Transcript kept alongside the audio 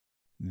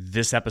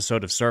This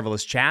episode of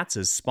Serverless Chats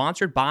is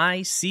sponsored by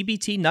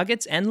CBT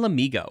Nuggets and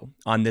Lamigo.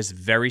 On this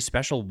very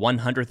special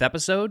 100th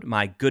episode,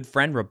 my good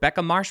friend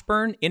Rebecca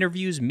Marshburn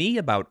interviews me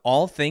about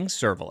all things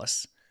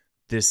serverless.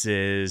 This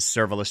is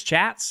Serverless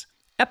Chats,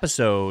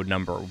 episode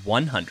number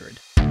 100.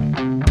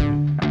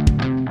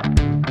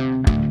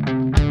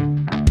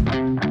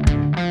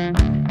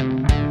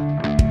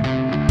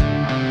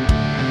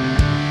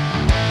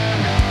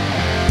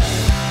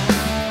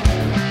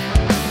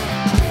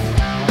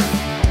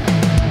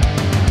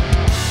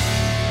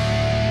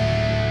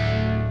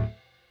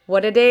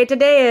 What a day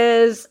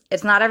today is.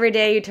 It's not every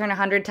day you turn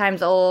 100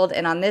 times old,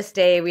 and on this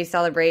day we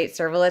celebrate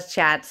Serverless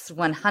Chat's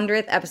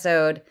 100th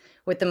episode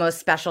with the most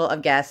special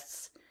of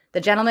guests,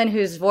 the gentleman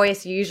whose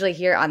voice you usually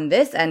hear on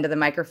this end of the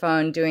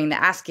microphone doing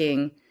the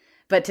asking,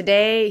 but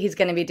today he's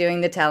going to be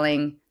doing the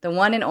telling, the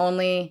one and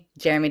only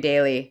Jeremy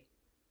Daly.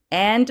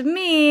 And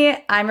me,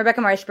 I'm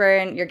Rebecca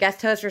Marshburn, your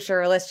guest host for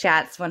Serverless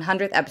Chat's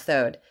 100th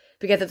episode,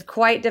 because it's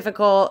quite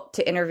difficult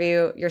to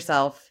interview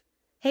yourself.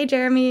 Hey,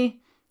 Jeremy.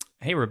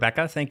 Hey,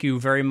 Rebecca. Thank you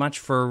very much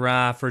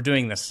for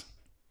doing this.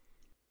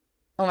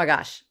 Oh my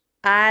gosh.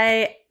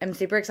 I am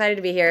super excited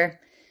to be here.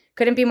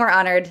 Couldn't be more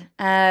honored.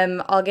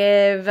 I'll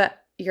give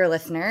your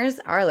listeners,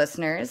 our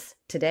listeners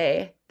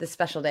today, this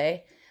special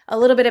day, a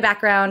little bit of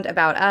background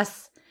about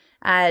us.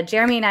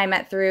 Jeremy and I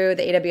met through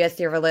the AWS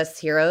Serverless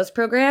Heroes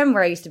program,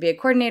 where I used to be a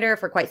coordinator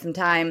for quite some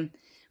time.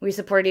 We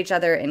supported each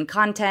other in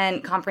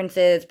content,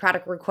 conferences,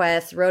 product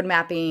requests, road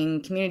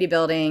mapping, community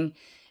building.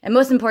 And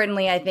most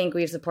importantly, I think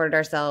we've supported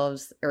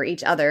ourselves or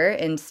each other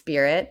in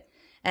spirit.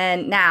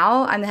 And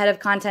now I'm the head of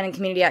content and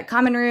community at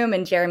Common Room,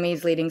 and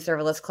Jeremy's leading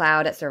Serverless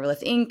Cloud at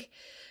Serverless Inc.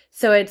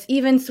 So it's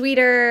even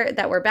sweeter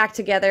that we're back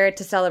together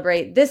to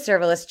celebrate this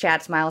Serverless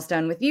Chats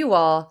milestone with you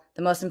all,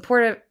 the most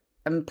important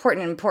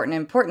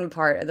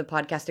part of the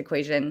podcast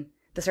equation,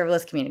 the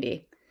serverless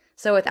community.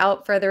 So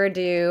without further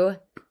ado,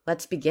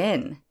 let's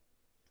begin.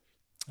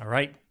 All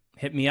right.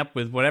 Hit me up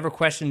with whatever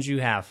questions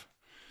you have.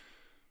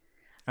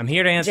 I'm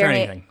here to answer Jeremy,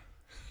 anything.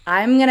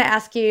 I'm going to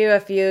ask you a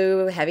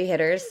few heavy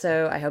hitters,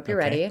 so I hope you're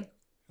ready.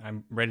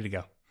 I'm ready to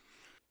go.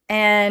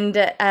 And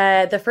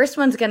the first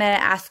one's going to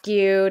ask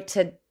you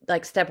to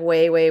step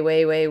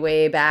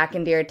way back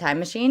into your time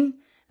machine.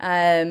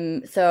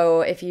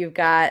 So if you've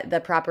got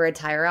the proper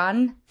attire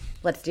on,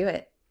 let's do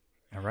it.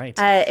 All right.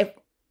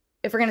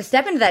 If we're going to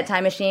step into that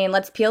time machine,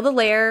 let's peel the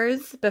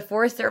layers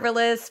before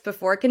serverless,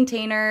 before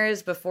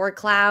containers, before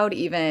cloud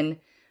even.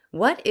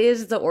 What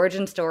is the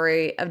origin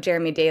story of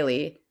Jeremy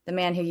Daly, the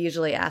man who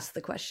usually asks the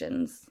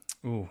questions?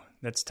 Ooh,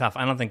 that's tough.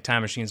 I don't think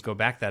time machines go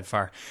back that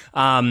far.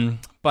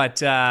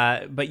 But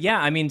yeah,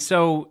 I mean,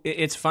 so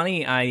it's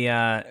funny. When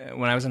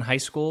I was in high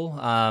school,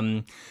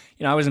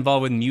 I was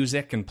involved with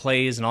music and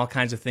plays and all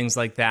kinds of things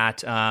like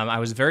that. I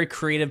was a very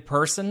creative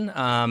person.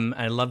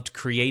 I loved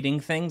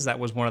creating things. That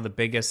was one of the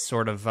biggest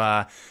sort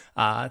of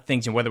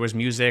things, whether it was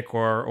music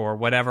or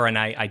whatever. And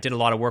I did a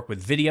lot of work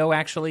with video,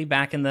 actually,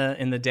 back in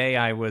the day.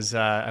 I was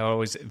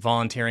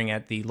volunteering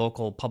at the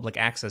local public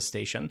access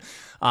station.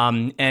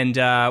 And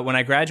when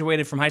I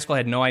graduated from high school, I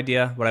had no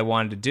idea what I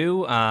wanted to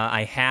do.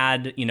 I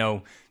had,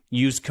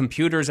 used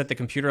computers at the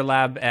computer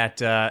lab at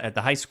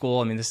the high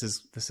school. I mean, this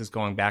is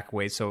going back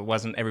ways, so it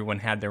wasn't everyone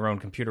had their own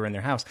computer in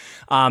their house.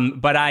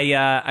 But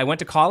I went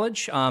to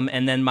college,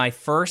 and then my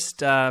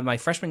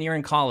freshman year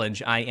in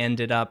college, I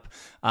ended up,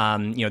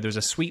 there was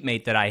a suite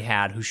mate that I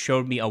had who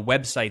showed me a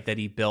website that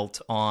he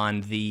built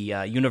on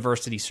the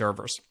university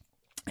servers.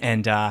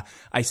 And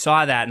I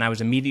saw that, and I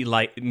was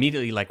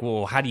immediately like,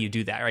 well, how do you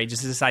do that, right?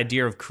 Just this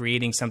idea of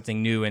creating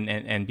something new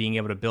and being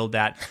able to build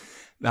that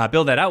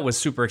out was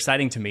super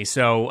exciting to me.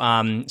 So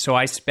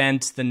I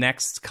spent the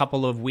next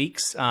couple of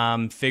weeks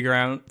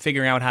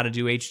figuring out how to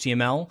do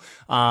HTML.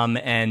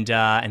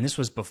 And this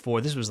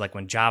was like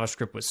when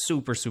JavaScript was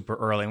super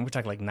early, and we're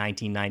talking like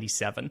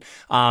 1997.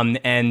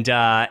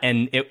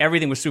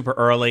 Everything was super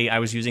early. I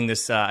was using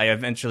this. I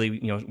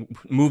eventually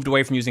moved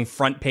away from using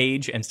Front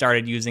Page and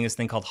started using this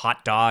thing called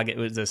Hot Dog. It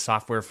was a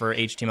software for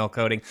HTML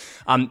coding.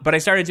 But I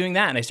started doing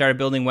that, and I started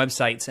building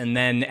websites. And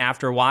then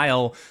after a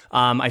while,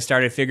 I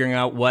started figuring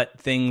out what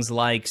things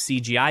like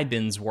CGI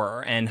bins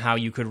were, and how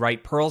you could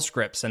write Perl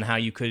scripts, and how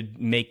you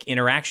could make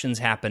interactions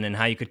happen, and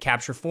how you could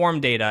capture form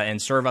data and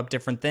serve up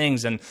different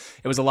things. And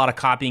it was a lot of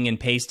copying and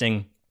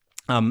pasting.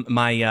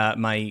 My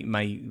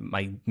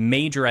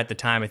major at the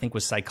time, I think,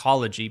 was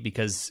psychology,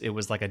 because it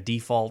was like a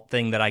default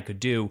thing that I could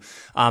do.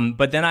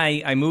 But then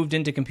I moved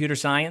into computer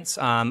science.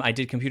 I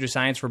did computer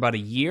science for about a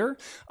year,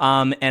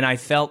 and I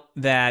felt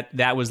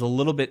that was a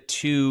little bit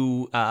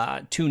too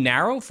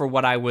narrow for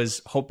what I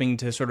was hoping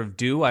to sort of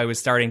do. I was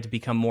starting to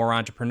become more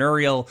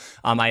entrepreneurial.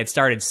 I had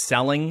started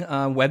selling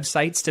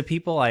websites to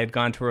people. I had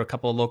gone to a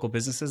couple of local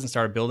businesses and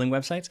started building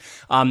websites.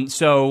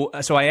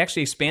 So I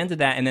actually expanded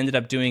that and ended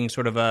up doing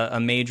sort of a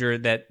major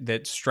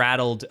that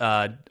straddled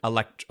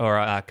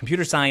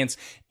computer science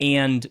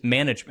and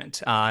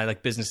management,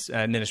 like business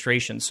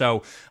administration.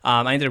 So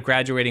I ended up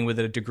graduating with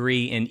a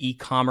degree in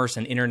e-commerce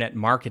and internet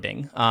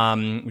marketing,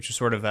 which was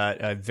sort of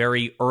a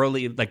very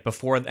early, like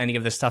before any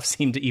of this stuff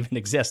seemed to even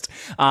exist.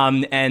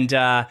 And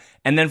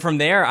then from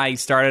there, I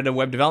started a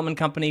web development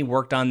company,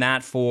 worked on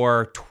that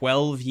for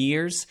 12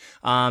 years.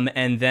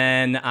 And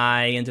then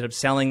I ended up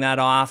selling that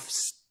off,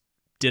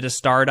 did a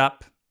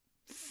startup,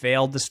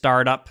 failed the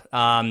startup.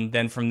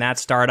 Then from that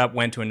startup,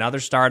 went to another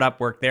startup,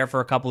 worked there for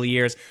a couple of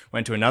years,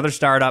 went to another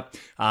startup,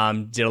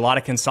 did a lot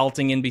of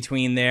consulting in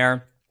between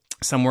there.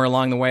 Somewhere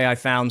along the way, I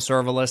found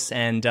serverless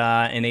and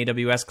an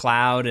AWS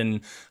cloud,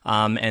 and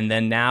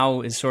then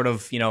now is sort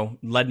of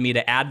led me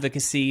to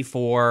advocacy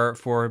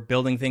for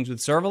building things with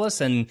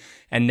serverless,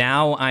 and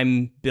now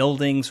I'm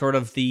building sort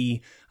of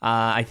the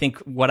I think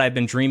what I've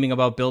been dreaming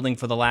about building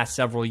for the last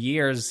several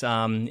years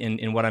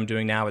in what I'm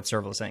doing now at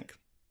Serverless Inc.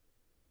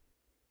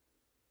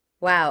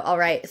 Wow. All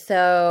right.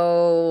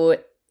 So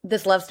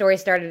this love story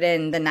started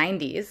in the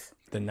 90s.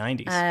 The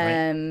 90s.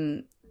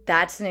 Right.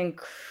 That's an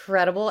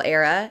incredible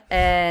era,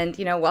 and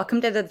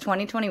welcome to the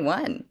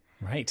 2021.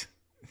 Right.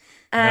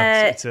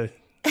 It's been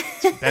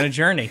a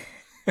journey.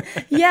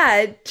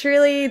 Yeah,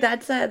 truly,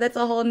 that's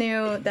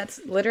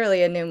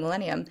literally a new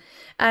millennium.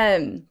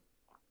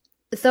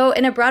 So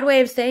in a broad way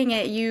of saying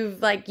it,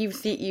 you've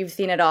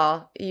seen it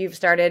all. You've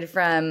started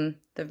from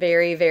the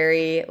very,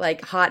 very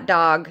hot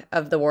dog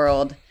of the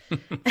world,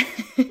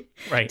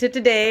 right, to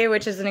today,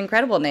 which is an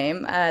incredible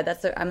name. I'm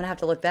gonna have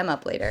to look them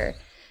up later.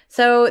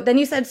 So then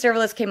you said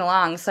serverless came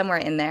along somewhere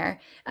in there.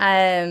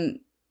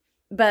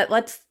 But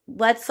let's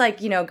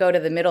go to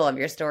the middle of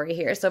your story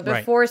here. So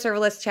before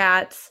serverless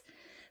chats,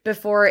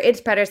 before its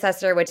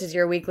predecessor, which is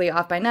your weekly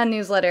Off by None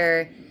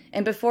newsletter,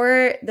 and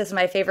before, this is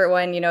my favorite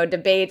one,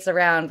 debates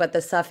around what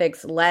the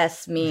suffix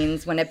less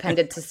means when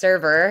appended to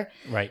server.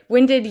 Right.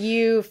 When did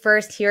you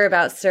first hear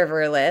about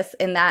serverless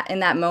in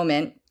that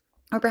moment?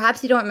 Or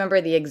perhaps you don't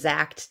remember the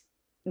exact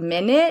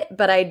minute,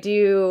 but I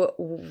do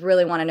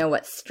really want to know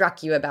what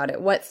struck you about it.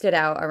 What stood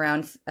out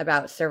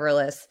about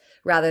serverless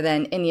rather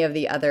than any of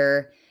the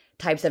other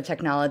types of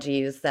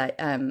technologies that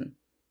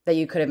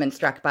you could have been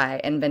struck by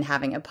and been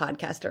having a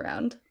podcast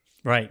around?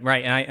 Right.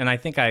 And I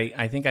think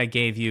I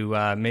gave you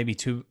maybe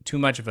too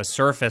much of a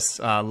surface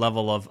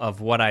level of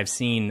what I've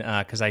seen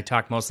because I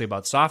talked mostly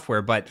about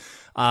software. But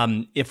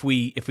if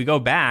we go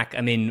back,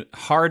 I mean,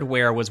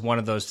 hardware was one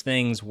of those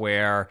things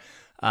where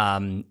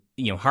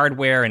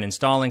hardware and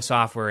installing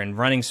software and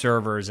running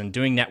servers and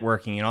doing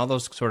networking and all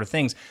those sort of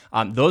things.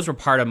 Those were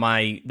part of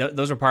my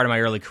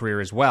early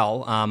career as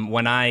well.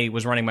 When I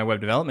was running my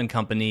web development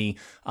company,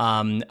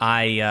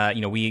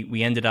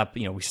 we ended up,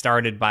 we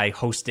started by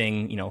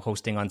hosting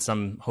on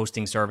some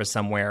hosting service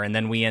somewhere, and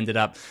then we ended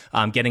up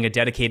getting a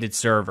dedicated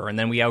server, and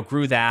then we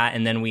outgrew that,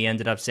 and then we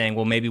ended up saying,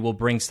 well, maybe we'll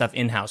bring stuff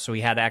in-house. So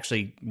we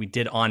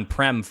did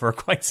on-prem for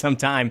quite some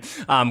time,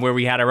 where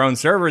we had our own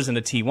servers and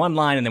a T1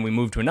 line, and then we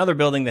moved to another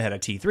building that had a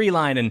T3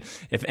 line, and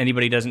if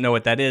anybody doesn't know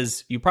what that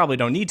is, you probably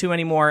don't need to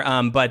anymore.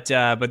 But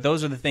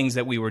those are the things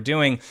that we were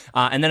doing,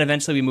 and then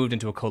eventually we moved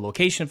into a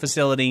co-location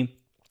facility.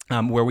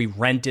 Where we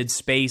rented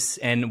space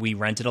and we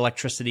rented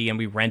electricity and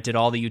we rented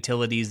all the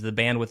utilities, the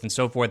bandwidth and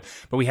so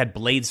forth. But we had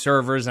Blade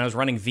servers and I was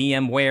running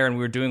VMware and we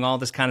were doing all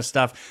this kind of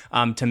stuff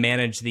to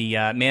manage the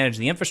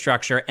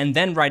infrastructure and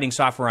then writing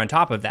software on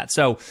top of that.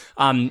 So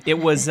it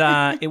was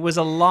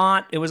a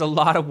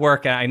lot of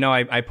work. I know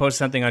I posted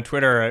something on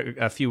Twitter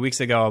a few weeks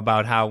ago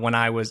about how when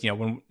I was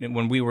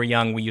when we were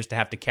young, we used to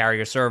have to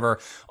carry a server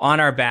on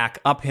our back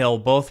uphill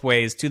both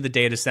ways to the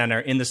data center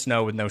in the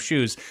snow with no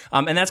shoes,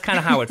 and that's kind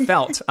of how it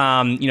felt.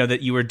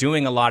 That you were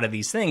doing a lot of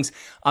these things.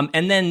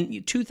 And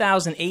then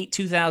 2008,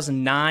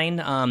 2009,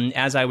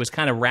 as I was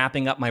kind of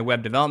wrapping up my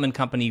web development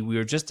company, we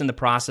were just in the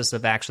process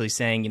of actually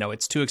saying,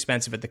 it's too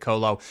expensive at the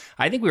colo.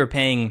 I think we were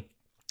paying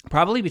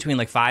probably between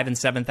like $5,000 and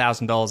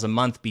 $7,000 a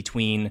month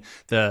between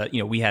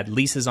we had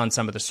leases on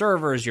some of the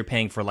servers, you're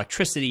paying for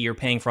electricity, you're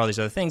paying for all these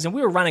other things. And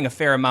we were running a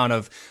fair amount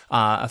of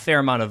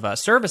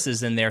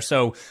services in there.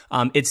 So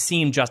it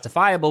seemed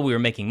justifiable. We were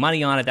making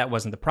money on it. That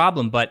wasn't the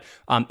problem, but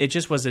it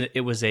just was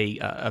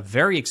a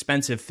very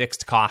expensive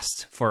fixed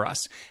cost for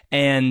us.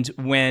 And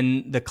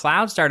when the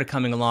cloud started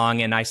coming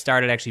along and I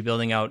started actually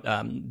building out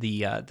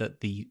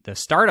the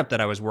startup that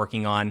I was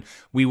working on,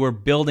 we were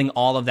building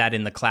all of that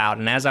in the cloud.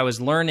 And as I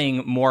was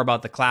learning more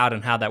about the cloud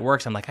and how that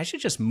works, I'm like, I should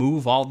just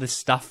move all this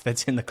stuff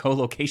that's in the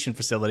co-location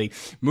facility,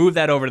 move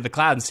that over to the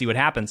cloud and see what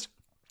happens.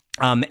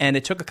 And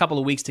it took a couple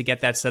of weeks to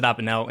get that set up.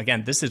 And now,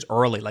 again, this is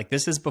early. Like,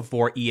 this is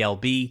before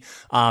ELB.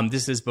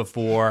 This is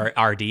before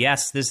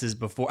RDS. This is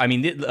before,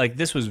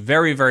 this was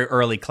very, very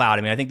early cloud.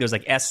 I mean, I think there was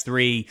like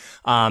S3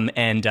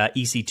 and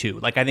EC2.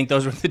 Like, I think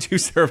those were the two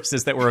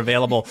services that were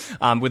available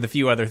with a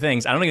few other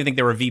things. I don't even think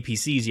there were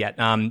VPCs yet.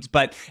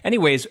 But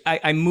anyways,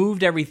 I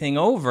moved everything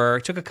over.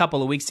 It took a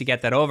couple of weeks to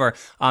get that over.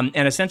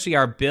 And essentially,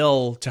 our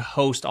bill to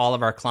host all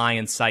of our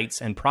clients'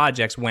 sites and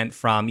projects went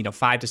from,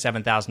 $5,000 to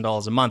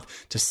 $7,000 a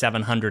month to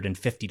 $700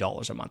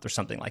 $150 a month or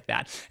something like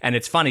that. And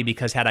it's funny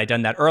because had I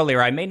done that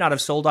earlier, I may not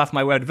have sold off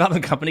my web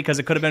development company because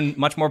it could have been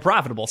much more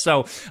profitable.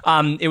 So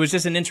it was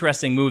just an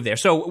interesting move there.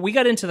 So we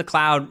got into the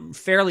cloud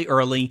fairly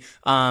early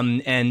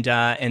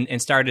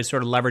and started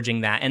sort of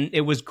leveraging that. And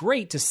it was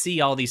great to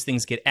see all these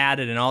things get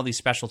added and all these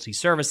specialty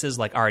services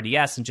like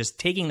RDS and just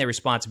taking the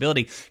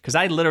responsibility, because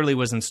I literally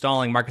was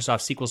installing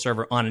Microsoft SQL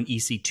Server on an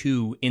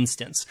EC2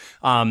 instance.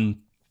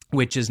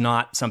 Which is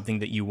not something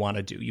that you want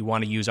to do. You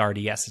want to use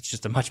RDS. It's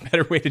just a much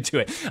better way to do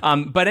it.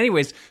 But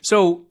anyways,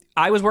 so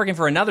I was working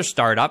for another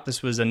startup.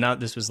 This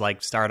was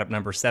like startup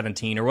number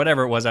 17 or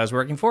whatever it was I was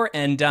working for.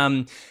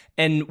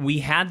 And we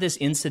had this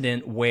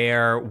incident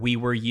where we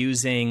were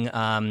using,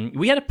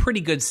 we had a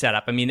pretty good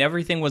setup. I mean,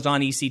 everything was on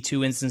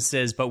EC2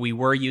 instances, but we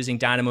were using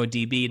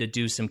DynamoDB to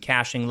do some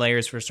caching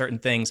layers for certain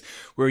things.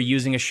 We were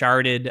using a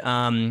sharded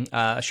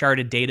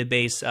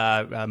database,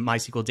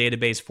 MySQL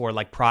database for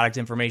like product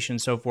information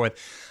and so forth.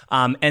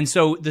 And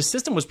so the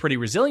system was pretty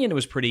resilient.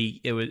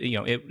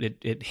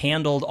 It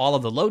handled all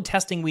of the load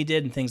testing we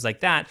did and things like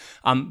that.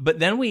 But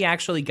then we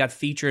actually got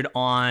featured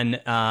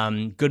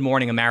on Good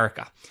Morning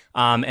America.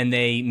 And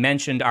they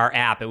mentioned our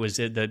app. It was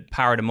the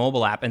Power to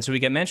Mobile app. And so we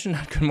get mentioned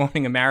on Good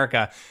Morning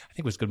America. I think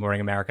it was Good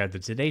Morning America, the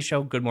Today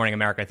Show, Good Morning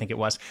America, I think it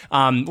was.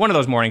 One of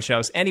those morning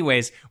shows.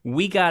 Anyways,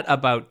 we got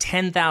about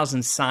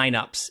 10,000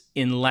 signups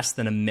in less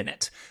than a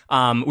minute,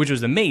 which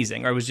was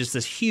amazing. It was just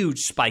this huge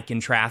spike in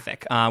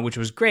traffic, which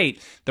was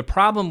great. The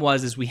problem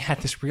was we had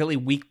this really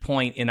weak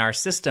point in our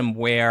system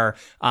where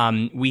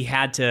we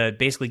had to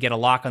basically get a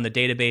lock on the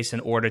database in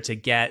order to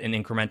get an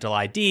incremental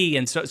ID.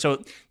 And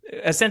so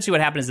essentially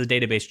what happened is the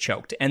database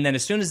choked. And then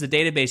as soon as the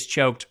database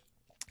choked,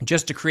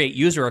 just to create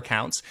user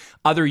accounts,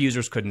 other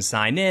users couldn't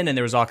sign in, and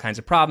there was all kinds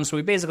of problems. So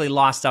we basically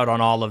lost out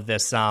on all of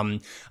this,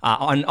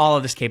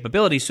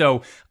 capability.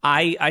 So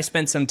I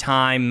spent some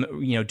time,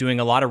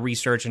 doing a lot of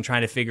research and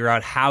trying to figure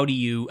out how do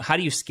you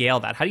scale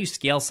that? How do you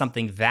scale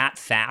something that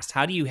fast?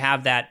 How do you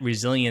have that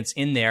resilience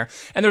in there?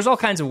 And there's all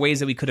kinds of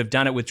ways that we could have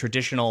done it with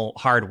traditional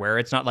hardware.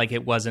 It's not like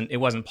it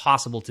wasn't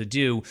possible to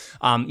do,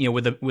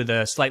 with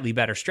a slightly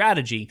better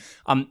strategy.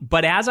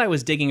 But as I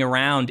was digging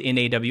around in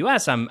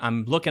AWS,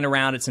 I'm looking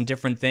around at some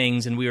different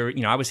things, and we were,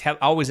 I was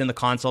always in the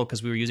console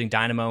because we were using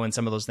Dynamo and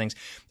some of those things.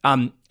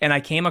 And I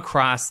came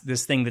across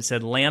this thing that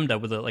said Lambda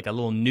with a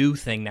little new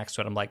thing next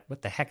to it. I'm like,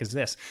 what the heck is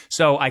this?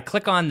 So I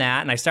click on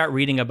that and I start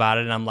reading about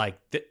it, and I'm like,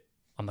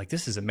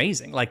 this is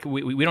amazing. Like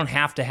we don't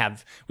have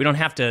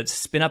to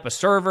spin up a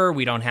server.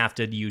 We don't have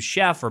to use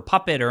Chef or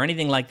Puppet or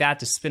anything like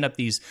that to spin up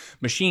these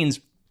machines.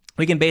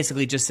 We can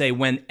basically just say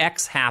when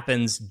X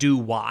happens, do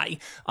Y.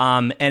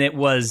 And it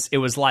was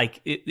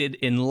like,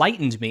 it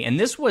enlightened me. And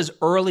this was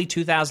early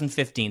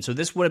 2015. So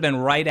this would have been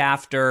right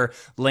after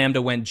Lambda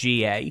went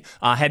GA.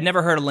 Had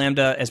never heard of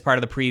Lambda as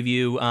part of the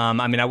preview.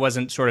 I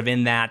wasn't sort of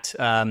in that,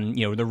 the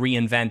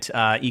reInvent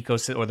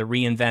ecosystem, or the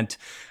reInvent,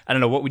 I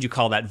don't know, what would you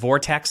call that?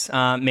 Vortex,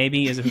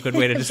 maybe, is a good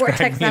way to describe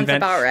Vortex reInvent. Sounds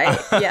about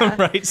right. Yeah.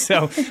 Right.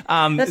 So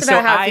that's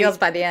about how it feels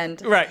by the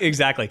end. Right.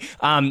 Exactly.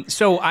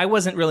 So I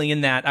wasn't really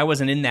in that. I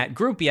wasn't in that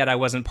group yet. I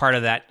wasn't part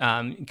of that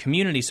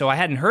community, so I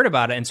hadn't heard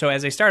about it. And so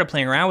as I started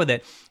playing around with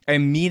it, I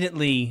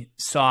immediately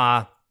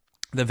saw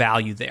the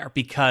value there,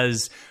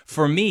 because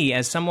for me,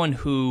 as someone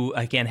who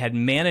again had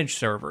managed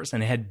servers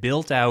and had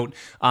built out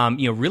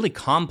really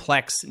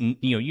complex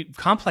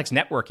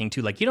networking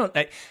too, like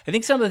I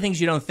think some of the things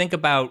you don't think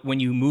about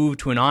when you move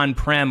to an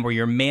on-prem where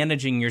you're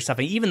managing your stuff,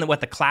 and even what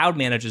the cloud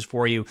manages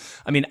for you.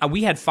 I mean,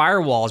 we had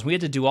firewalls. We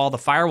had to do all the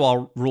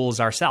firewall rules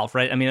ourselves,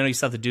 right? I mean, I know you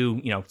still have to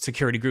do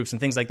security groups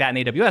and things like that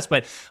in AWS,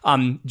 but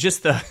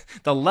just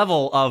the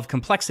level of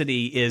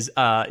complexity is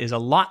a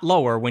lot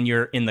lower when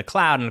you're in the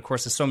cloud. And of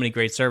course, there's so many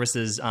great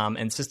services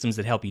and systems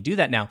that help you do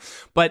that now.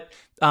 But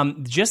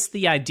just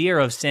the idea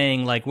of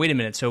saying, like, wait a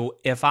minute, so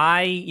if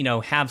I,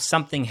 have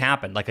something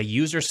happen, like a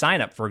user sign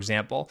up, for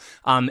example,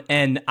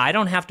 and I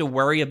don't have to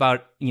worry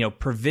about,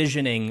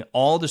 provisioning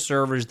all the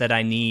servers that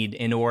I need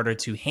in order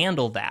to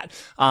handle that.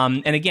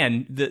 And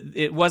again,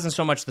 it wasn't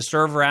so much the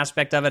server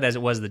aspect of it as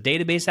it was the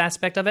database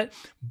aspect of it.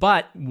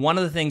 But one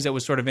of the things that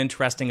was sort of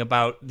interesting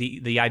about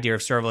the idea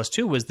of serverless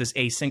too was this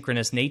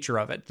asynchronous nature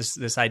of it,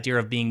 this idea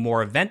of being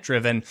more event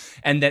driven,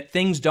 and that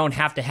things don't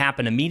have to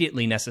happen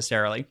immediately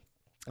necessarily.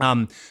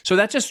 So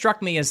that just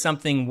struck me as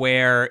something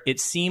where it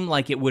seemed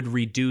like it would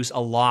reduce a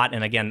lot.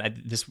 And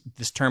again,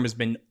 this term has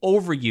been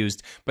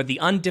overused, but the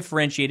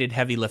undifferentiated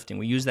heavy lifting,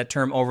 we use that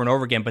term over and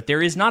over again, but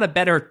there is not a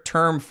better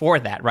term for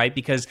that, right?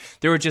 Because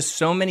there are just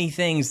so many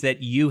things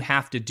that you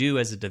have to do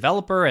as a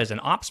developer, as an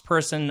ops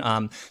person,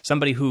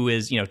 somebody who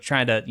is,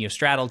 trying to,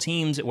 straddle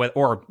teams,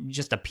 or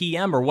just a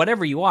PM or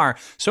whatever you are.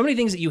 So many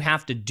things that you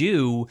have to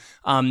do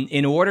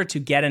in order to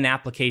get an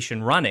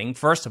application running,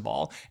 first of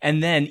all,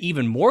 and then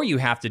even more you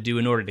have to do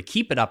in order to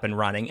keep it up and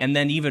running. And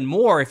then even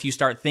more if you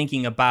start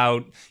thinking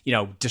about,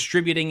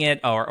 distributing it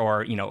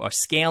or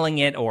scaling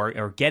it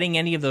or getting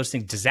any of those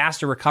things,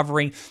 disaster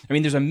recovery. I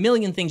mean, there's a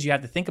million things you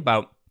have to think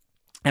about.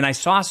 And I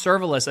saw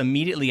serverless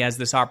immediately as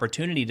this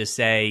opportunity to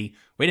say,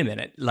 wait a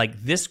minute,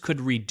 like this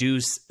could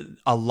reduce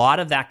a lot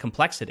of that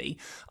complexity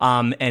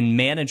and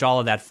manage all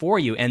of that for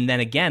you. And then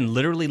again,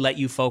 literally let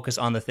you focus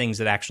on the things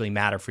that actually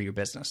matter for your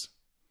business.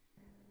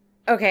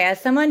 Okay,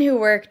 as someone who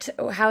worked,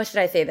 how should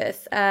I say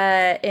this,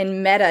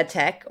 in meta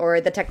tech, or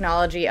the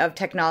technology of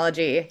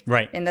technology,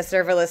 right, in the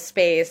serverless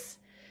space,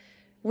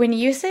 when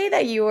you say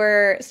that you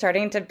were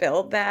starting to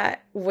build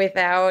that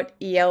without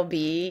ELB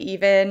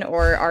even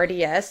or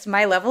RDS,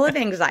 my level of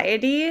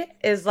anxiety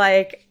is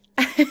like,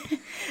 right.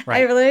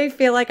 I really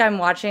feel like I'm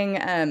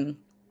watching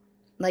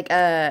like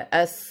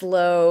a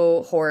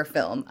slow horror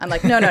film. I'm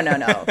like, no,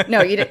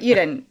 you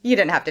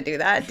didn't have to do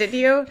that, did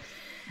you?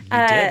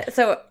 You did.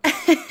 So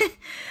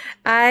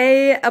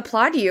I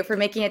applaud you for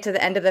making it to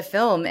the end of the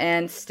film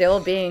and still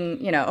being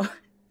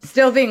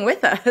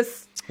with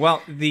us.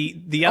 Well,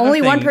 the other only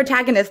thing, one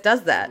protagonist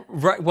does that.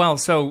 Right. Well,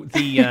 so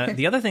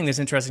the other thing that's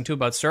interesting too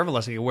about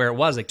serverless, like where it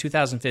was like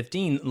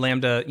 2015,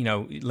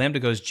 Lambda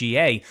goes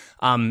GA.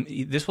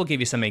 This will give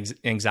you some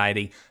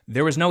anxiety.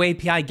 There was no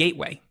API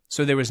gateway.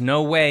 So there was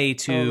no way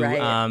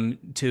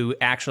to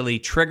actually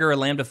trigger a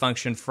Lambda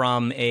function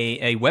from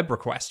a web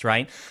request,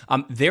 right?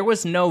 There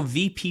was no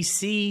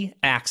VPC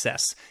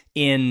access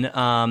in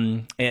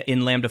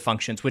Lambda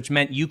functions, which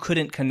meant you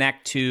couldn't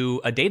connect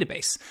to a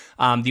database.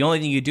 The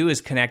only thing you do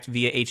is connect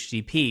via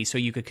HTTP, so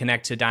you could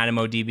connect to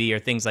DynamoDB or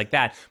things like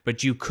that,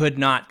 but you could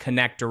not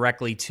connect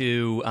directly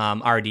to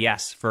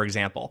RDS, for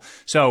example.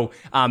 So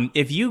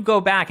if you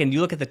go back and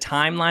you look at the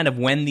timeline of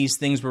when these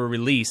things were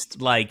released,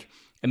 like,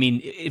 I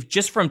mean, if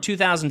just from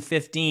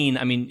 2015,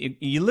 I mean,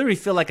 you literally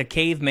feel like a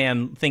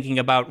caveman thinking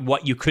about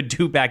what you could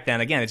do back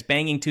then. Again, it's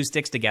banging two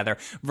sticks together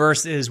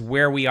versus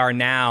where we are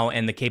now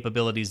and the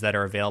capabilities that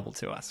are available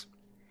to us.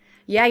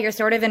 Yeah, you're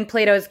sort of in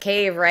Plato's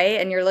cave,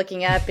 right? And you're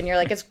looking up and you're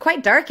like, it's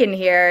quite dark in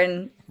here.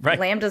 And right.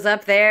 Lambda's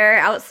up there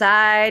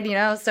outside,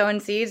 sowing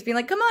seeds, being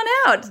like, come on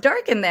out. It's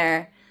dark in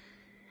there.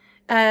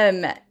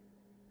 All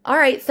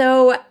right.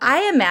 So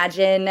I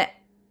imagine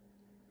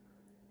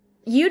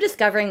you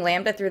discovering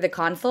Lambda through the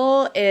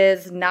console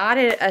is not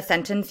a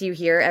sentence you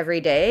hear every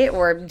day,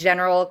 or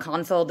general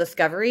console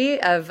discovery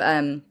of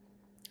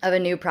a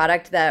new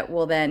product that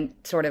will then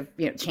sort of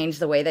change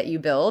the way that you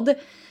build.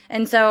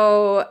 And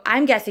so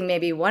I'm guessing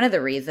maybe one of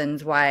the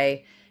reasons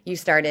why you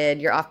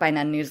started your Off by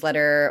None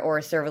newsletter or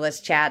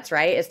serverless chats,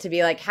 right, is to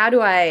be like, how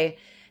do I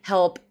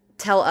help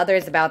tell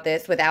others about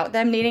this without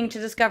them needing to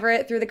discover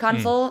it through the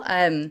console?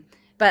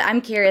 But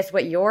I'm curious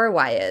what your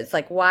why is.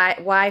 Like,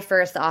 why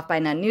first the Off by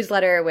None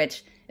newsletter,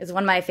 which is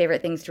one of my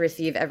favorite things to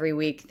receive every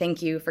week.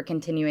 Thank you for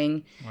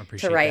continuing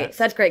to write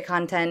such great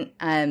content.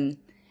 And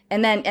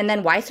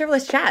then why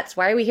serverless chats?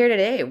 Why are we here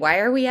today? Why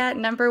are we at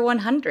number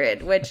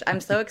 100, which I'm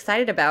so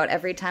excited about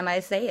every time I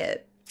say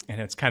it. And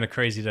it's kind of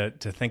crazy to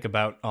think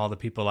about all the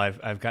people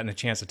I've gotten a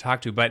chance to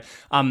talk to. But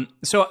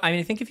so, I mean,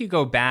 I think if you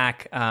go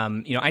back,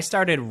 I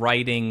started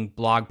writing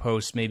blog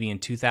posts maybe in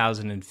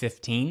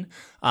 2015.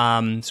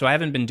 So I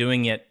haven't been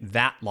doing it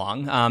that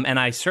long. And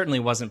I certainly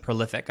wasn't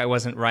prolific. I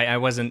wasn't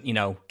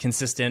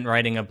consistent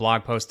writing a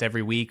blog post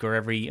every week or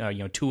every,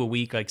 2 a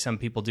week like some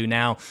people do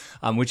now,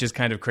 which is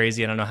kind of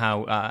crazy. I don't know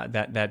how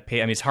that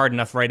pay. I mean, it's hard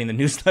enough writing the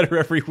newsletter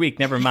every week,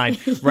 never mind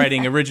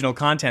writing original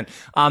content.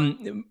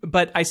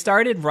 But I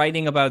started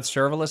writing about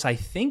serverless. I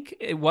think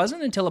it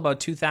wasn't until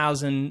about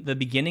the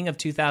beginning of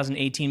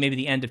 2018, maybe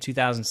the end of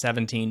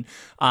 2017.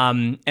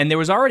 And there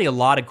was already a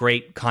lot of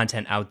great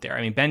content out there.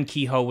 I mean, Ben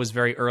Kehoe was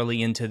very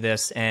early into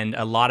this, and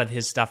a lot of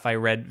his stuff I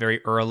read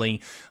very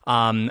early.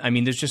 I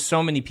mean, there's just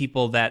so many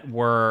people that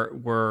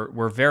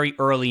were very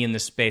early in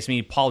this space. I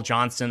mean, Paul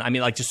Johnson. I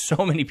mean, like just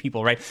so many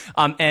people, right?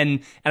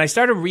 And I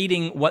started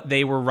reading what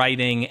they were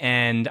writing,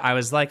 and I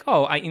was like,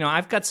 oh,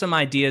 I've got some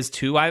ideas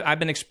too. I've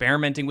been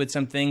experimenting with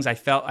some things. I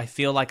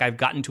feel like I've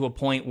gotten to a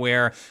point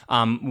where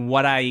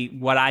what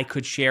I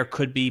could share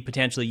could be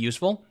potentially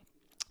useful.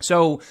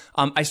 So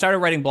I started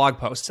writing blog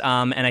posts,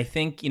 and I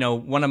think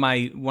one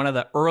of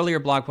the earlier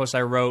blog posts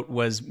I wrote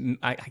was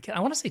I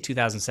want to say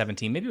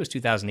 2017, maybe it was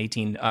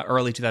 2018,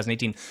 early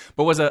 2018,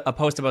 but was a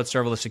post about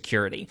serverless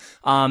security.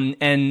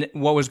 And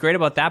what was great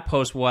about that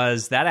post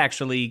was that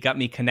actually got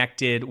me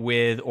connected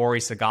with Ori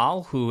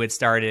Segal, who had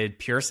started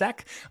PureSec,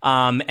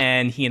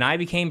 and he and I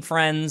became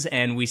friends,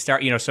 and we so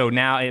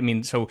now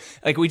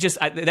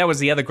that was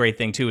the other great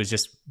thing too, is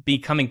just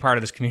becoming part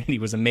of this community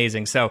was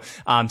amazing. So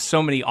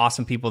so many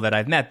awesome people that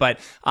I've met.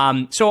 But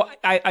so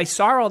I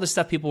saw all the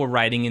stuff people were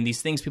writing and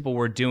these things people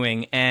were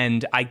doing,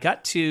 and I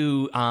got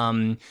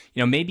to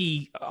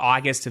maybe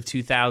August of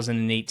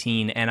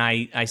 2018, and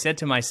I said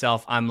to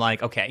myself, I'm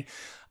like, okay,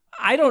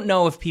 I don't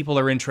know if people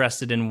are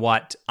interested in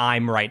what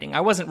I'm writing. I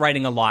wasn't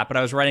writing a lot, but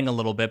I was writing a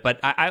little bit. But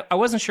I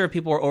wasn't sure if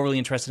people were overly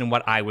interested in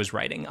what I was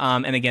writing.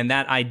 And again,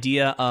 that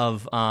idea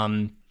of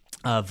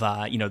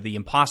the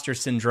imposter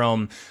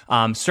syndrome.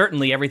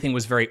 Certainly everything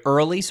was very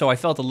early, so I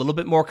felt a little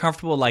bit more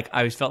comfortable. Like I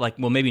always felt like,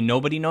 well, maybe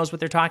nobody knows what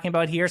they're talking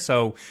about here.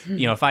 So,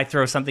 if I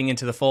throw something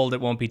into the fold,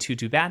 it won't be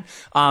too bad.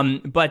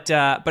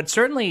 But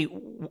certainly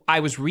I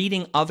was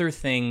reading other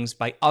things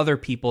by other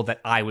people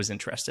that I was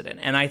interested in.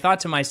 And I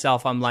thought to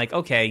myself, I'm like,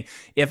 okay,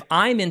 if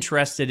I'm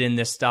interested in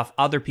this stuff,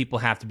 other people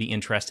have to be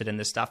interested in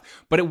this stuff.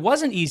 But it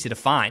wasn't easy to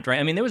find, right?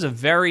 I mean, there was a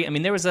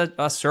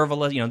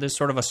serverless, there's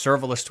sort of a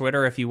serverless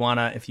Twitter, if you want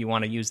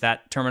to use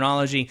that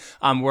terminology,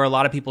 where a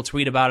lot of people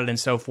tweet about it and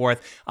so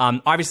forth.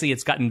 Obviously,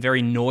 it's gotten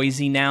very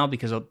noisy now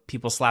because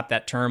people slap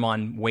that term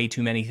on way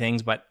too many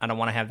things, but I don't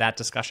want to have that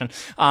discussion.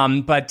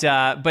 But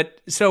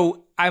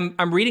so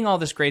I'm reading all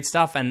this great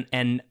stuff, and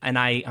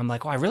I'm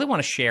like, I really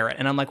want to share it.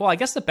 And I'm like, I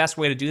guess the best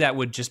way to do that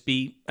would just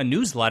be a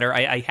newsletter.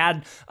 I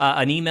had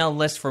an email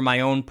list for my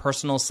own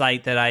personal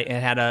site that I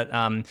had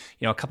a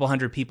couple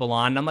hundred people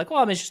on. And I'm like, I'm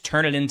gonna just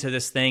turn it into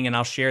this thing, and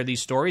I'll share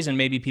these stories, and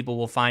maybe people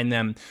will find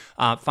them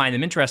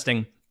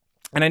interesting.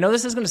 And I know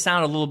this is going to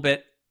sound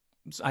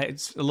it's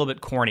a little bit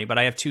corny, but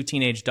I have 2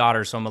 teenage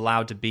daughters, so I'm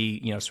allowed to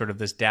be, sort of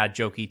this dad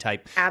jokey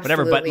type,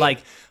 Absolutely. whatever. But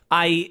like,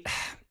 I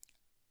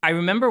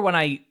remember when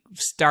I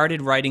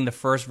started writing the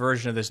first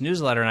version of this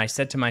newsletter, and I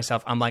said to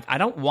myself, I'm like, I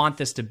don't want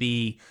this to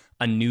be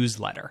a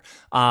newsletter.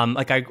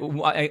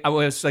 I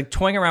was like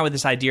toying around with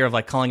this idea of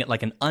like calling it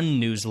like an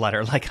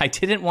unnewsletter. Like I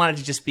didn't want it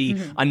to just be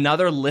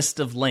another list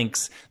of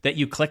links that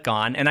you click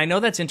on. And I know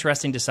that's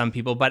interesting to some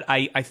people, but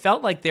I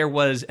felt like there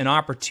was an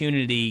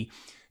opportunity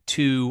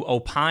to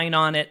opine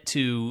on it,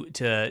 to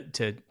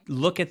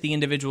look at the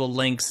individual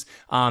links,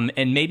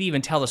 and maybe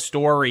even tell a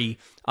story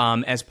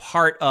as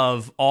part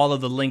of all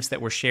of the links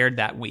that were shared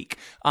that week.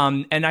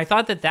 And I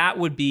thought that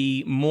would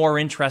be more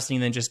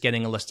interesting than just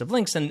getting a list of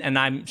links. And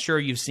I'm sure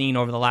you've seen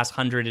over the last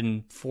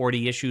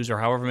 140 issues or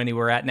however many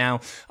we're at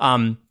now,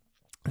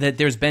 that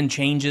there's been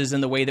changes in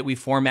the way that we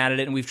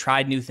formatted it, and we've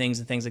tried new things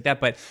and things like that.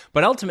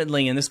 But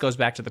ultimately, and this goes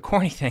back to the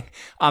corny thing,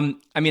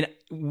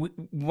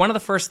 one of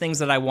the first things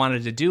that I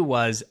wanted to do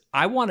was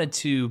I wanted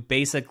to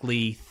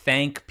basically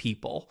thank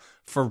people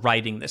for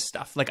writing this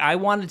stuff. Like I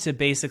wanted to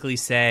basically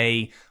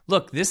say,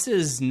 look, this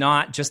is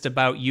not just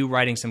about you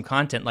writing some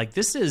content. Like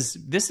this is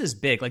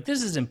big. Like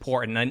this is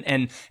important,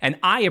 and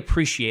I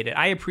appreciate it.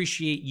 I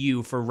appreciate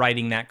you for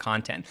writing that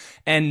content.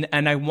 And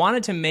I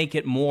wanted to make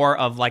it more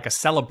of like a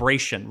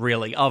celebration,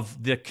 really,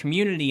 of the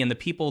community and the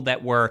people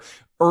that were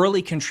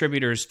early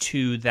contributors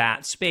to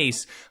that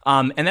space.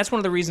 And that's one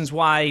of the reasons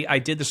why I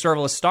did the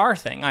serverless star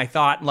thing. I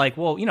thought like,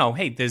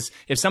 hey,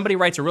 if somebody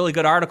writes a really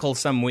good article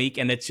some week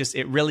and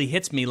it really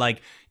hits me,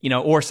 like,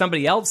 or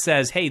somebody else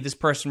says, hey, this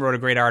person wrote a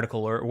great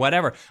article or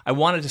whatever, I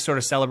wanted to sort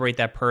of celebrate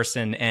that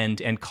person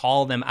and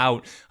call them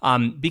out.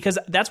 Because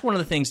that's one of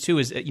the things too,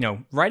 is,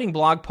 writing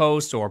blog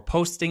posts or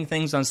posting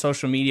things on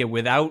social media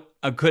without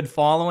a good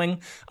following,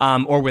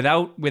 or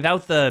without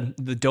the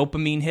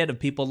dopamine hit of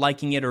people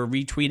liking it or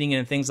retweeting it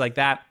and things like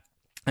that,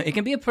 it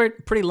can be a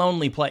pretty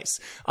lonely place.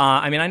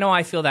 I know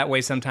I feel that way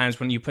sometimes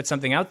when you put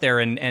something out there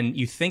and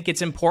you think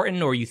it's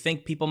important or you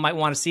think people might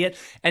want to see it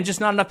and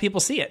just not enough people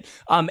see it.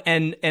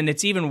 And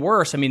it's even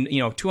worse.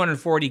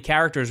 240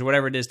 characters or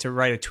whatever it is to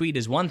write a tweet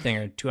is one thing,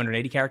 or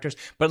 280 characters.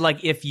 But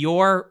like if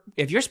you're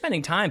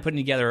spending time putting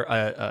together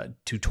a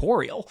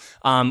tutorial,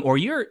 or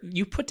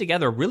you put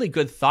together a really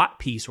good thought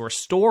piece or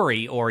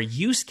story or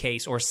use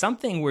case or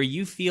something where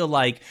you feel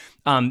like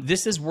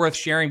this is worth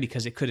sharing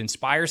because it could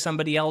inspire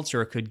somebody else,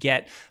 or it could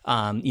get,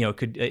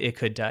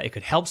 it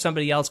could help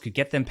somebody else, could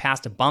get them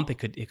past a bump, it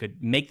could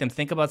make them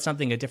think about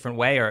something a different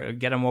way, or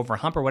get them over a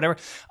hump or whatever.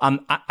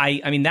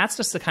 That's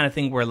just the kind of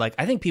thing where like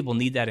I think people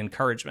need that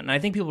encouragement, and I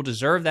think people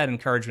deserve that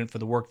encouragement for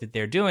the work that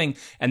they're doing,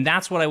 and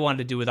that's what I wanted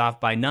to do with Off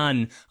by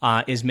None,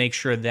 is make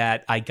sure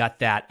that I got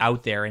that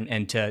out there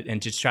and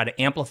just try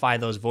to amplify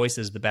those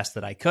voices the best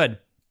that I could.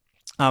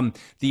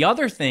 The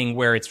other thing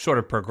where it's sort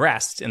of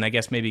progressed, and I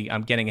guess maybe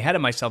I'm getting ahead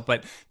of myself,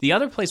 but the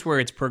other place where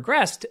it's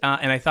progressed,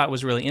 and I thought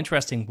was really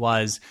interesting,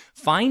 was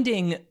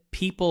finding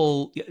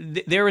people.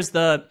 There's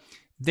the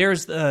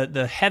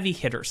heavy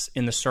hitters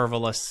in the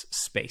serverless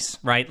space,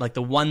 right? Like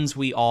the ones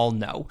we all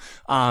know,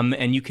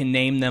 and you can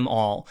name them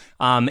all,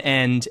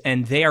 and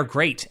they are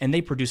great, and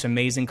they produce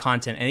amazing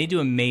content, and they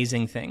do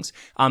amazing things.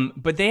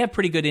 But they have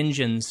pretty good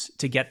engines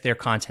to get their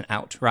content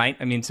out, right?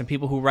 Some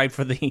people who write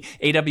for the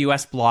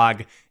AWS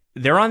blog,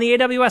 they're on the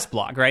AWS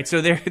blog, right?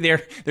 So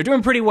they're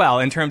doing pretty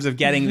well in terms of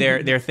getting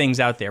their things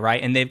out there,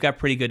 right? And they've got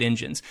pretty good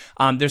engines.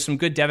 There's some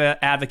good dev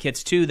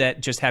advocates too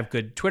that just have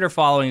good Twitter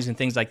followings and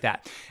things like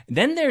that.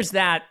 Then there's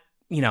that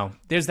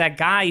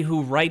guy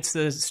who writes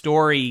the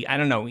story. I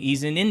don't know,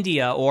 he's in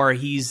India or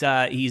he's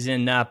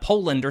in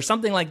Poland or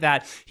something like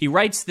that. He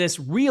writes this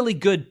really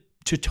good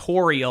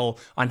tutorial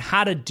on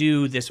how to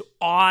do this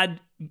odd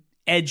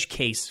edge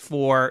case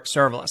for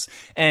serverless,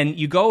 and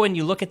you go and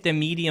you look at the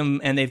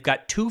Medium, and they've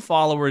got 2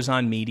 followers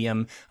on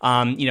Medium,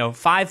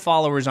 5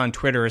 followers on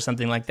Twitter or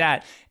something like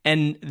that,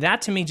 and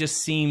that to me just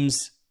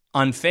seems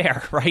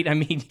unfair, right?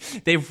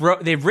 They've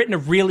written a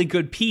really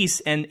good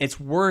piece, and it's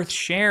worth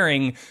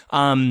sharing,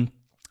 right?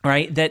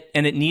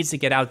 And it needs to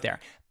get out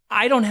there.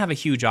 I don't have a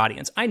huge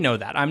audience. I know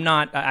that. I'm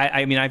not.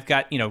 I mean, I've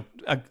got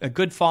a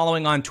good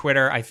following on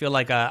Twitter. I feel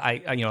like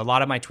a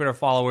lot of my Twitter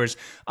followers,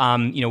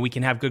 we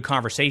can have good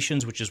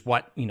conversations, which is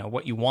what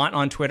you want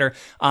on Twitter.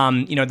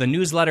 The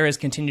newsletter has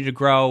continued to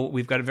grow.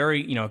 We've got a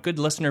very good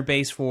listener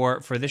base for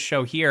this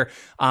show here.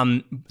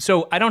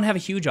 So I don't have a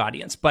huge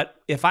audience, but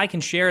if I can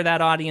share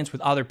that audience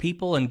with other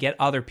people and get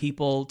other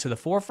people to the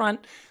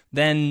forefront,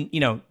 then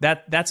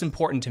that's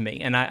important to me,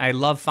 and I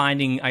love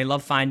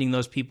finding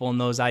those people and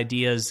those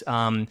ideas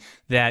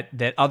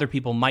that other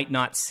people might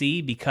not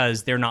see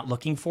because they're not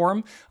looking for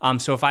them.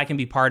 So if I can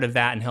be part of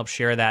that and help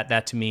share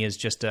that to me is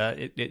just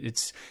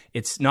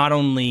it's not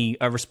only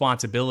a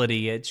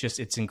responsibility,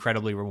 it's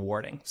incredibly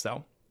rewarding.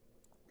 So.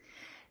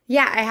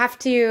 Yeah, I have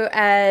to.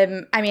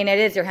 I mean, it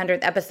is your 100th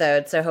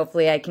episode, so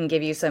hopefully I can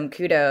give you some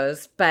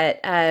kudos.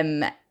 But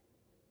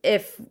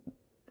if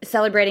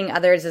celebrating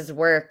others'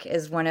 work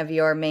is one of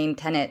your main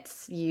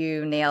tenets,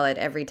 you nail it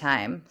every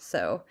time.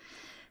 So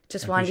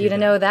just wanted you to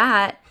know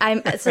that.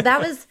 So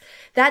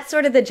that's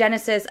sort of the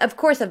genesis, of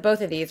course, of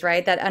both of these,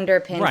 right? That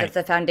underpins, right. It's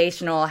the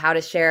foundational, how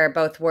to share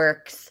both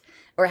works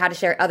or how to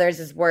share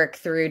others' work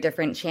through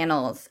different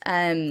channels.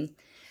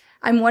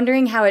 I'm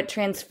wondering how it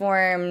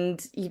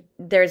transformed.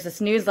 There's this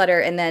newsletter,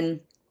 and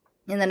then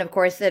of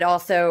course it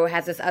also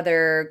has this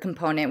other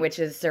component, which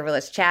is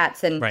serverless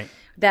chats. And right.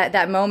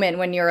 That moment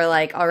when you're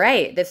like, all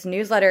right, this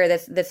newsletter,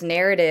 this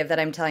narrative that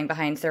I'm telling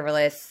behind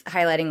serverless,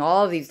 highlighting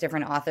all of these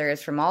different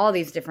authors from all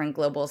these different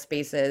global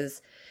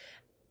spaces,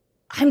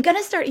 I'm going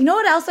to start, you know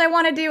what else I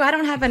want to do? I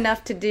don't have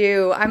enough to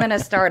do. I'm going to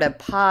start a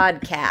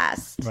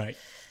podcast. Right.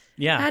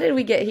 Yeah. How did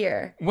we get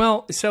here?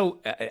 Well, so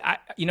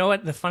you know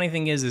what? The funny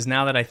thing is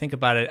now that I think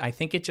about it, I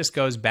think it just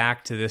goes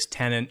back to this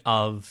tenet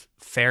of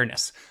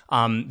fairness.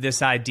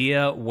 This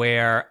idea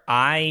where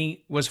I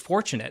was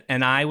fortunate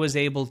and I was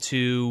able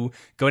to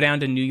go down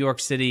to New York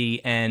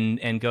City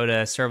and go to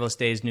Serverless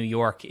Days New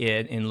York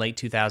in late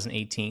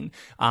 2018.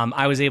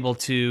 I was able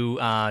to,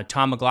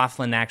 Tom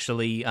McLaughlin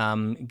actually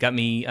got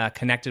me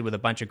connected with a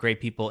bunch of great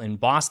people in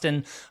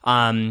Boston.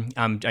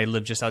 I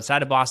live just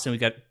outside of Boston. We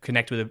got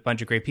connected with a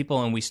bunch of great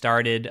people, and we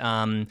started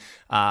the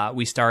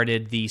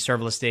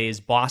Serverless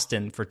Days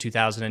Boston for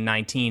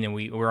 2019, and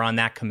we were on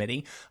that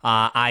committee.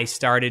 I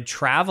started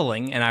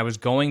traveling, and I was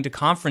going to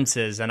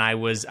conferences, and I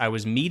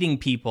was meeting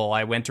people.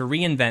 I went to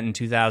reInvent in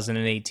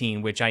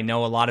 2018, which I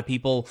know a lot of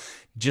people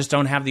just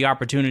don't have the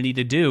opportunity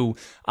to do.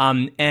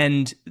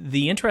 And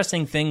the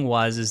interesting thing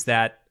is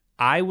that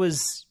I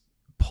was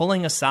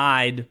pulling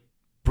aside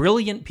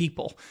brilliant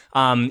people,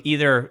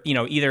 either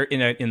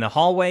in the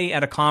hallway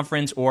at a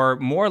conference, or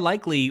more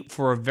likely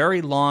for a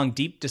very long,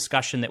 deep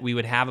discussion that we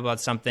would have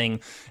about something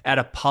at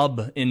a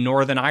pub in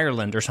Northern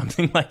Ireland or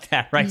something like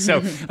that, right?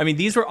 So, I mean,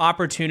 these were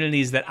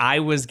opportunities that I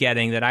was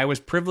getting, that I was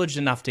privileged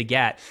enough to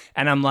get,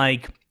 and I'm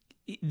like,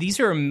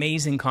 these are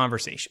amazing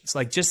conversations,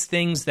 like just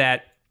things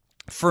that,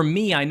 for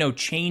me, I know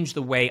change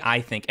the way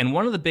I think. And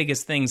one of the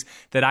biggest things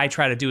that I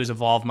try to do is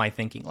evolve my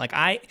thinking. Like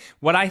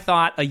what I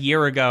thought a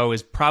year ago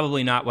is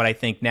probably not what I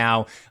think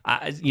now.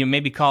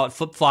 Maybe call it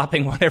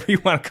flip-flopping, whatever you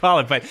want to call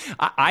it. But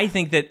I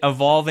think that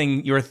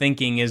evolving your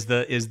thinking is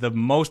the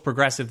most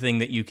progressive thing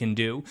that you can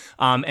do,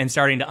 and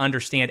starting to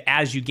understand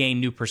as you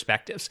gain new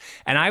perspectives.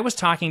 And I was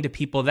talking to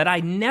people that I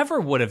never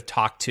would have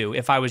talked to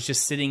if I was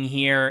just sitting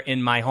here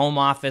in my home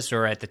office,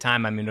 or at the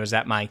time,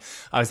 I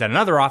was at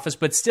another office,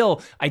 but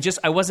still,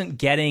 I wasn't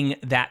getting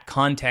that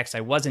context.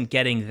 I wasn't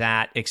getting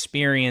that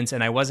experience,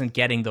 and I wasn't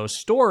getting those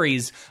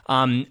stories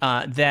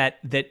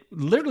that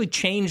literally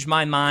changed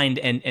my mind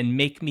and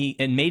made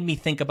me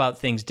think about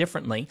things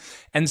differently.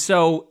 And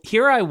so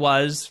here I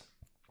was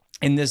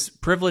in this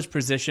privileged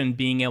position,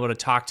 being able to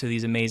talk to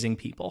these amazing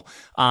people.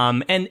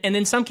 And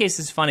in some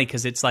cases, it's funny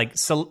because it's like,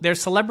 they're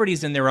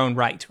celebrities in their own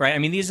right? I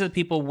mean, these are the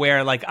people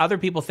where like other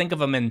people think of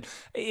them and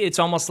it's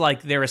almost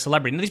like they're a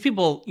celebrity. And these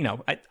people,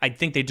 I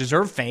think they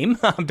deserve fame.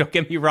 Don't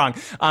get me wrong.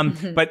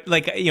 But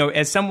like,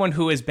 as someone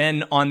who has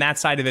been on that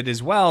side of it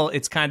as well,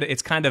 it's kind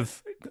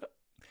of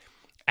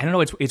I don't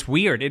know. It's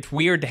weird. It's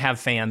weird to have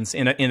fans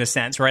in a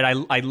sense, right?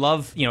 I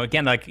love,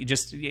 again, like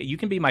just, you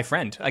can be my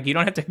friend. Like you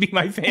don't have to be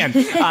my fan.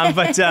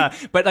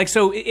 But like,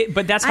 so,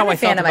 but that's how I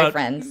felt about my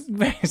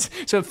friends.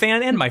 So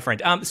fan and my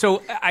friend.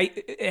 So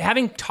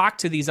having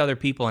talked to these other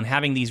people and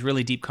having these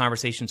really deep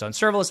conversations on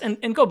serverless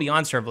and go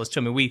beyond serverless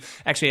too. I mean, we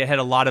actually had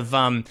a lot of,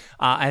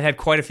 I had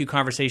quite a few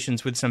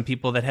conversations with some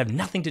people that have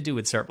nothing to do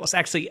with serverless.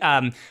 Actually,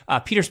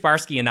 Peter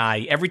Sparsky and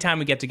I, every time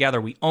we get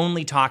together, we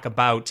only talk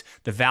about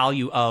the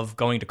value of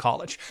going to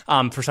college.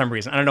 For some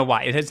reason. I don't know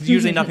why. It has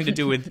usually nothing to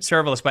do with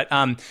serverless,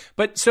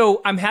 but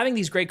so I'm having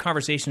these great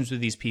conversations with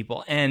these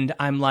people, and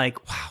I'm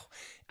like, wow,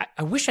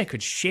 I wish I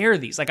could share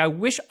these. Like, I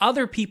wish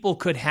other people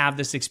could have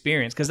this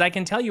experience, because I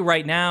can tell you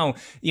right now,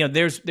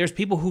 there's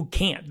people who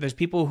can't. There's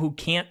people who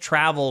can't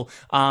travel,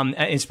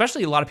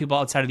 especially a lot of people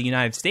outside of the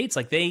United States.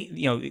 Like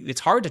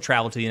it's hard to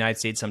travel to the United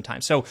States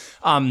sometimes.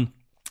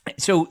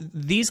 So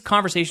these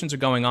conversations are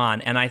going on,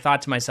 and I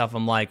thought to myself,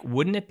 I'm like,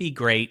 wouldn't it be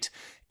great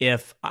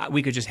if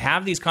we could just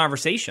have these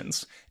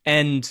conversations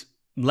and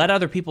let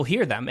other people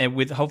hear them, and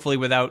with hopefully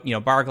without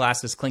bar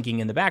glasses clinking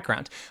in the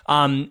background.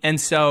 And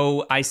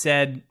so I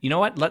said, you know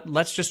what,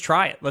 let's just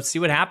try it. Let's see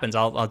what happens.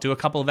 I'll do a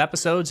couple of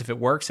episodes. If it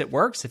works, it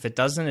works. If it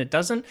doesn't, it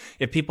doesn't.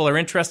 If people are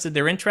interested,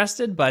 they're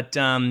interested. But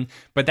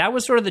that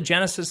was sort of the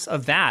genesis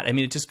of that. I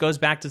mean, it just goes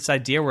back to this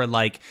idea where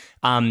like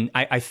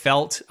I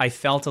felt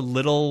a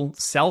little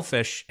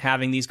selfish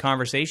having these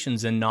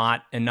conversations and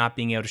not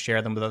being able to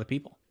share them with other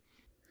people.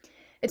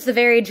 It's the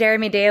very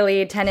Jeremy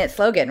Daly tenet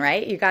slogan,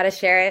 right? You got to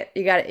share it.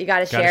 You got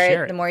to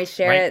share it. The more you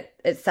share it,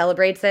 it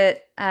celebrates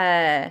it.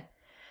 I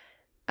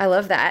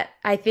love that.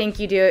 I think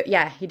you do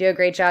a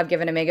great job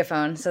giving a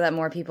megaphone so that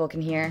more people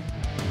can hear.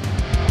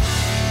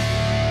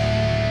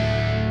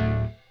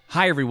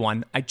 Hi,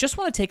 everyone. I just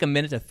want to take a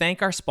minute to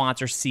thank our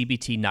sponsor,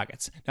 CBT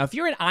Nuggets. Now, if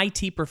you're an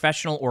IT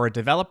professional or a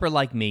developer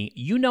like me,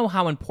 you know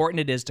how important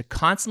it is to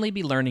constantly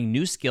be learning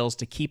new skills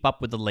to keep up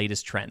with the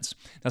latest trends.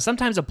 Now,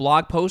 sometimes a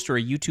blog post or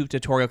a YouTube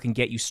tutorial can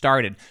get you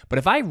started, but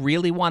if I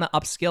really want to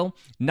upskill,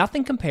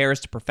 nothing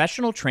compares to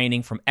professional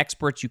training from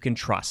experts you can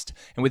trust.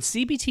 And with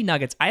CBT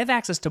Nuggets, I have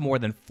access to more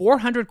than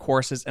 400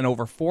 courses and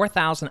over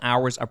 4,000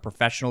 hours of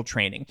professional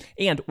training.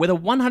 And with a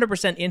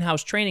 100%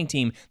 in-house training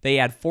team, they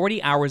add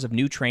 40 hours of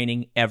new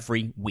training every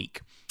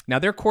week. Now,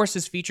 their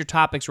courses feature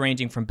topics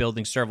ranging from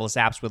building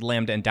serverless apps with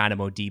Lambda and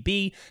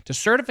DynamoDB to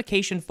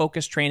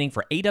certification-focused training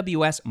for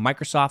AWS,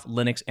 Microsoft,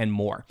 Linux, and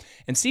more.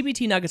 And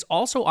CBT Nuggets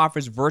also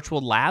offers virtual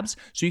labs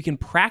so you can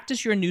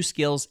practice your new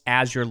skills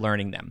as you're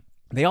learning them.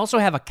 They also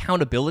have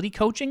accountability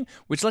coaching,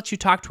 which lets you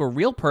talk to a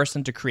real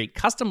person to create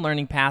custom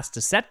learning paths to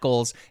set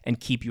goals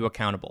and keep you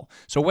accountable.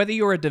 So whether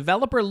you're a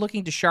developer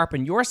looking to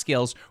sharpen your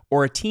skills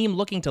or a team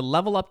looking to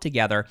level up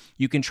together,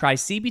 you can try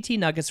CBT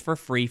Nuggets for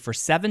free for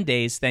 7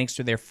 days thanks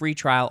to their free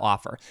trial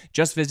offer.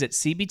 Just visit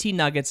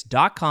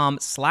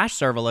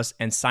cbtnuggets.com/serverless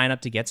and sign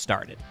up to get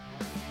started.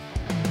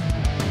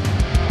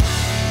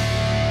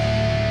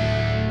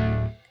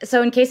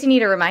 So in case you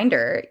need a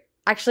reminder,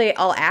 actually,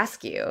 I'll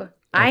ask you.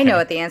 Okay. I know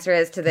what the answer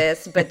is to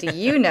this, but do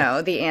you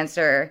know the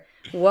answer?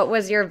 What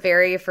was your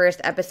very first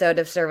episode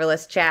of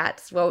Serverless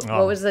Chats? What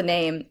was the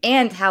name?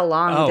 And how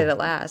long did it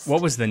last?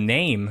 What was the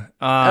name?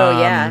 Oh,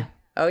 yeah.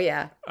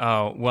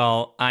 Oh,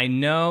 well, I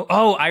know.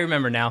 Oh, I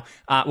remember now.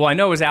 I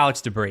know it was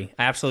Alex Debris.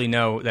 I absolutely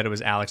know that it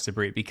was Alex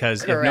Debris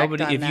because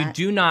if you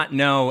do not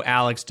know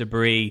Alex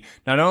Debris,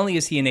 not only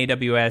is he an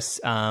AWS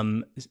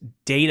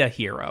data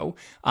hero,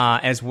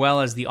 as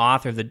well as the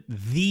author of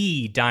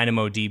the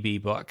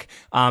DynamoDB book,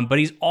 but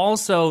he's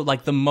also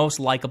like the most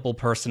likable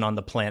person on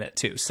the planet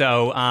too.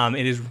 So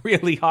it is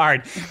really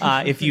hard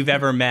if you've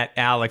ever met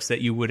Alex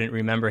that you wouldn't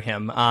remember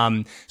him.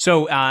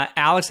 So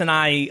Alex and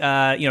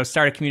I,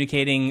 started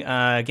communicating.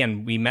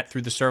 Again, we met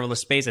through the serverless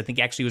space. I think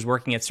actually he was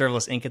working at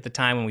Serverless Inc. at the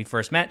time when we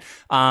first met.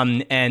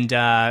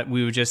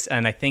 We were just,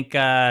 and I think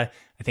I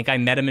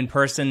met him in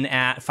person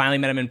finally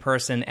met him in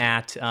person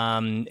at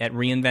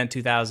reInvent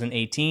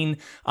 2018.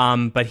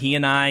 But he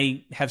and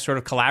I have sort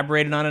of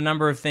collaborated on a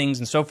number of things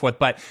and so forth.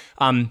 But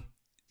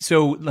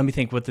so let me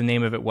think what the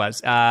name of it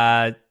was.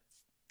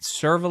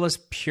 Serverless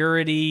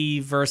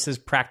Purity versus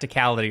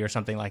Practicality or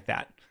something like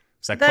that.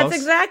 That's close?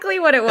 Exactly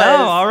what it was. Oh,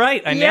 all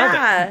right. I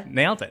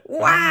nailed it.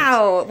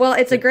 Wow. Well,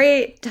 it's a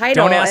great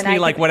title. Don't ask me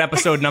what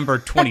episode number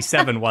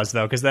 27 was,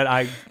 though, because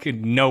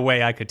no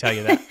way I could tell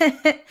you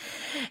that.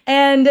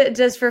 And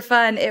just for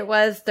fun, it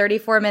was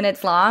 34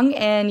 minutes long,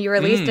 and you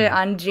released it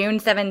on June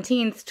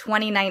 17th,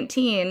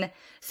 2019.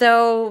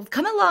 So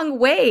come a long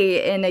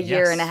way in a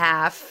year and a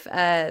half.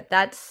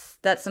 That's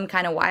some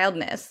kind of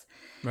wildness.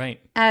 Right.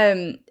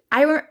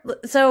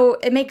 So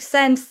it makes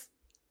sense.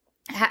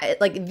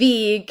 Like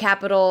the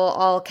capital,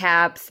 all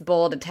caps,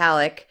 bold,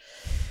 italic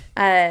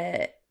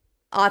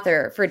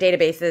author for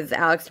databases,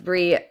 Alex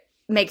Debris,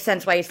 makes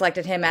sense why you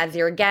selected him as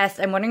your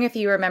guest. I'm wondering if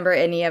you remember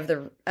any of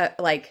the,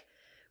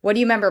 what do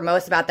you remember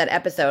most about that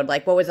episode?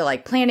 Like, what was it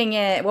like planning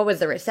it? What was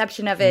the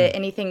reception of it?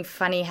 Anything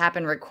funny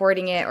happened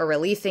recording it or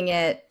releasing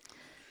it?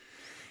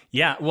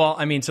 Yeah, well,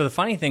 I mean, so the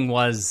funny thing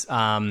was,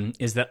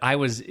 is that I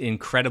was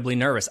incredibly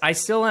nervous. I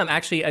still am.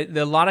 Actually,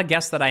 a lot of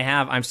guests that I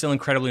have, I'm still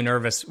incredibly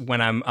nervous when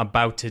I'm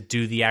about to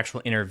do the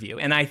actual interview.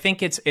 And I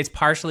think it's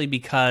partially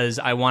because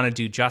I want to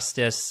do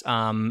justice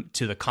to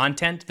the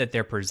content that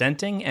they're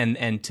presenting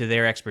and to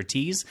their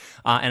expertise.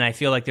 And I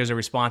feel like there's a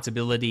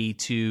responsibility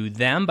to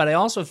them. But I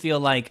also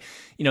feel like,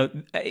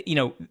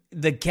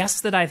 the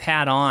guests that I've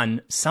had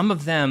on, some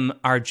of them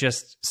are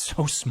just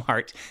so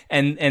smart.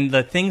 And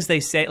the things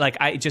they say, like,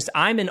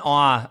 I'm in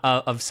awe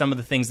of some of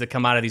the things that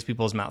come out of these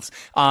people's mouths.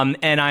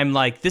 And I'm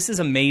like, this is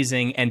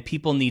amazing, and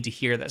people need to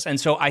hear this. And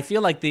so I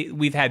feel like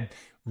we've had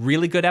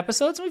really good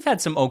episodes, and we've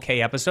had some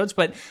okay episodes,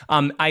 but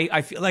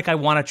I feel like I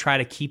want to try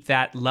to keep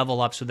that level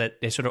up so that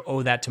they sort of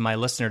owe that to my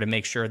listener to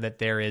make sure that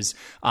there is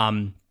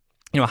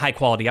a high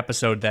quality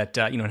episode that,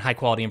 and high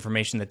quality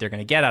information that they're going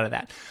to get out of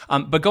that.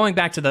 But going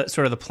back to the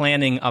sort of the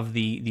planning of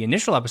the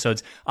initial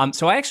episodes,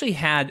 so I actually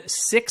had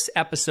 6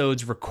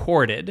 episodes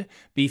recorded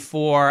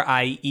before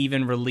I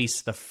even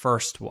released the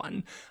first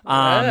one.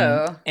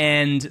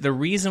 And the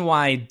reason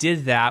why I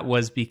did that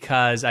was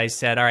because I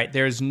said, all right,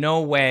 there's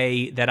no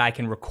way that I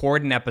can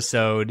record an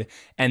episode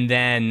and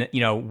then,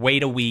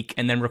 wait a week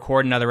and then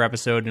record another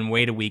episode and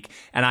wait a week.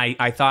 And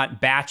I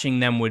thought batching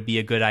them would be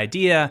a good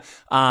idea.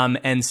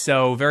 And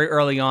so very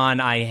early on,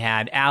 I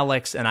had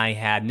Alex and I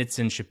had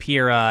Nitzan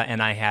Shapira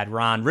and I had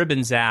Ron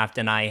Ribbenzaft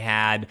and I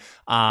had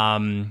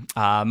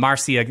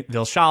Marcia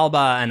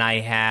Vilshalba and I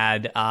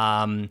had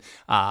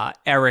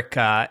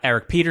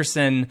Eric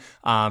Peterson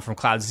from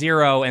Cloud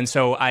Zero. And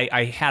so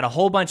I had a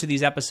whole bunch of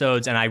these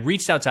episodes and I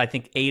reached out to, I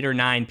think, 8 or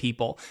 9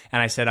 people.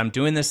 And I said, I'm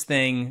doing this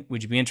thing.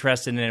 Would you be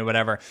interested in it or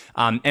whatever?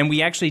 And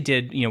we actually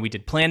did, we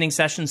did planning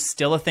sessions,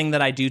 still a thing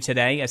that I do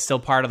today. It's still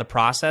part of the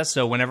process.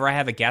 So whenever I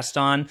have a guest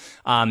on,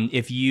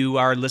 if you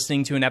are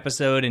listening to an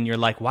episode and you're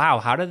like, wow,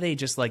 how do they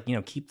just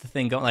keep the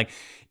thing going?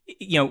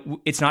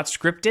 It's not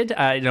scripted.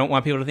 I don't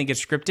want people to think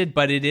it's scripted,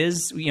 but it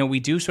is, we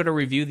do sort of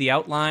review the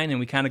outline and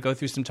we kind of go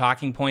through some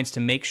talking points to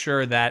make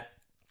sure that,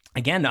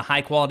 again, a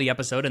high quality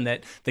episode and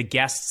that the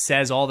guest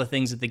says all the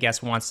things that the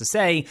guest wants to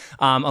say.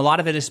 A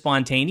lot of it is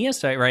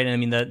spontaneous, right? And I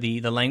mean,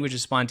 the language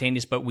is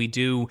spontaneous, but we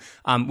do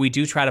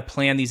try to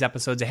plan these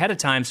episodes ahead of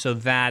time so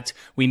that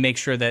we make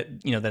sure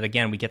that, that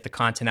again, we get the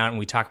content out and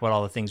we talk about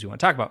all the things we want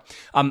to talk about.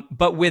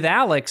 But with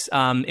Alex,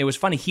 it was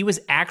funny. He was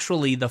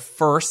actually the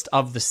first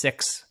of the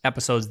 6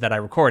 episodes that I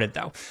recorded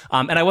though.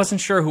 And I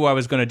wasn't sure who I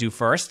was going to do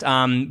first.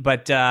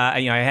 But I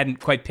hadn't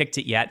quite picked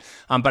it yet.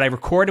 But I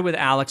recorded with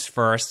Alex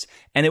first.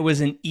 And it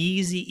was an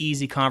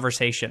easy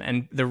conversation.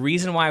 And the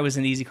reason why it was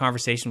an easy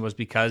conversation was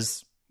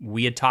because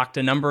we had talked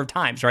a number of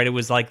times, right? It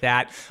was like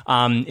that.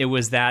 It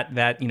was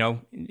that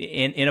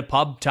in a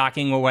pub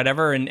talking or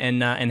whatever,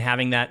 and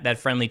having that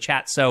friendly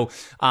chat. So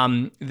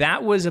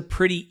that was a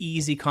pretty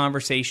easy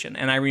conversation.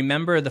 And I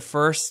remember the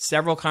first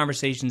several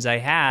conversations I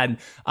had.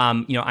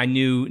 I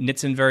knew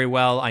Nitzan very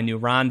well. I knew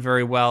Ron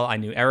very well. I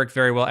knew Eric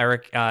very well.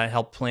 Eric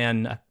helped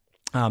plan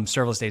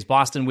Serverless Days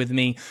Boston with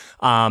me.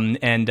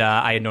 And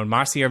I had known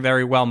Marcia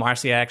very well.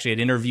 Marcia actually had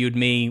interviewed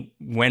me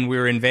when we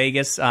were in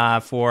Vegas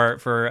for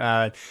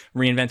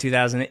reInvent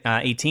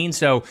 2018.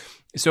 So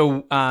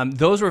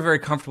those were very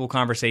comfortable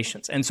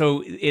conversations. And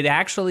so it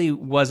actually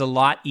was a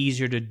lot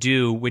easier to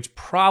do, which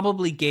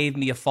probably gave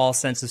me a false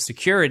sense of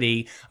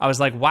security. I was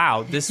like,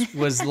 wow, this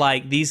was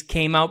these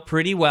came out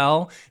pretty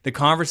well. The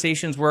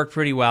conversations worked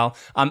pretty well.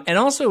 And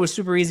also it was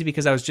super easy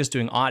because I was just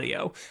doing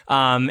audio.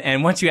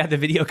 And once you add the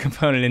video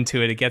component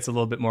into it, it gets a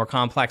little bit more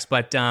complex.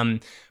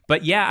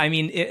 But yeah, I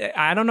mean,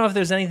 I don't know if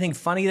there's anything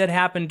funny that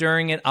happened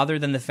during it other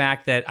than the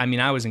fact that,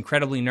 I was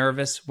incredibly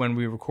nervous when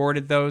we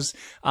recorded those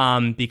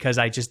because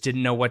I just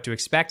didn't know what to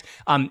expect.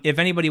 If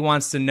anybody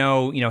wants to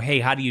know, hey,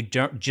 how do you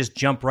just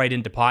jump right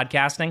into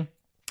podcasting?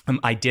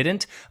 I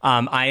didn't.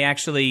 I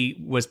actually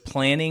was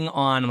planning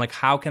on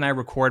how can I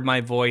record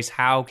my voice?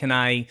 How can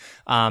I,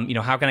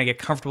 how can I get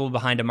comfortable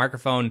behind a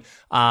microphone?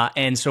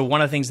 And so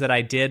one of the things that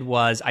I did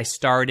was I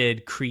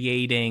started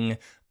creating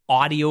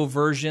audio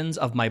versions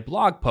of my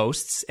blog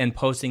posts and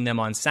posting them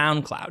on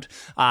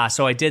SoundCloud.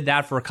 So I did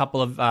that for a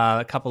couple of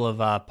blog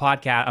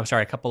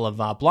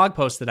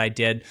posts that I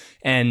did,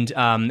 and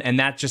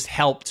that just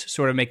helped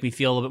sort of make me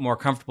feel a little bit more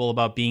comfortable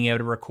about being able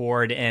to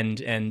record and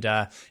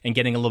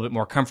getting a little bit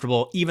more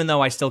comfortable, even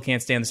though I still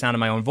can't stand the sound of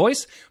my own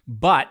voice.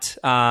 But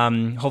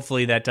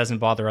hopefully that doesn't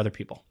bother other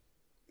people.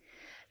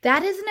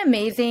 That is an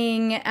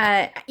amazing,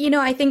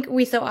 I think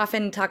we so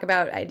often talk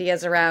about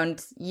ideas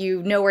around,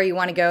 where you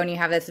want to go and you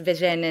have this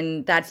vision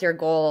and that's your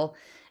goal.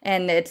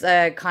 And it's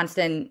a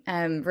constant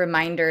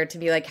reminder to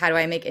be like, how do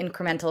I make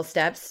incremental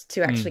steps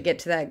to actually get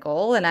to that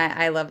goal? And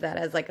I love that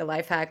as a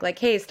life hack.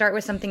 Hey, start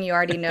with something you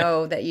already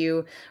know that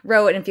you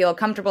wrote and feel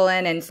comfortable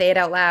in, and say it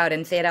out loud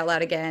and say it out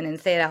loud again and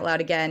say it out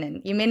loud again.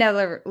 And you may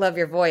never love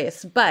your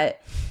voice,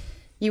 but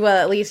you will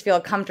at least feel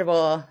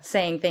comfortable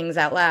saying things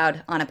out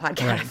loud on a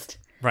podcast.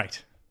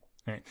 Right.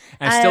 And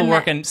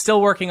I'm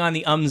still working on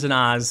the ums and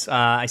ahs.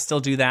 I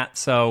still do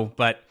that.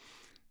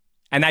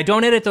 And I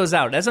don't edit those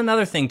out. That's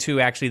another thing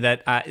too, actually,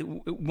 that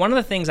one of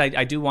the things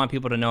I do want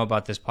people to know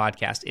about this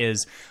podcast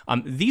is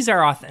these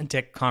are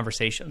authentic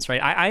conversations,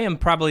 right? I am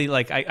probably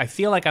I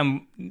feel like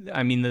I'm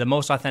the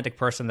most authentic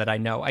person that I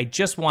know. I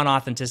just want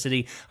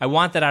authenticity. I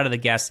want that out of the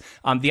guests.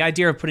 The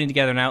idea of putting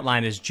together an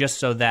outline is just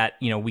so that,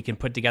 we can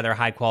put together a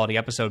high quality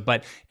episode,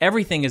 but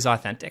everything is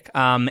authentic.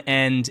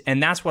 And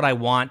that's what I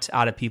want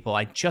out of people.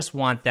 I just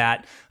want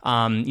that,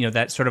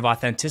 that sort of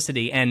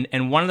authenticity.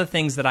 And one of the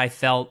things that I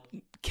felt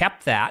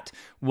kept that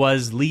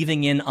was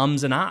leaving in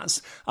ums and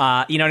ahs.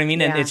 You know what I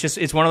mean? Yeah. And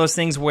it's one of those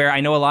things where I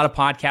know a lot of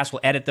podcasts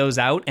will edit those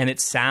out and it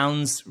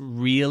sounds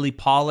really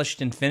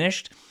polished and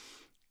finished.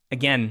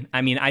 again,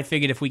 I mean, I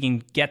figured if we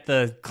can get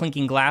the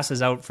clinking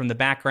glasses out from the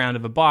background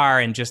of a bar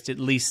and just at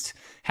least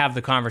have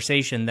the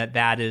conversation,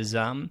 that is,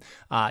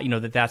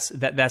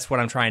 that's what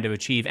I'm trying to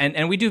achieve.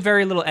 And we do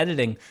very little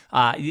editing.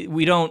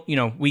 We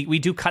don't, we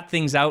do cut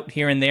things out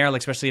here and there, like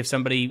especially if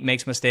somebody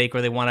makes a mistake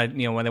or they want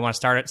to, when they want to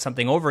start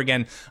something over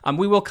again,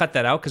 we will cut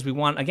that out because we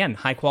want, again,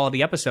 high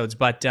quality episodes.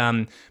 But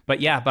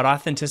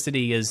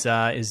authenticity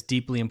is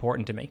deeply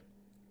important to me.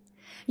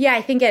 Yeah,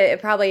 I think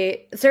it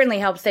probably certainly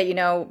helps that,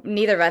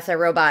 neither of us are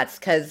robots,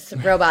 because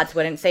robots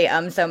wouldn't say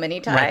so many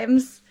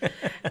times,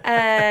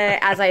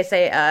 as I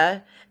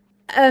say.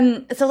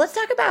 So let's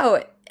talk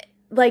about,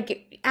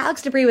 like,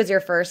 Alex DeBrie was your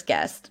first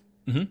guest,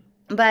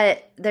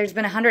 but there's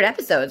been 100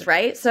 episodes,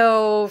 right?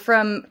 So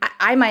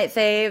I might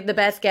say the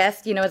best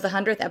guest, is the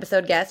 100th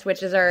episode guest,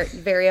 which is our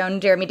very own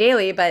Jeremy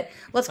Daly. But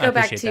let's go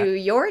back to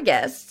your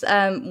guests,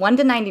 1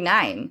 to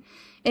 99.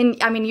 And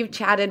I mean, you've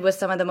chatted with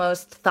some of the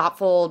most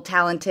thoughtful,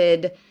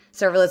 talented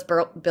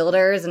serverless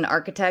builders and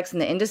architects in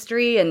the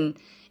industry, and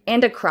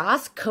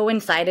across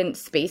coincident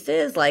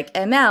spaces like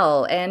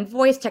ML and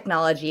voice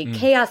technology,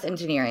 chaos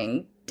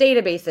engineering,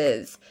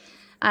 databases.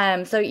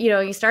 So,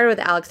 you started with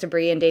Alex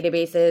DeBrie and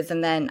databases,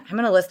 and then I'm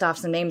going to list off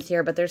some names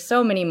here, but there's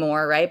so many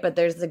more, right? But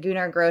there's the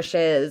Gunnar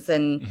Grosches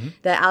and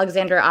the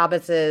Alexander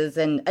Abbases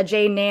and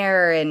Ajay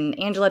Nair and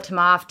Angela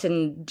Tomaft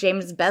and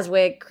James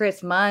Beswick,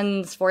 Chris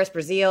Munns, Forrest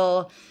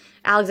Brazil,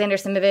 Alexander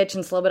Simovic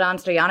and Slobodan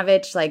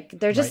Stojanovic. Like,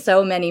 there's just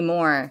so many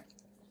more.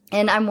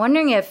 And I'm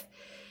wondering if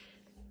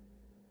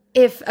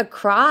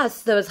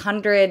across those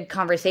 100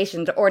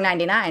 conversations, or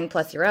 99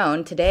 plus your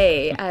own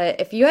today,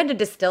 if you had to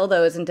distill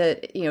those into,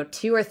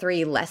 2 or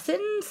 3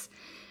 lessons,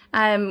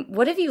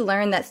 what have you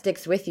learned that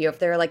sticks with you? If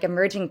there are like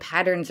emerging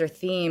patterns or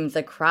themes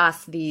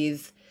across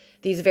these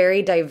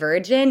very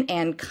divergent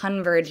and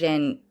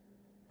convergent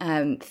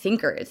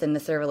thinkers in the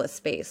serverless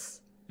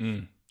space?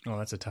 Oh,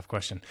 that's a tough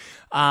question.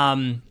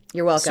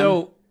 You're welcome.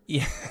 So,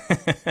 yeah,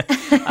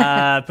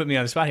 put me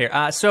on the spot here.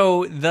 I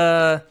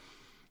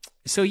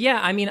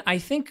mean, I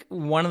think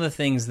one of the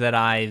things that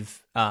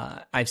I've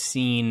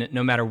seen,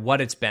 no matter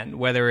what it's been,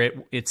 whether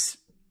it's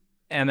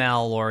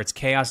ML or it's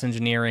chaos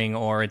engineering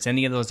or it's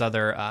any of those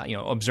other,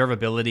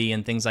 observability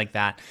and things like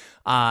that,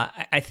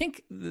 I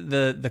think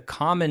the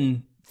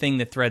common thing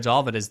that threads all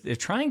of it is they're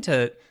trying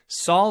to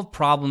solve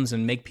problems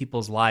and make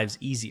people's lives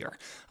easier.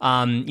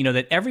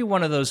 That every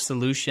one of those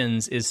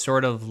solutions is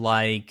sort of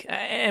like,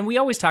 and we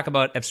always talk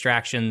about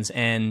abstractions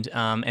and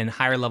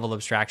higher level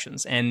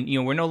abstractions. And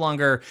we no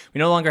longer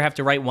have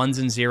to write ones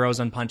and zeros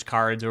on punch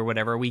cards or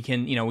whatever. We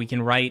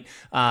can write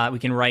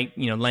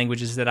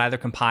languages that either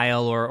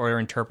compile or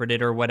interpret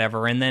it or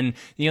whatever. And then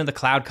the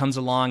cloud comes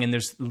along and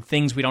there's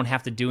things we don't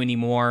have to do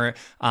anymore.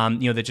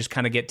 That just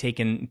kind of get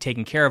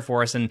taken care of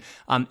for us. And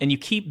you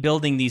keep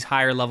building these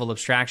higher level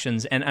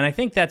abstractions. And I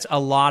think that's a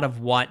lot of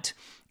what,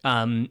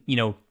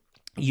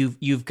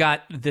 you've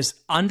got this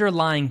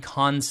underlying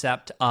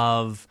concept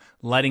of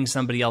letting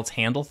somebody else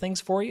handle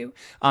things for you.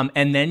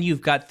 And then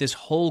you've got this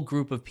whole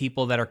group of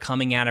people that are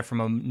coming at it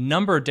from a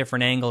number of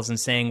different angles and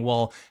saying,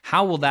 well,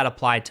 how will that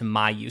apply to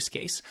my use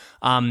case?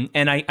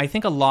 And I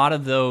think a lot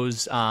of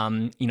those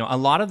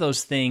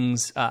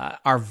things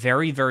are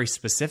very, very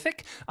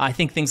specific. I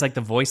think things like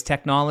the voice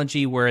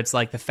technology, where it's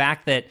like the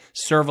fact that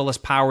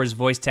serverless powers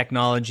voice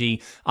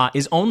technology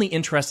is only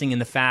interesting in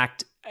the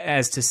fact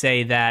as to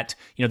say that,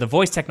 the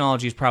voice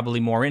technology is probably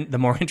the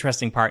more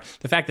interesting part.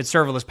 The fact that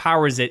serverless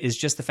powers it is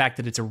just the fact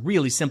that it's a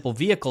really simple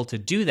vehicle to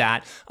do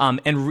that,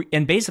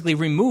 and basically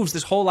removes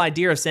this whole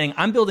idea of saying,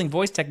 I'm building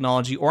voice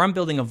technology or I'm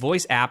building a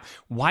voice app.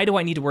 Why do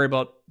I need to worry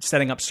about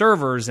setting up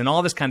servers and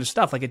all this kind of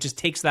stuff? Like, it just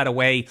takes that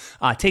away,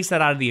 takes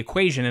that out of the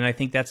equation. And I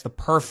think that's the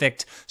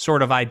perfect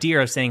sort of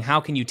idea of saying,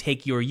 how can you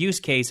take your use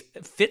case,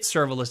 fit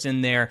serverless in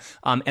there,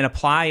 and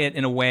apply it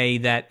in a way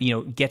that,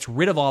 gets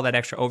rid of all that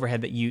extra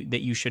overhead that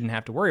you shouldn't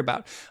have to worry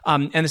about.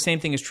 And the same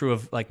thing is true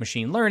of like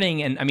machine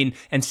learning and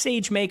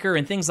SageMaker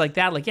and things like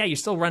that. Like, yeah, you're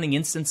still running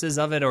instances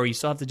of it, or you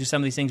still have to do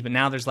some of these things, but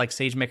now there's like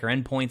SageMaker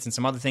endpoints and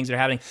some other things that are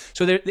happening.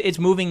 So it's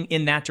moving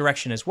in that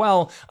direction as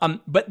well.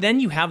 But then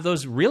you have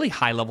those really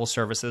high level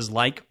services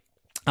like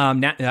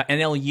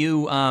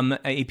NLU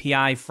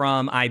API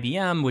from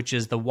IBM, which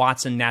is the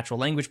Watson natural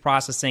language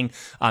processing.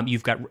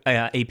 You've got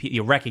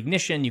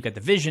recognition, you've got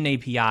the vision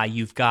API,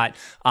 you've got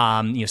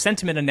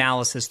sentiment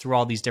analysis through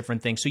all these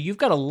different things. So you've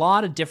got a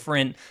lot of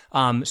different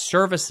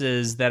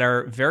services that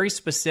are very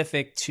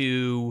specific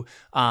to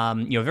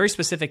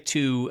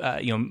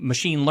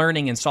machine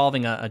learning and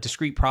solving a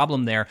discrete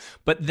problem there.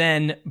 But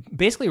then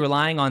basically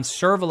relying on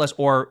serverless,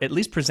 or at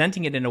least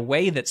presenting it in a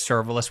way that's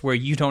serverless, where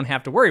you don't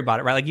have to worry about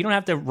it, right? Like, you don't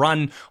have to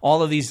run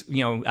all of these,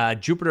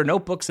 Jupyter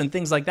notebooks and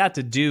things like that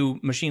to do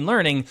machine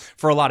learning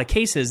for a lot of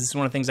cases. This is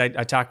one of the things I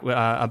talked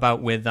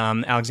about with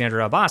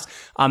Alexander Abbas,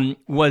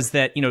 was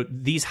that,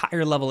 these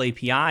higher level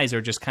APIs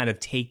are just kind of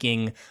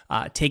taking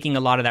a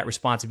lot of that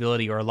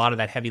responsibility or a lot of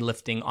that heavy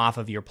lifting off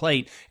of your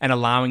plate and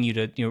allowing you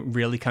to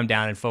really come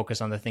down and focus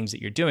on the things that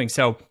you're doing.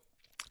 So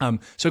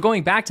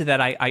going back to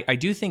that, I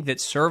do think that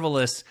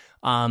serverless,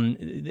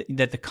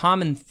 that the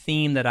common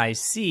theme that I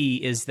see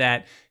is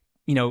that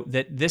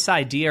that this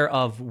idea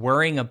of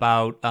worrying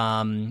about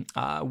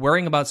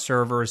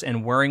servers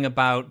and worrying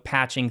about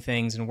patching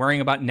things and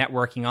worrying about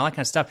networking, all that kind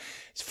of stuff,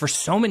 for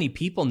so many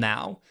people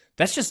now,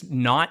 that's just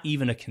not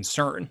even a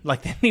concern.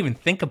 Like, they don't even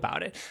think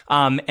about it.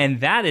 And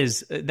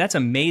that's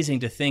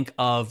amazing to think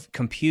of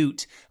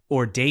compute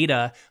or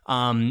data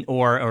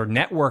or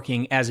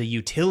networking as a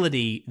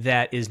utility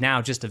that is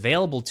now just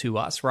available to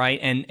us, right?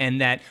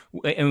 And that,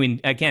 I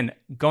mean, again,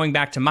 going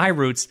back to my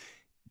roots,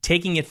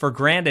 taking it for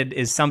granted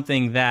is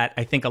something that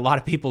I think a lot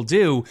of people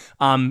do.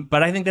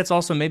 But I think that's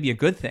also maybe a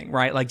good thing,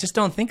 right? Like, just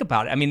don't think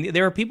about it. I mean,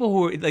 there are people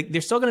who are like,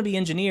 there's still going to be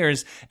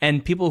engineers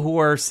and people who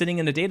are sitting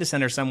in a data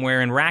center somewhere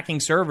and racking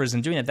servers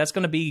and doing that. That's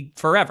going to be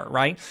forever,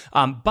 right?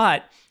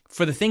 But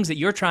for the things that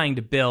you're trying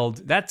to build,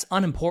 that's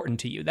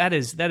unimportant to you. That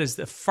is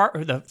the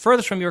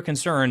furthest from your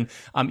concern.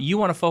 You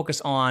want to focus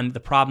on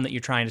the problem that you're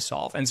trying to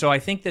solve. And so I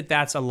think that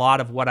that's a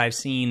lot of what I've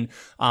seen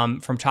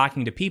from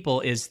talking to people,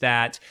 is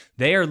that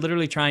they are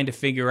literally trying to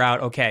figure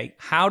out, okay,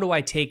 how do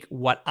I take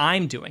what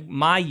I'm doing,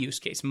 my use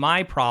case,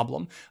 my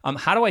problem,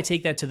 how do I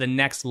take that to the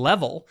next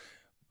level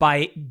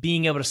by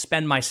being able to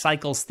spend my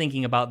cycles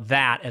thinking about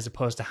that as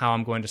opposed to how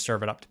I'm going to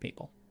serve it up to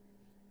people.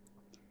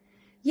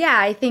 Yeah,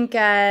 I think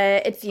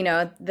it's,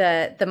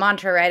 the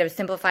mantra, right, of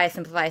simplify,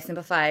 simplify,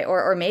 simplify,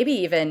 or maybe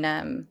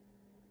even,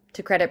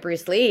 to credit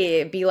Bruce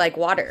Lee, be like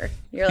water.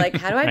 You're like,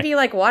 how do I be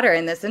like water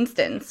in this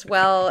instance?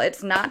 Well,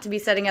 it's not to be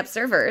setting up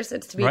servers.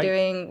 It's to be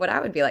doing what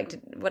I would like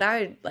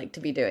to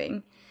be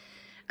doing.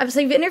 So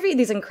you've interviewed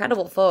these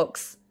incredible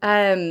folks.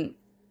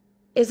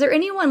 Is there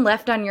anyone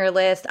left on your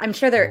list? I'm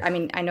sure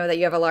I know that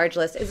you have a large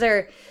list. Is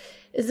there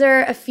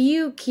a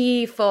few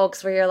key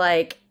folks where you're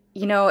like,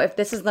 if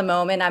this is the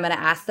moment I'm going to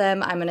ask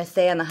them, I'm going to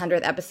say on the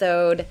 100th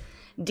episode,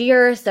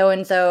 dear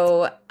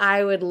so-and-so,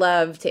 I would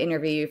love to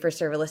interview you for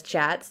serverless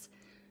chats.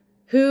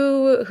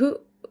 Who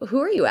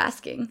are you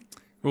asking?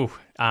 Ooh,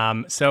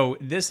 so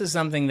this is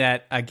something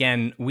that,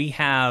 again, we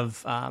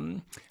have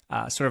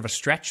sort of a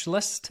stretch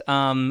list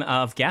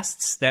of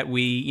guests that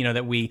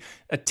we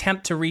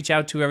attempt to reach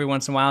out to every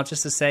once in a while,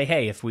 just to say,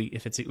 hey, if we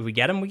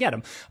get them, we get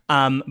them.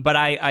 But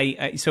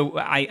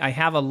I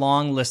have a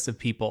long list of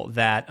people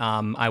that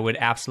I would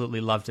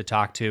absolutely love to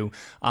talk to.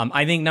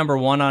 I think number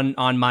one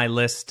on my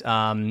list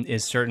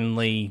is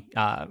certainly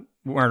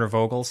Werner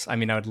Vogels. I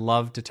mean, I would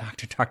love to talk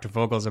to Dr.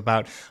 Vogels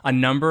about a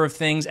number of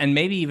things, and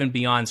maybe even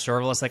beyond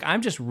serverless. Like,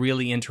 I'm just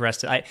really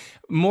interested.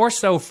 More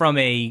so from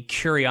a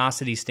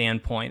curiosity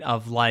standpoint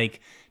of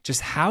like,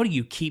 just how do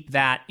you keep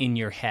that in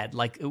your head?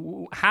 Like,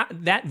 how,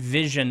 that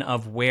vision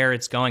of where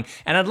it's going.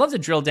 And I'd love to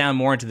drill down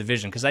more into the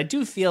vision, because I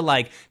do feel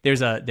like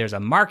there's a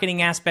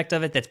marketing aspect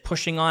of it that's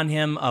pushing on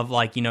him of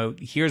like,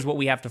 here's what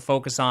we have to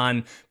focus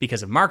on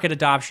because of market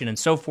adoption and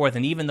so forth.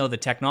 And even though the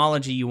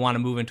technology, you want to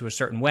move into a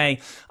certain way,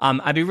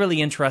 I'd be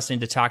really interested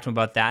to talk to him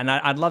about that. And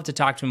I'd love to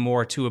talk to him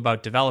more too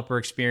about developer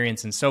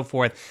experience and so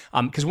forth.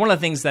 Because one of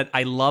the things that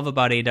I love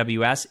about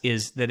AWS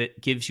is that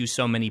it gives you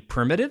so many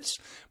primitives.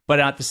 But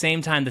at the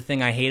same time, the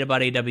thing I hate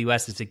about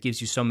AWS is it gives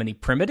you so many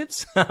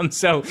primitives.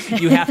 So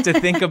you have to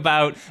think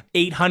about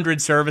 800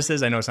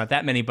 services. I know it's not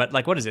that many, but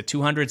like, what is it,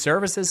 200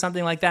 services,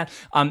 something like that,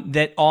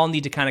 that all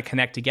need to kind of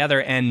connect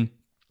together. And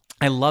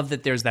I love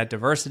that there's that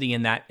diversity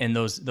in that and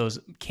those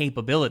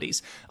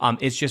capabilities.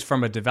 It's just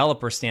from a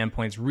developer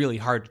standpoint, it's really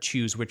hard to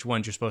choose which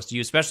ones you're supposed to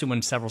use, especially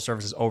when several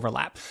services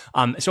overlap.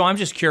 So I'm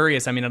just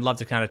curious. I mean, I'd love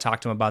to kind of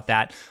talk to him about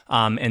that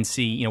and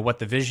see, what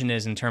the vision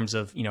is in terms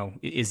of,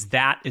 is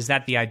that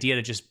the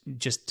idea to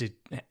just to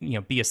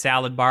be a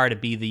salad bar, to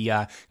be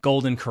the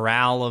golden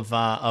corral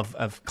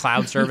of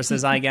cloud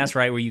services, I guess,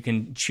 right, where you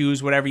can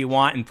choose whatever you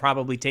want and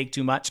probably take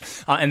too much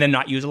and then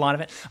not use a lot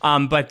of it.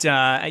 But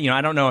I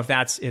don't know if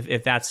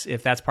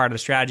that's part of the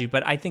strategy,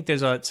 but I think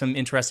there's some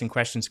interesting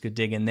questions could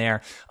dig in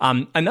there.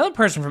 Another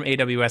person from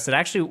AWS that I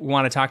actually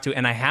want to talk to,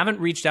 and I haven't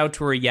reached out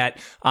to her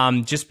yet,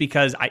 just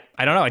because I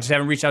don't know, I just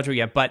haven't reached out to her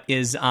yet, but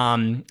is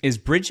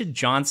Bridget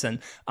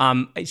Johnson.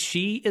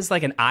 She is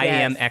like an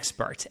IAM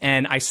expert,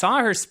 and I saw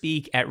her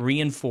speak at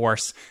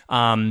Reinforce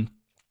in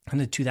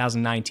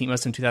 2019,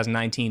 must have been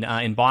 2019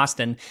 in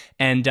Boston.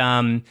 And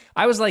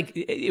I was like,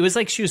 it was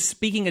like she was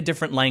speaking a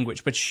different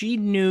language, but she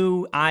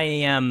knew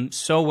IAM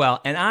so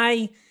well. And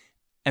I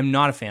am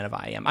not a fan of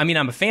IAM. I mean,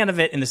 I'm a fan of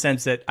it in the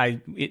sense that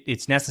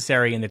it's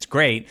necessary and it's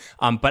great.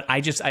 But I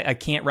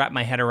can't wrap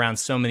my head around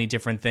so many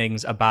different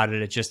things about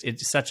it.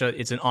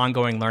 It's an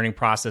ongoing learning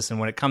process. And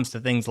when it comes to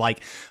things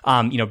like,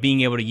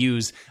 being able to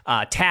use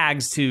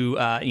tags to,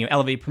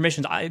 elevate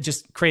permissions,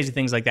 just crazy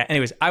things like that.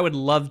 Anyways, I would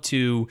love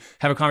to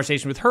have a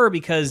conversation with her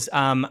because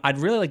I'd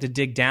really like to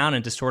dig down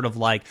into sort of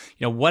like,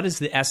 what is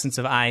the essence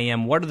of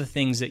IAM? What are the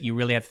things that you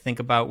really have to think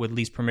about with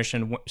least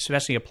permission,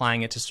 especially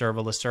applying it to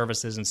serverless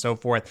services and so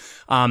forth?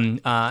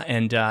 And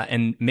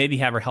maybe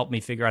have her help me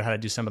figure out how to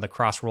do some of the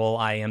cross-role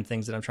IAM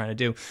things that I'm trying to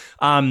do.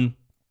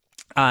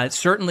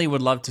 Certainly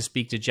would love to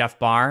speak to Jeff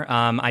Barr.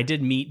 I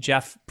did meet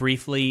Jeff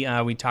briefly.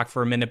 We talked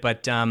for a minute,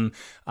 but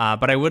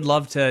I would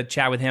love to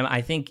chat with him.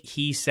 I think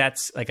he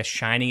sets like a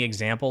shining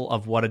example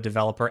of what a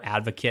developer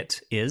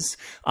advocate is.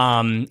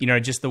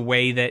 Just the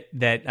way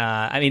that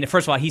I mean,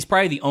 first of all, he's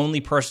probably the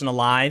only person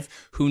alive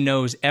who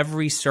knows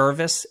every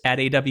service at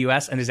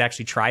AWS and has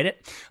actually tried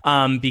it,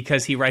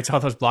 because he writes all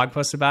those blog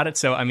posts about it.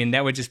 So, I mean,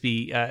 that would just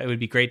be it would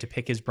be great to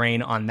pick his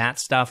brain on that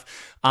stuff.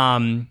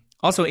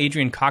 Also,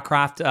 Adrian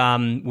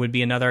Cockcroft would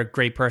be another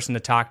great person to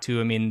talk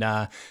to. I mean,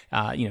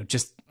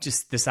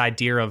 just this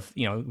idea of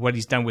what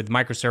he's done with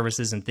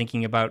microservices and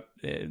thinking about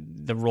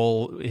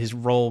his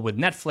role with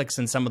Netflix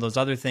and some of those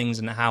other things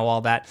and how all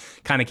that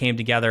kind of came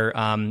together.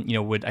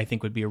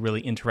 Would be a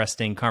really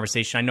interesting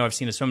conversation. I know I've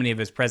seen so many of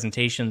his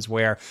presentations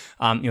where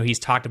he's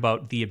talked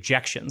about the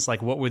objections,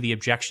 like what were the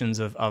objections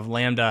of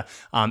Lambda,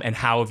 and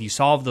how have you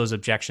solved those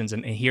objections,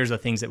 and here's the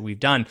things that we've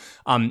done.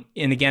 And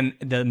again,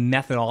 the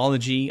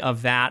methodology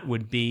of that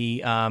would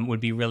be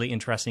really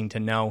interesting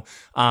to know.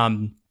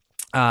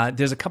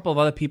 There's a couple of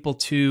other people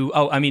too.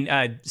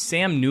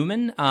 Sam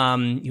Newman,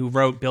 who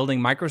wrote Building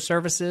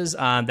Microservices.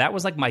 That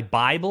was like my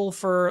Bible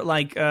for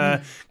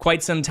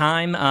quite some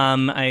time.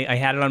 I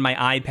had it on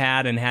my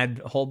iPad and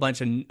had a whole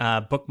bunch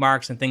of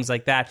bookmarks and things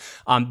like that.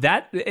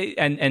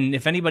 And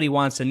if anybody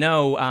wants to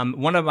know,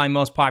 one of my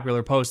most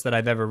popular posts that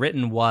I've ever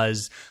written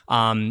was,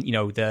 I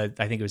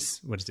think it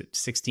was,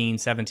 16,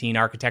 17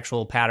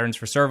 architectural patterns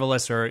for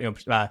serverless, or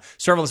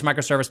serverless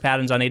microservice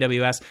patterns on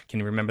AWS.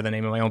 Can you remember the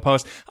name of my own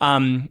post?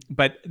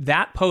 But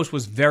that post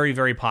was very,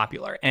 very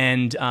popular.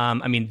 And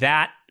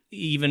that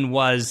even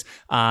was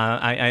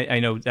I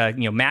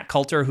know Matt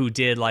Coulter, who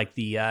did like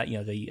the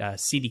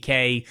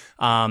CDK.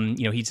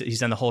 He's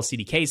done the whole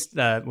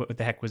CDK. What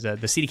the heck was the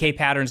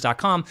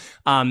CDKpatterns.com?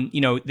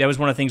 That was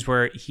one of the things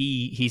where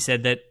he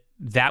said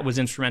that was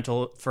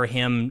instrumental for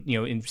him,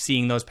 in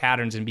seeing those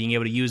patterns and being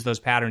able to use those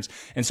patterns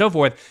and so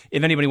forth.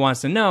 If anybody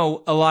wants to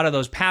know, a lot of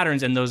those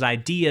patterns and those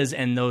ideas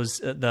and those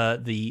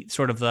the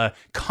sort of the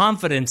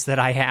confidence that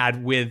I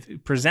had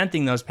with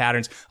presenting those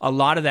patterns, a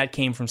lot of that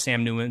came from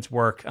Sam Newman's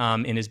work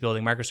in his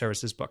Building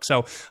Microservices book.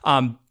 So,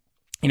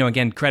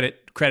 again,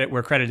 credit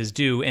where credit is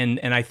due,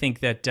 and I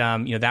think that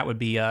that would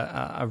be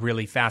a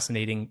really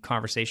fascinating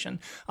conversation.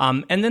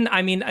 And then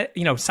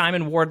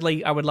Simon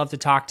Wardley, I would love to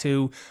talk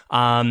to.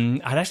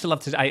 I'd actually love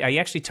to.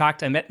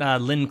 I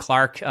met Lynn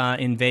Clark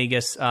in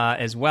Vegas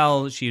as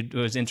well. She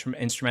was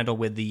instrumental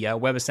with the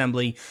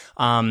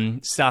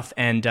WebAssembly stuff,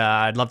 and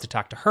I'd love to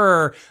talk to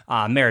her.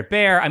 Merritt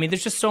Bear. I mean,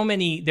 there's just so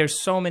many. There's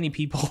so many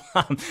people.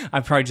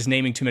 I'm probably just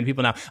naming too many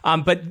people now.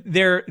 But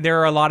there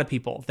are a lot of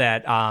people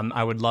that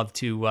I would love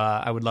to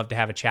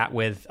have a chat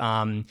with.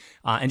 And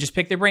just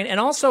pick their brain. And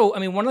also, I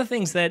mean, one of the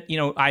things that,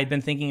 I've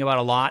been thinking about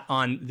a lot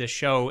on the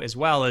show as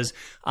well is,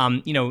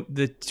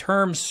 the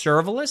term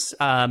serverless,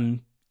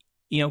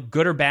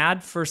 good or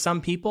bad for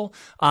some people.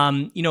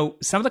 Some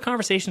of the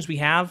conversations we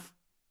have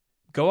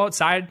go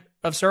outside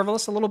of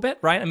serverless a little bit,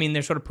 right? I mean,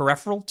 they're sort of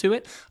peripheral to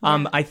it.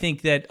 Yeah. I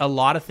think that a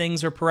lot of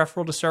things are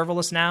peripheral to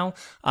serverless now.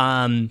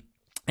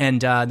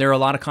 And there are a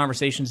lot of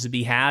conversations to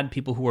be had.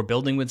 People who are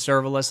building with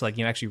serverless, like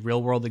actually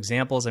real world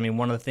examples. I mean,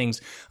 one of the things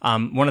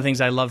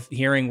I love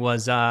hearing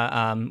was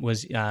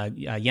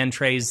Yen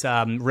Trey's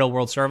Real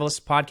World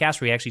Serverless podcast,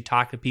 where he actually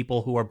talked to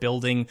people who are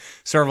building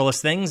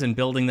serverless things and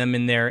building them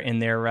in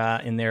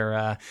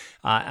their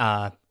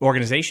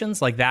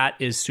organizations. Like, that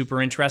is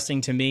super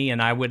interesting to me,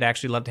 and I would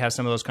actually love to have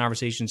some of those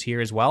conversations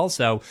here as well.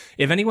 So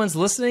if anyone's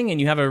listening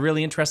and you have a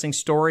really interesting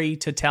story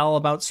to tell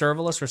about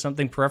serverless or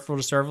something peripheral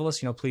to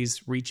serverless,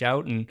 please reach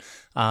out and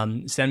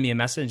send me a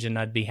message, and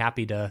I'd be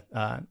happy to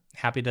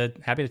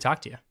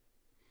talk to you.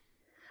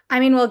 I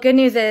mean, well, good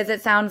news is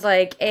it sounds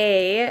like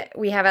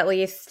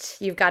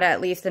you've got at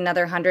least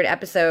another 100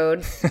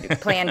 episodes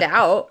planned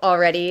out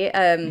already.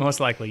 Most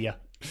likely, yeah.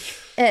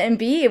 And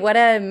B, what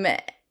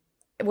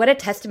a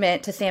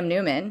testament to Sam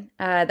Newman.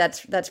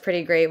 That's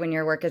pretty great when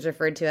your work is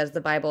referred to as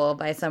the Bible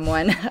by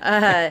someone,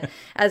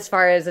 as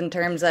far as in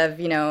terms of,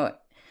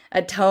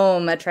 a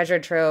tome, a treasure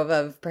trove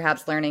of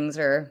perhaps learnings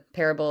or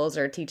parables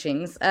or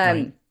teachings.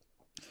 Right.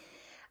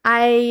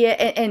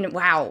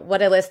 Wow,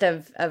 what a list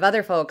of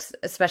other folks,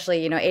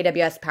 especially, actually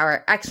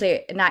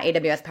not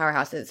AWS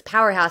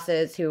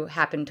powerhouses who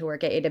happen to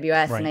work at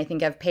AWS. Right. And I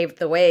think have paved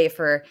the way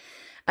for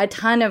a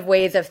ton of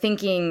ways of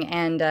thinking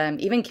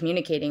and even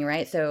communicating,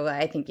 right? So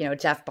I think,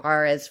 Jeff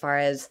Barr, as far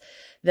as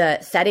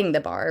the setting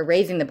the bar,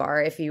 raising the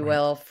bar, if you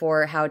will,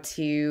 for how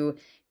to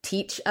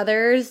teach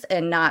others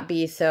and not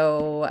be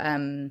so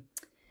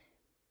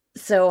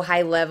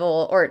high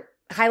level, or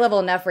high level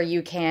enough where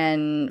you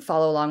can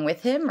follow along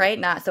with him, right?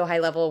 Not so high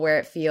level where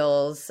it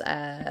feels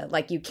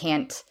like you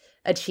can't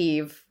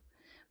achieve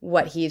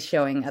what he's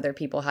showing other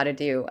people how to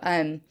do.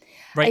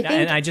 Right.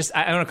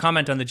 I want to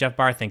comment on the Jeff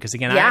Barr thing, because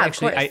again,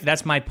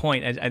 that's my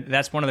point.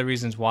 That's one of the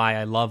reasons why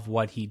I love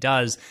what he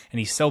does, and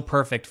he's so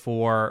perfect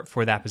for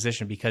that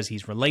position, because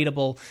he's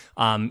relatable,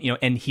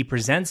 and he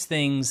presents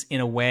things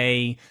in a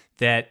way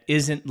that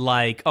isn't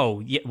like,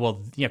 oh, yeah,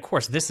 well, yeah, of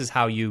course, this is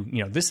how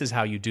this is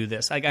how you do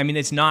this. I mean,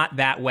 it's not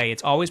that way.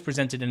 It's always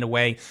presented in a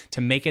way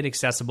to make it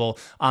accessible.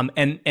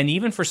 And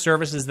even for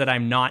services that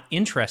I'm not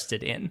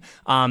interested in,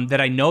 that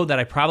I know that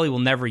I probably will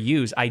never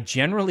use, I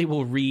generally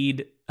will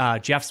read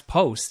Jeff's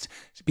post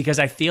because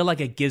I feel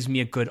like it gives me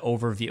a good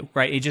overview,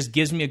 right? It just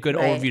gives me a good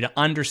overview to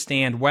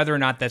understand whether or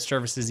not that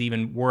service is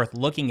even worth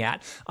looking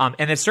at.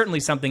 And it's certainly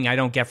something I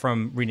don't get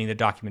from reading the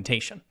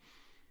documentation.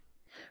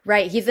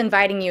 Right. He's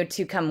inviting you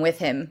to come with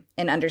him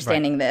in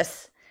understanding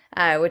this,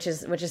 which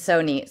is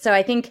so neat. So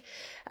I think,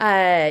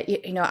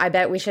 I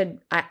bet we should,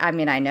 I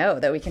mean, I know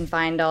that we can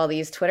find all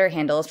these Twitter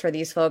handles for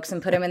these folks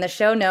and put them in the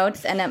show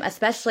notes. And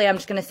especially, I'm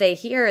just going to say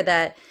here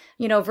that,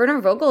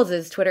 Werner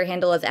Vogels' Twitter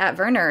handle is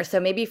 @Werner. So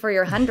maybe for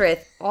your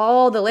 100th,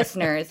 all the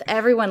listeners,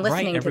 everyone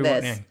listening to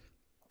this,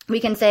 we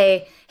can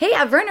say, hey,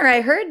 Werner, I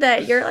heard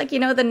that you're like,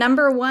 the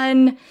number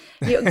one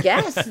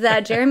guest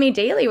that Jeremy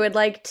Daly would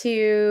like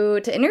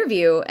to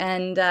interview.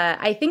 And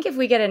I think if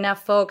we get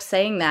enough folks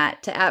saying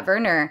that to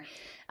 @Werner,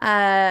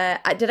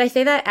 did I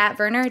say that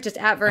 @Werner? Just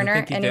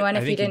 @Werner. Anyone,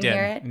 if you didn't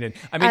hear it?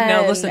 I mean,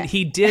 now listen,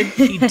 he did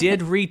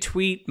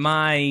retweet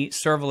my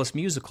serverless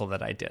musical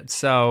that I did.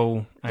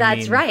 So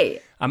that's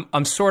right.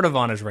 I'm sort of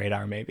on his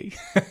radar, maybe.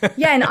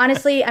 Yeah, and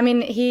honestly, I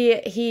mean,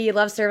 he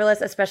loves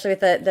serverless, especially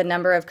with the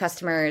number of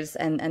customers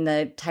and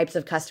the types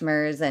of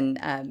customers and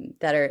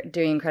that are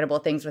doing incredible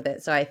things with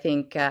it. So I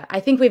think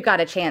we've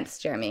got a chance,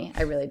 Jeremy.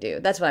 I really do.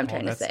 That's what I'm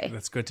trying to say.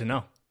 That's good to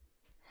know.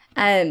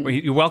 Well,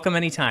 you're welcome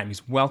anytime.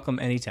 He's welcome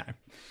anytime.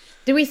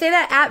 Do we say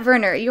that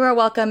 @Werner? You are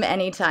welcome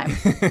anytime.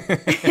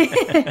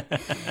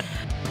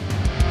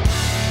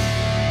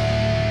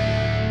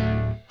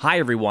 Hi,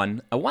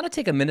 everyone. I want to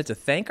take a minute to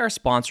thank our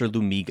sponsor,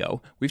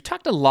 Lumigo. We've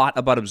talked a lot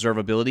about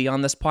observability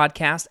on this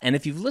podcast, and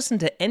if you've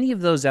listened to any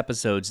of those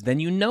episodes, then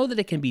you know that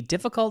it can be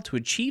difficult to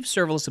achieve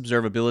serverless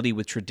observability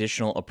with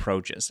traditional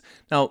approaches.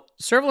 Now,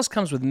 serverless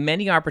comes with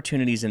many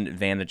opportunities and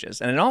advantages,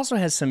 and it also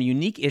has some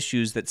unique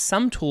issues that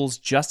some tools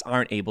just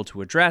aren't able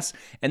to address,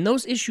 and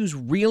those issues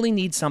really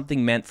need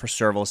something meant for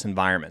serverless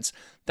environments.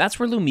 That's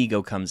where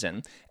Lumigo comes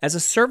in. As a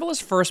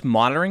serverless-first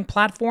monitoring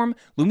platform,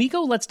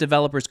 Lumigo lets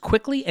developers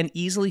quickly and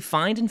easily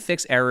find and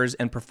fix errors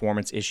and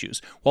performance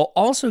issues, while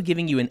also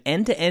giving you an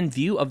end-to-end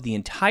view of the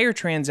entire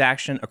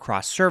transaction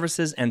across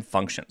services and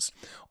functions.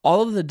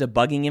 All of the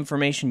debugging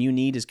information you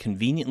need is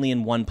conveniently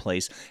in one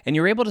place, and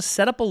you're able to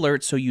set up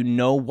alerts so you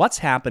know what's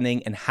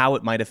happening and how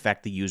it might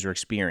affect the user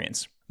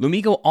experience.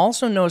 Lumigo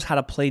also knows how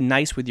to play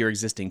nice with your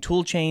existing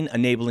toolchain,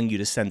 enabling you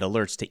to send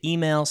alerts to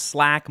email,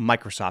 Slack,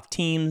 Microsoft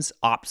Teams,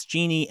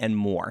 Opsgenie, and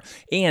more,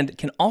 and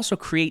can also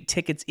create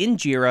tickets in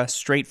Jira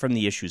straight from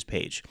the issues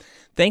page.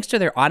 Thanks to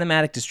their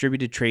automatic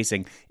distributed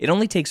tracing, it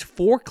only takes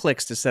 4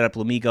 clicks to set up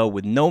Lumigo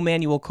with no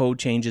manual code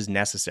changes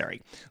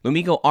necessary.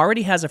 Lumigo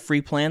already has a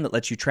free plan that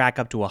lets you track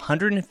up to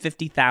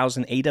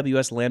 150,000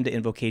 AWS Lambda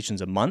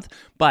invocations a month,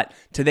 but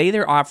today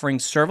they're offering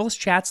Serverless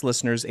Chats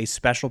listeners a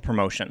special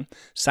promotion.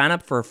 Sign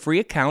up for a free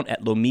account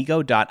at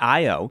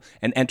lumigo.io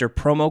and enter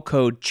promo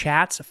code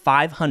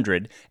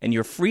CHATS500, and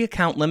your free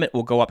account limit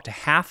will go up to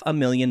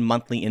 500,000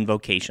 monthly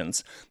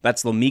invocations.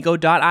 That's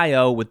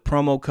lumigo.io with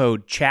promo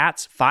code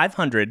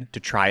CHATS500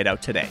 to try it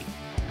out today.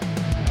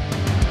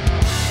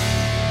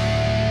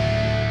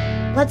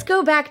 Let's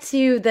go back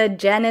to the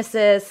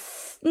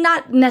genesis,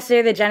 not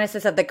necessarily the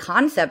genesis of the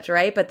concept,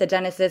 right? But the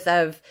genesis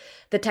of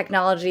the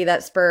technology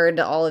that spurred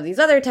all of these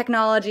other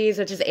technologies,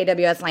 which is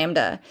AWS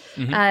Lambda.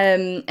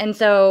 Mm-hmm. And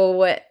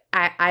so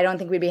I don't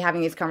think we'd be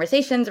having these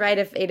conversations, right,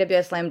 if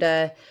AWS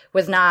Lambda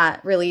was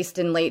not released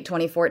in late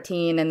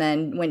 2014 and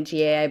then went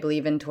GA, I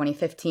believe, in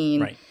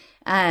 2015. Right.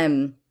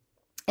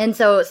 And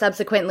so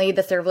subsequently,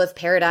 the serverless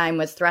paradigm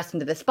was thrust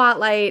into the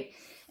spotlight.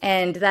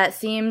 And that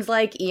seems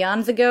like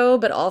eons ago,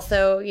 but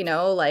also,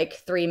 like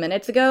 3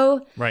 minutes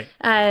ago. Right.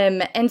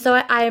 And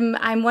so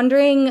I'm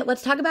wondering,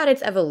 let's talk about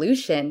its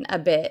evolution a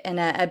bit, and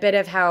a bit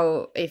of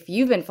how, if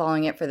you've been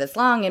following it for this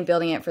long and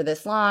building it for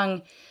this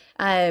long,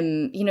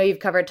 you've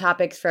covered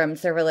topics from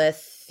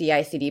serverless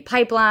CI/CD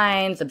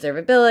pipelines,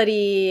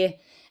 observability,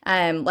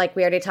 like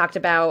we already talked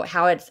about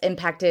how it's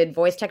impacted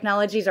voice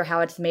technologies or how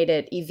it's made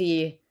it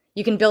easy.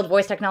 You can build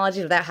voice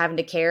technologies without having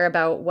to care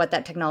about what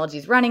that technology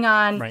is running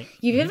on. Right.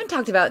 You've even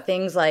talked about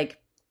things like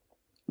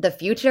the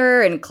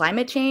future and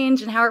climate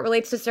change and how it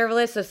relates to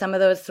serverless. So some of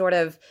those sort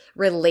of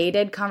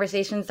related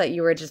conversations that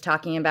you were just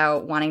talking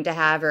about wanting to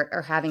have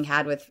or having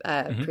had with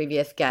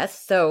previous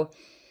guests. So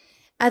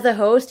as a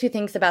host who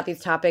thinks about these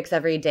topics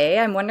every day,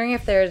 I'm wondering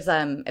if there's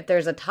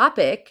a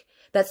topic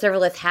that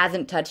serverless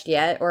hasn't touched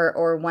yet,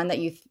 or one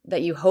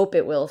that you hope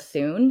it will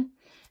soon.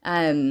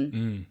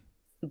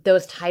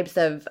 Those types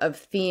of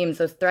themes,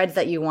 those threads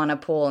that you want to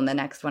pull in the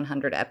next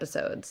 100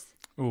 episodes.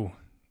 Ooh,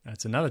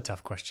 That's another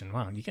tough question.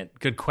 Wow, you get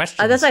good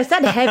questions. That's why I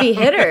said heavy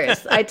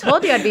hitters. I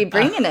told you I'd be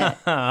bringing it.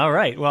 All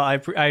right. Well, I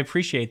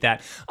appreciate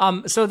that.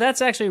 So that's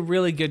actually a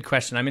really good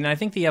question. I mean, I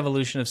think the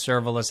evolution of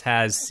serverless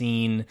has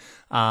seen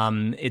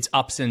its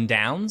ups and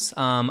downs.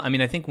 I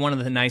mean, I think one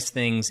of the nice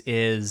things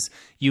is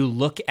you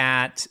look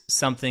at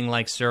something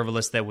like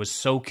serverless that was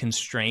so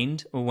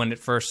constrained when it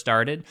first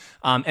started,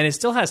 and it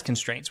still has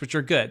constraints, which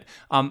are good.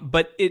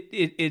 But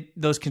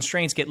those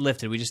constraints get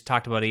lifted. We just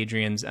talked about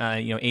Adrian's.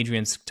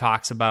 Adrian's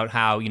talks about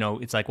how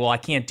it's like, well, I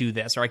can't do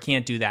this or I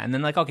can't do that, and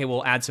then like, okay,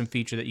 we'll add some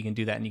feature that you can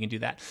do that and you can do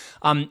that.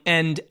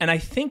 And I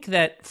think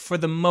that for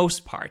the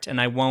most part, and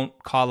I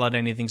won't call out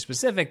anything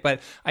specific, but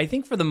I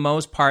think for the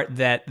most part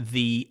that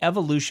the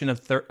evolution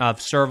of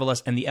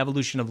serverless and the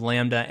evolution of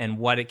Lambda and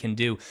what it can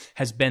do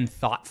has been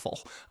thoughtful.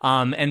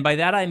 And by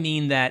that I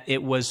mean that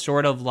it was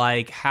sort of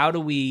like, how do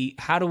we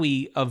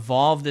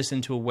evolve this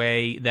into a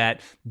way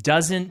that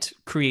doesn't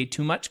create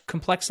too much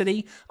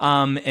complexity,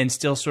 and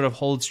still sort of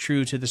holds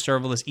true to the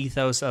serverless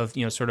ethos of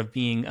sort of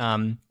being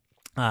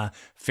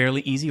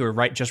fairly easy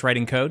or just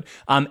writing code,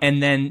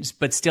 and then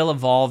but still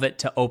evolve it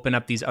to open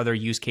up these other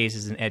use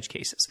cases and edge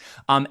cases.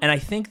 And I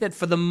think that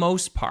for the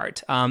most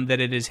part, that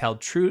it has held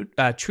true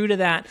to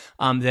that.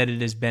 That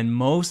it has been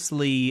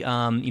mostly,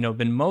 I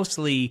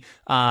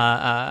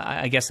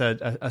guess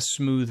a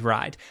smooth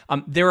ride.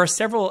 There are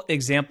several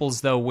examples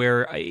though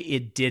where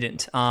it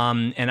didn't.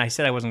 And I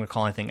said I wasn't going to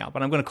call anything out,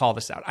 but I'm going to call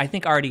this out. I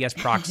think RDS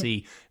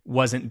proxy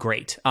wasn't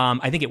great.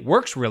 I think it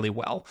works really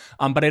well,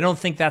 but I don't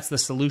think that's the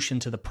solution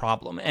to the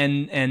problem.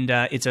 And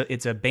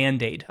it's a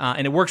Band-Aid,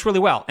 and it works really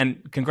well.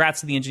 And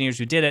congrats to the engineers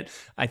who did it.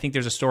 I think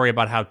there's a story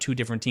about how two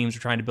different teams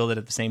were trying to build it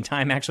at the same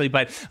time, actually.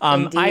 But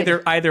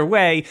either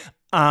way.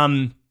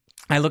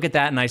 I look at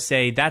that and I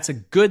say that's a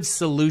good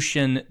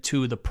solution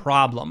to the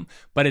problem,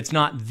 but it's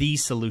not the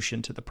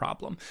solution to the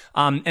problem.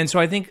 And so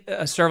I think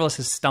serverless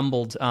has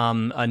stumbled in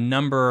a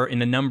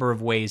number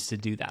of ways to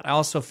do that. I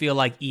also feel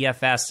like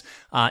EFS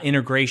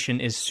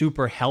integration is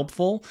super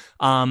helpful,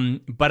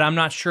 but I'm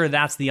not sure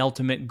that's the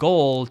ultimate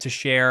goal to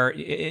share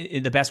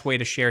the best way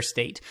to share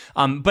state.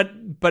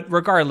 But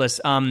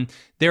regardless,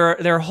 there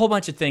are a whole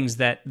bunch of things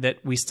that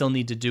we still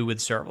need to do with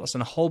serverless,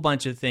 and a whole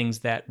bunch of things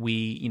that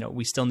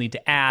we still need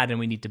to add and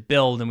we need to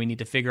build and we need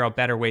to figure out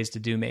better ways to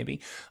do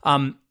maybe.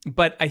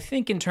 But I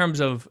think in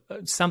terms of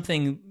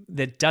something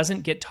that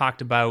doesn't get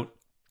talked about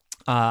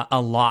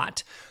a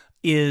lot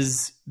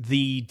is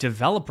the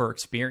developer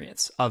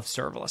experience of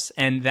serverless.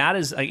 And that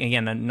is,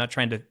 again, I'm not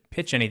trying to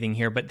pitch anything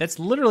here, but that's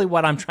literally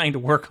what I'm trying to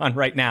work on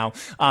right now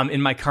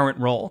in my current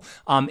role,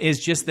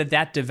 is just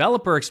that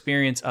developer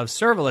experience of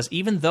serverless,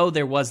 even though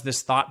there was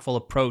this thoughtful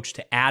approach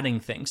to adding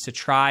things, to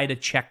try to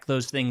check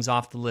those things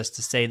off the list,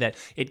 to say that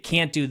it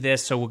can't do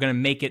this, so we're going to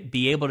make it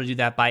be able to do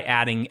that by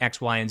adding X,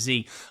 Y, and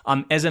Z.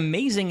 As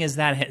amazing as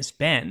that has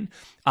been,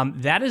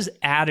 that has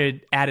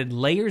added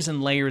layers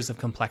and layers of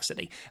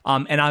complexity.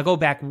 And I'll go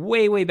back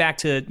way back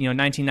to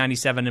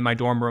 1997 in my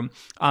dorm room.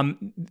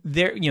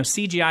 There,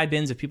 CGI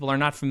bins, if people are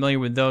not familiar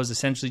with those,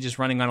 essentially just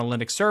running on a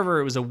Linux server.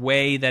 It was a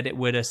way that it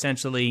would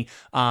essentially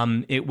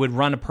it would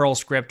run a Perl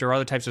script or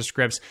other types of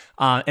scripts,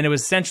 and it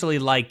was essentially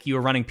like you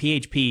were running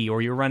PHP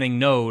or you're running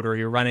Node or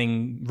you're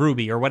running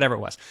Ruby or whatever it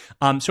was.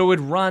 So it would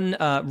run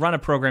a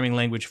programming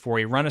language for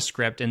you, run a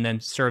script, and then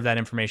serve that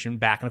information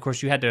back. And of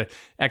course, you had to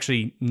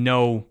actually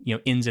know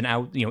ins and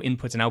out,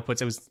 inputs and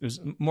outputs. It was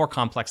more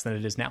complex than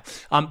it is now.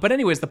 But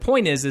anyways, the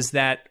point is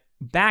that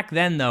back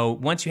then, though,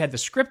 once you had the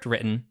script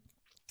written,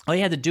 all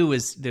you had to do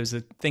was, there was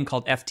a thing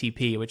called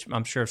FTP, which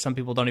I'm sure some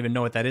people don't even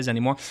know what that is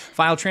anymore,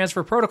 file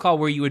transfer protocol,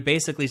 where you would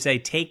basically say,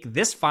 take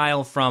this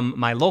file from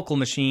my local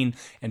machine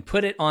and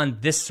put it on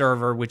this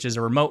server, which is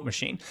a remote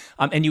machine.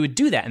 And you would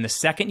do that. And the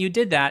second you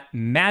did that,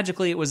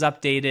 magically it was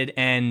updated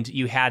and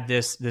you had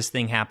this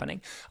thing happening.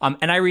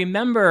 And I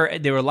remember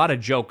there were a lot of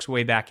jokes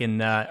way back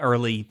in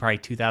early, probably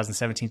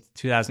 2017,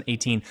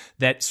 2018,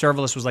 that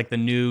serverless was like the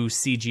new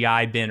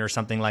CGI bin or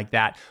something like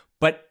that.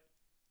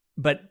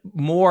 But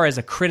more as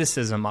a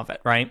criticism of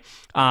it, right?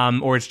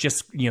 Or it's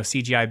just,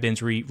 CGI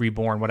bins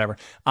reborn, whatever.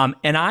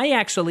 And I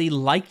actually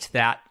liked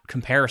that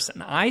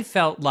comparison. I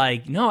felt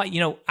like,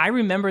 no, I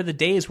remember the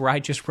days where I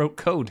just wrote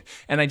code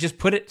and I just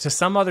put it to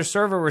some other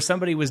server where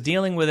somebody was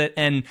dealing with it,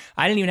 and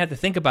I didn't even have to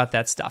think about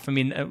that stuff. I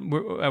mean,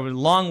 we're a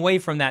long way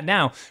from that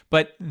now,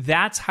 but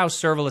that's how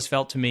serverless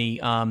felt to me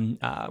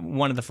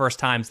one of the first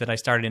times that I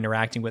started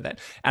interacting with it.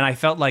 And I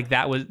felt like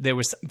there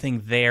was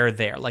something there,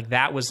 like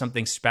that was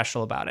something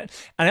special about it.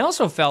 And I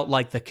also felt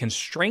like the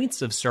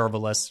constraints of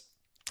serverless,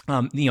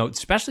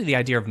 especially the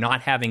idea of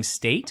not having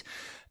state,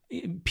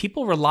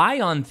 people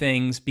rely on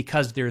things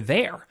because they're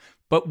there.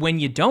 But when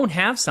you don't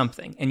have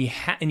something and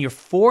you're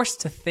forced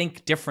to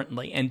think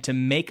differently and to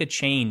make a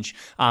change,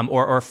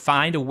 or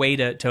find a way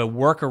to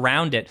work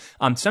around it,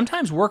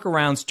 sometimes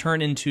workarounds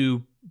turn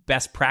into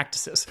best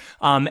practices.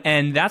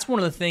 And that's one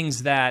of the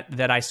things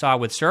that I saw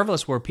with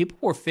serverless, where people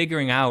were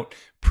figuring out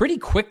pretty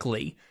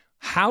quickly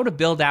how to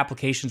build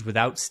applications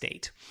without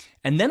state.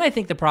 And then I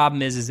think the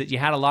problem is that you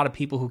had a lot of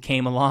people who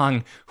came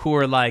along who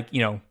were like,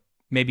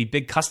 maybe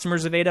big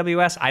customers of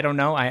AWS. I don't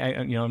know.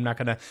 I'm not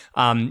gonna,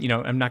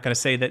 I'm not gonna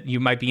say that you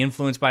might be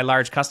influenced by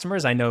large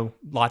customers. I know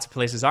lots of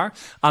places are,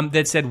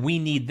 that said, we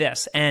need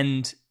this.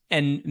 And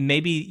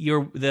maybe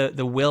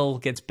the will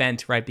gets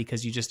bent, right?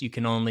 Because you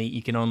can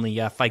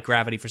only fight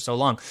gravity for so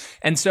long.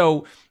 And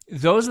so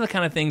those are the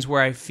kind of things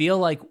where I feel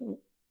like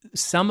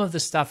some of the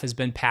stuff has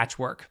been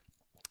patchwork.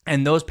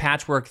 And those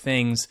patchwork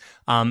things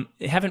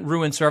haven't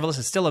ruined serverless.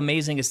 It's still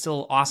amazing. It's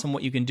still awesome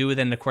what you can do with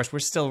it. And of course, we're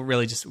still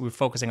really we're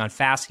focusing on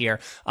fast here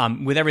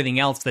with everything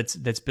else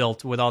that's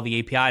built with all the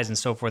APIs and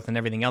so forth and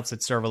everything else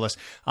that's serverless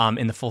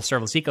in the full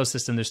serverless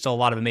ecosystem. There's still a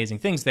lot of amazing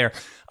things there.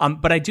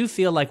 But I do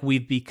feel like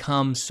we've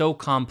become so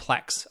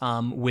complex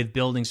with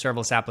building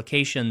serverless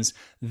applications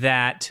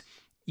that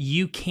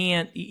you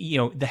can't,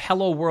 the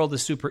hello world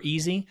is super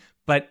easy.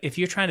 But if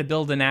you're trying to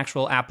build an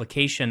actual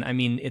application, I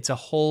mean, it's a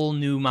whole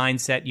new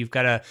mindset. You've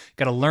got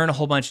to learn a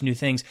whole bunch of new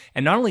things.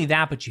 And not only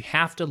that, but you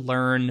have to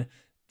learn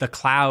the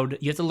cloud.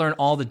 You have to learn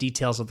all the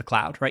details of the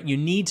cloud, right? You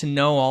need to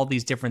know all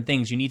these different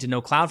things. You need to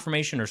know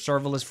CloudFormation or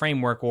serverless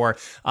framework or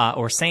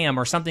SAM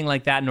or something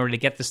like that in order to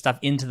get the stuff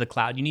into the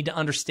cloud. You need to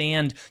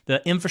understand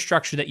the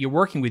infrastructure that you're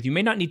working with. You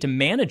may not need to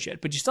manage it,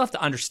 but you still have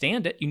to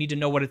understand it. You need to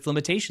know what its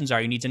limitations are.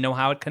 You need to know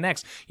how it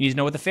connects. You need to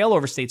know what the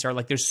failover states are.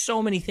 Like, there's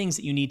so many things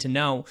that you need to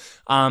know.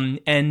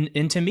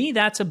 And to me,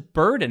 that's a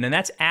burden, and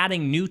that's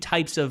adding new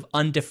types of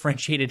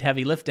undifferentiated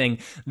heavy lifting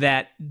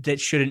that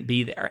shouldn't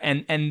be there.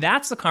 And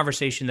that's the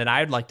conversation that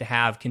I'd like to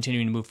have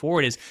continuing to move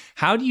forward is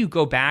how do you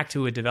go back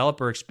to a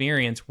developer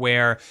experience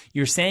where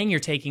you're saying you're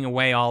taking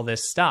away all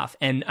this stuff?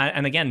 And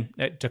again,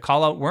 to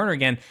call out Werner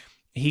again,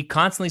 he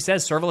constantly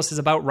says serverless is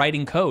about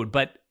writing code,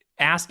 but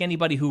ask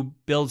anybody who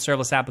builds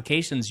serverless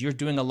applications, you're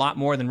doing a lot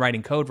more than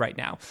writing code right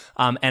now.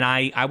 And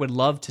I would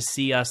love to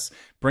see us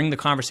bring the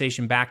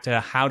conversation back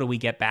to how do we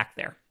get back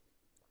there?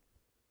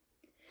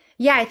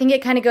 Yeah, I think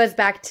it kind of goes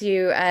back to,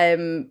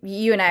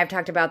 you and I have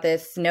talked about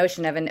this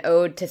notion of an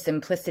ode to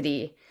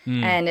simplicity.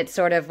 And it's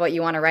sort of what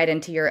you want to write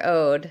into your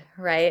ode,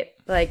 right?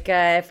 Like,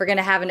 if we're going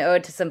to have an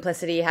ode to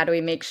simplicity, how do we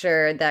make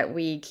sure that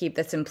we keep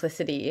the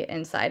simplicity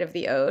inside of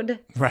the ode?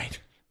 Right.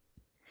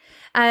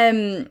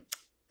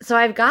 So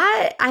I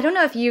don't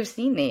know if you've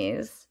seen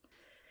these.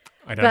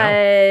 I don't know.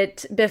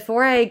 But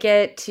before I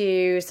get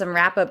to some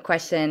wrap-up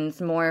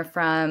questions, more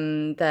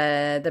from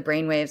the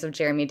brainwaves of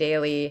Jeremy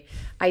Daly,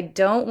 I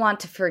don't want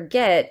to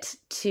forget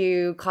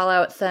to call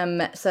out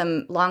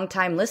some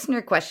longtime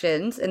listener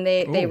questions, and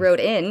they wrote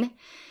in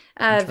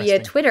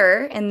via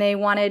Twitter, and they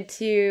wanted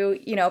to,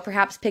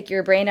 perhaps pick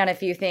your brain on a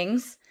few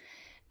things.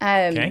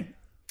 Okay.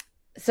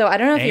 So I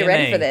don't know if you're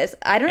ready for this.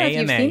 I don't know if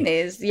you've seen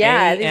these.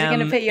 Yeah, these are going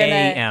to put you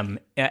in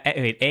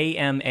wait,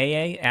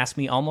 AMAA? Ask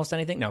me almost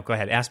anything? No, go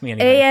ahead. Ask me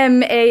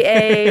anything.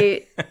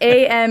 AMAA,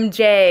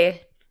 AMJ.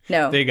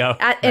 No. There you go.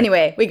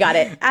 Anyway, we got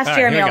it. Ask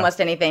Jeremy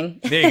almost anything.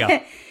 There you go.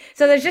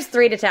 So there's just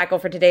 3 to tackle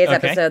for today's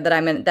episode that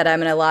I'm going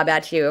to lob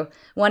at you.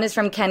 One is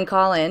from Ken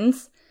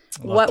Collins.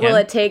 What will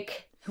it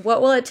take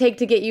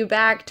to get you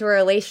back to a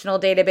relational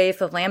database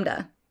with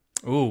Lambda?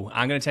 Ooh,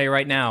 I'm going to tell you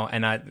right now,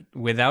 and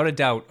without a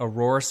doubt,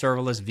 Aurora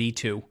Serverless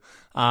V2.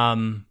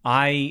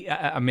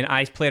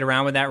 I played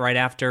around with that right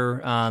after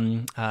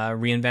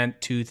reInvent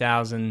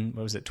 2000.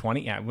 What was it?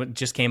 20? Yeah, it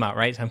just came out,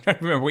 right? I'm trying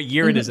to remember what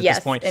year it is at this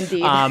point.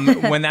 Indeed.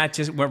 When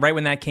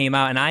that came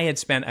out, and I had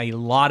spent a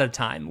lot of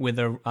time with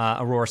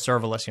Aurora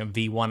Serverless,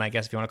 V1, I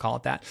guess if you want to call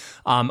it that.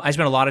 I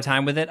spent a lot of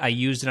time with it. I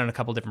used it on a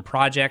couple different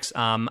projects.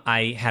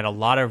 I had a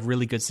lot of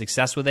really good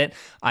success with it.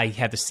 I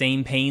had the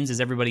same pains as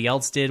everybody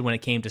else did when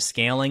it came to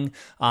scaling,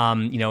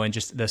 and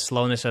just the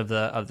slowness of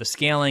the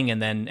scaling,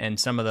 and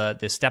some of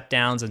the step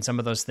down. And some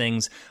of those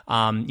things,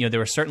 there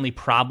were certainly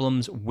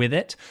problems with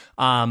it.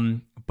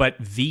 But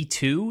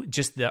V2,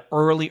 just the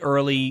early,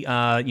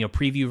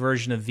 preview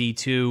version of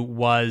V2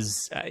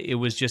 was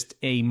just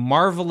a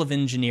marvel of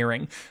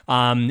engineering.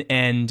 And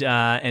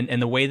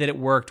the way that it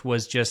worked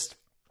was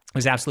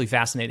absolutely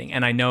fascinating,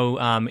 and I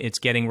know it's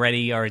getting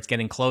ready, or it's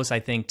getting close, I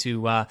think,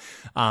 to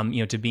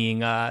being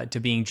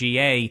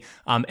GA.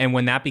 And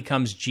when that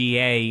becomes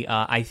GA,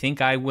 I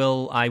think I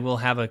will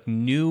have a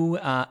new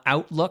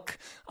outlook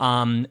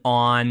on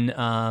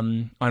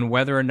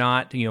whether or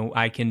not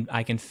I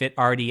can fit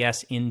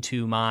RDS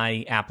into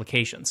my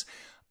applications.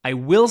 I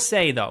will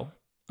say though,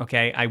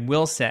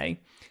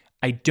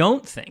 I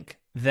don't think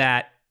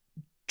that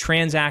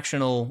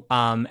transactional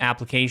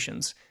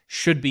applications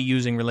should be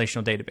using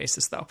relational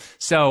databases though.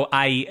 So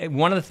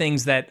one of the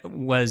things that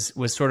was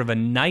sort of a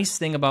nice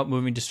thing about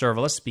moving to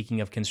serverless,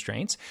 speaking of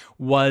constraints,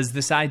 was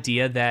this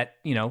idea that,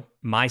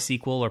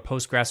 MySQL or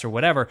Postgres or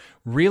whatever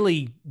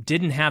really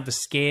didn't have the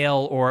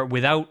scale, or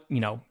without,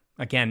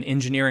 again,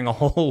 engineering a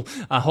whole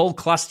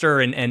cluster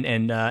and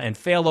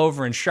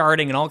failover and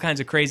sharding and all kinds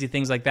of crazy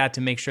things like that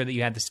to make sure that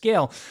you had the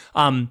scale.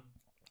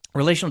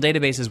 Relational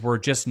databases were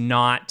just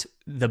not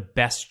the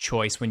best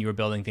choice when you were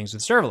building things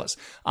with serverless.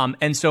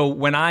 And so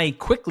when I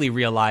quickly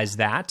realized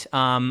that,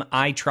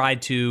 I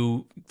tried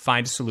to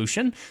find a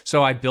solution.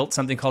 So I built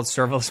something called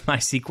Serverless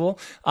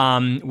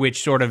MySQL,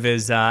 which sort of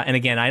is, and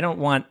again, I don't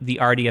want the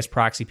RDS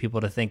proxy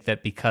people to think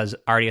that because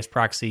RDS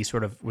proxy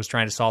sort of was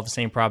trying to solve the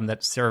same problem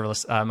that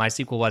Serverless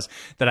MySQL was,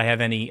 that I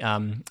have any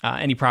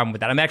problem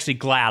with that. I'm actually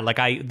glad.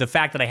 Like the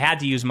fact that I had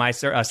to use my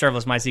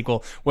Serverless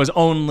MySQL was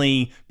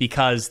only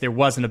because there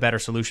wasn't a better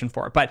solution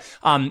for it. But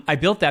I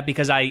built that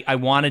because I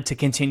wanted to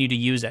continue to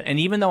use it. And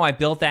even though I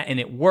built that and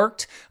it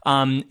worked,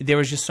 there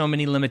was just so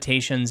many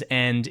limitations.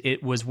 And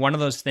it was one of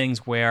those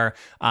things where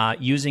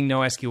using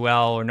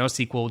NoSQL or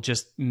NoSQL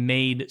just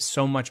made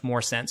so much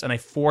more sense. And I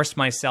forced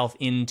myself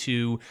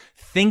into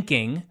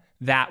thinking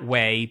that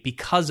way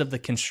because of the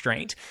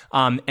constraint.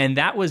 And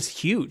that was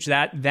huge.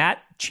 That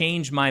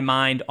changed my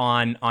mind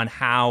on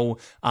how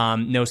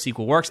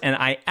NoSQL works. And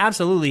I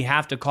absolutely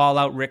have to call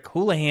out Rick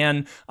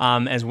Houlihan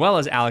as well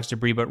as Alex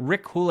Debris. But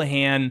Rick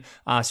Houlihan,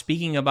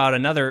 speaking about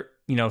another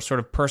sort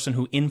of person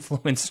who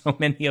influenced so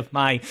many of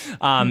my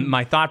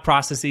my thought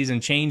processes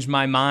and changed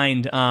my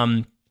mind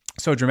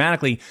so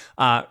dramatically.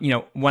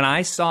 When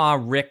I saw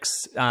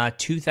Rick's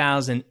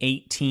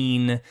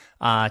 2018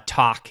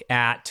 talk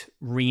at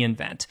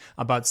reInvent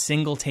about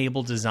single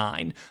table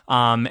design,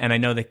 and I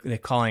know they're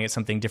calling it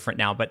something different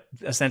now, but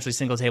essentially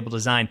single table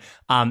design,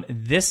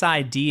 this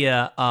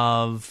idea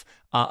of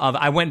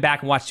I went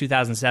back and watched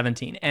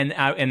 2017, and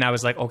I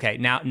was like, okay,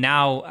 now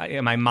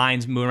my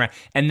mind's moving around.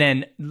 And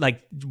then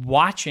like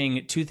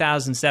watching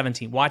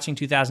 2017, watching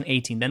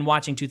 2018, then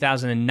watching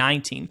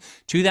 2019.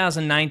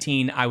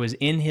 2019, I was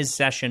in his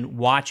session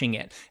watching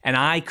it, and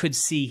I could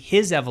see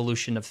his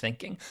evolution of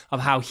thinking,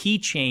 of how he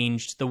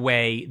changed the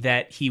way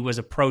that he was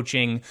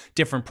approaching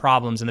different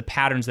problems and the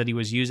patterns that he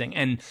was using.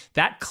 And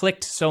that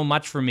clicked so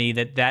much for me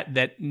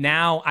that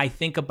now I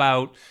think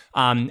about,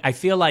 I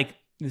feel like,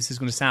 this is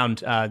going to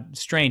sound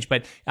strange,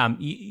 but have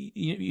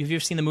you ever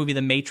seen the movie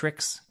The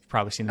Matrix? You've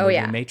probably seen the movie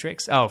The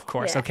Matrix. Oh, of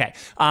course. Yeah. Okay.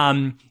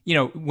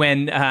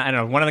 When I don't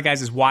know, one of the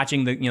guys is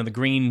watching the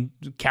green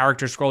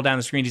character scroll down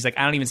the screen. He's like,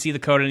 I don't even see the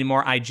code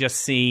anymore. I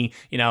just see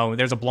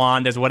there's a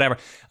blonde, there's whatever.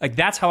 Like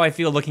that's how I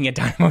feel looking at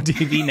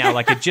DynamoDB now.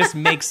 Like it just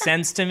makes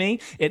sense to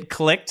me. It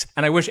clicked,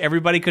 and I wish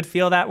everybody could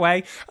feel that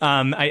way.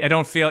 I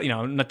don't feel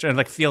I'm not trying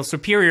to feel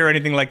superior or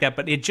anything like that,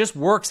 but it just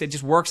works. It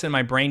just works in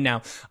my brain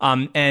now.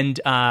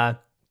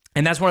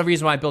 And that's one of the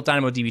reasons why I built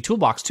DynamoDB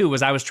Toolbox too,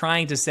 was I was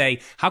trying to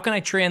say, how can I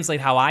translate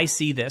how I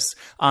see this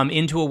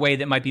into a way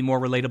that might be more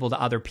relatable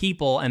to other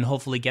people and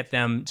hopefully get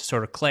them to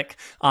sort of click.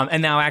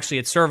 And now actually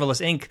at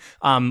Serverless Inc.,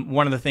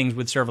 one of the things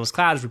with Serverless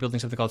Cloud is we're building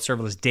something called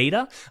Serverless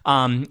Data,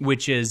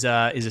 which is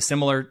a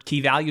similar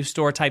key value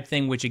store type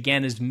thing, which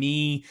again is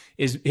my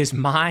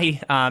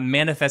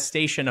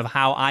manifestation of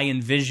how I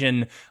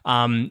envision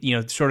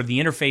sort of the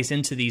interface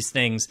into these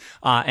things,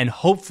 and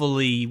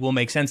hopefully will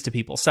make sense to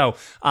people. So,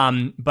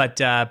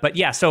 but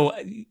yeah, so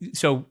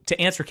to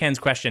answer Ken's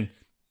question,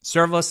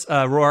 Serverless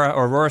Aurora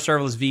or Aurora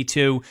Serverless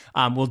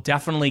V2 will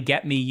definitely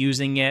get me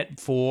using it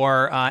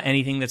for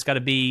anything that's got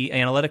to be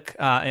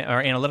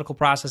analytical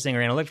processing or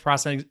analytics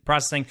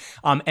processing,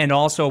 and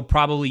also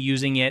probably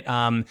using it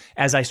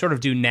as I sort of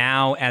do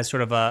now as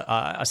sort of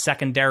a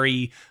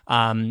secondary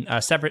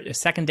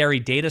secondary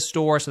data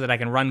store, so that I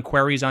can run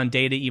queries on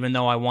data, even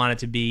though I want it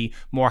to be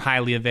more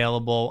highly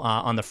available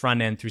on the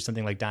front end through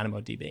something like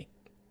DynamoDB.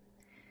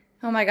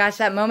 Oh my gosh,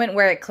 that moment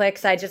where it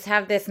clicks, I just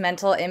have this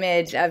mental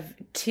image of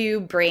two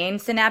brain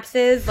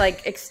synapses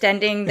like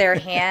extending their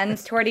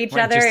hands toward each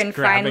other and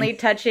finally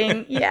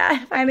touching,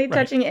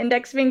 touching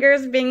index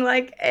fingers, being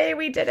like, hey,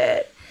 we did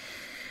it.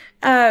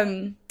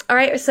 All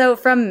right, so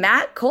from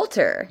Matt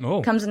Coulter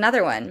comes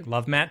another one.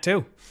 Love Matt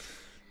too.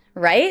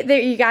 Right? There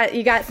you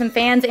got some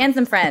fans and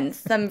some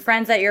friends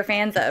that you're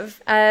fans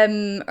of,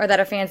 or that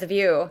are fans of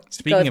you.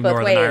 Speaking of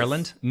Northern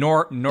Ireland,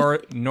 Northern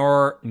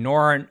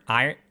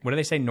Ireland. What do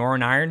they say?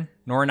 Northern Ireland.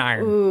 Northern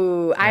Ireland.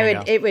 Ooh,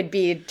 it would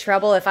be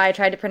trouble if I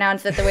tried to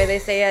pronounce it the way they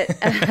say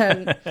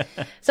it.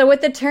 So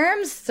with the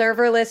terms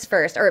serverless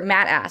first, or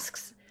Matt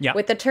asks,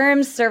 with the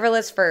terms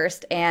serverless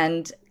first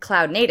and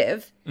cloud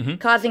native,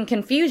 causing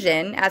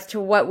confusion as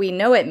to what we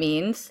know it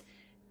means,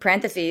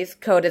 parentheses,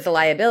 code is a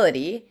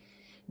liability.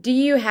 Do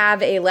you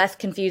have a less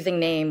confusing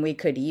name we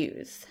could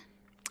use?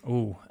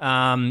 Ooh,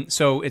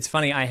 so it's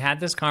funny. I had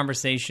this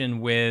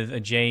conversation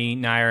with Jay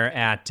Nair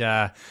at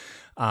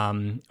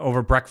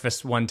over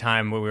breakfast one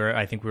time. Where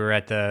I think we were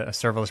at the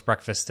serverless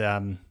breakfast.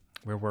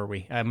 Where were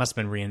we? It must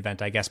have been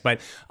reInvent, I guess. But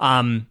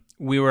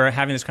we were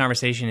having this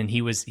conversation, and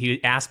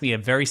he asked me a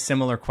very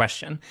similar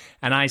question,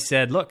 and I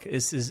said, "Look,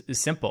 this is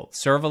simple.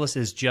 Serverless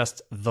is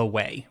just the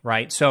way,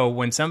 right? So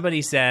when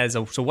somebody says,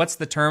 so what's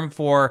the term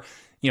for?"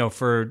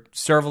 for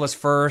serverless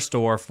first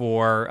or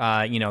for,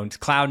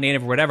 cloud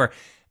native or whatever,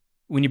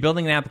 when you're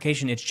building an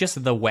application, it's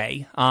just the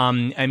way.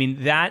 I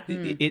mean, that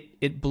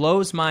it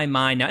blows my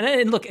mind now.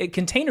 And look,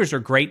 containers are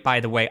great, by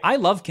the way. I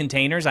love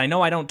containers. I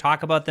know I don't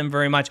talk about them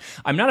very much.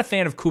 I'm not a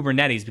fan of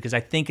Kubernetes because I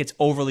think it's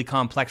overly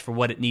complex for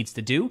what it needs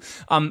to do.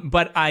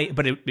 But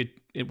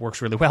it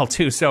works really well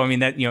too. So I mean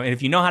that,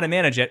 if you know how to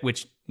manage it,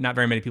 which not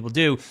very many people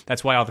do,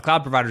 that's why all the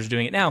cloud providers are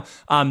doing it now.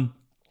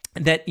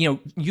 That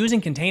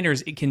using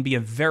containers, it can be a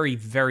very,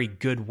 very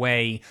good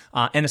way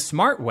and a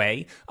smart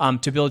way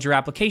to build your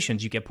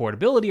applications. You get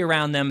portability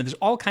around them, and there's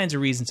all kinds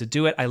of reasons to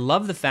do it. I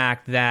love the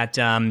fact that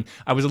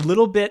I was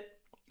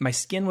my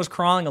skin was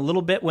crawling a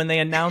little bit when they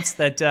announced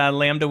that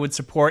Lambda would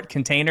support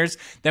containers.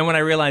 Then when I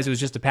realized it was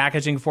just a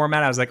packaging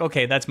format, I was like,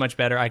 okay, that's much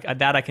better.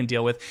 That I can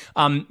deal with.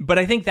 But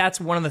I think that's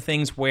one of the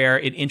things where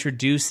it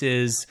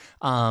introduces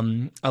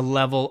a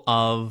level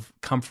of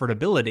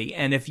comfortability.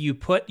 And if you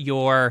put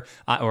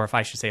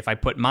if I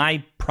put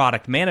my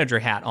product manager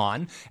hat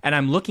on and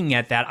I'm looking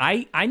at that,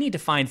 I need to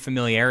find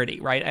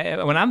familiarity,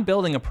 right? When I'm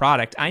building a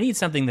product, I need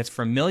something that's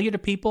familiar to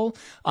people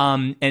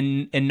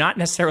and not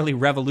necessarily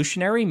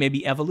revolutionary,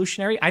 maybe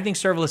evolutionary. I think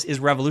serverless is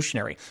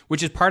revolutionary,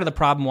 which is part of the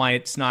problem why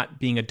it's not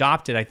being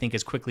adopted, I think,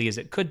 as quickly as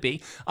it could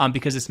be,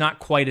 because it's not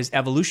quite as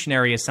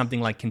evolutionary as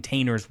something like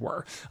containers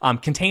were.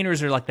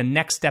 Containers are like the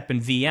next step in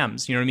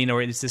VMs, you know what I mean?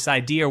 Or it's this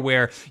idea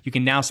where you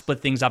can now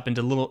split things up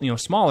into little,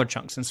 smaller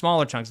chunks and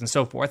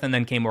so forth. And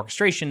then came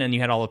orchestration and you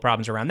had all the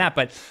problems around that.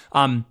 But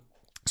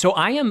so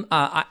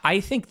I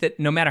think that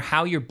no matter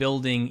how you're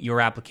building your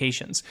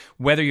applications,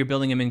 whether you're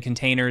building them in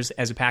containers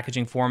as a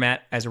packaging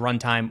format, as a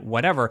runtime,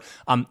 whatever,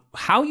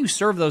 how you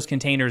serve those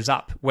containers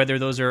up, whether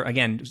those are,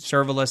 again,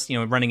 serverless,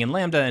 running in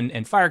Lambda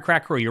and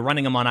Firecracker, or you're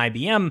running them on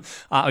IBM,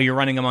 or you're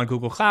running them on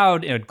Google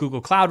Cloud. Google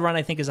Cloud Run,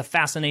 I think, is a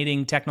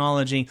fascinating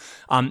technology.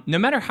 No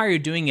matter how you're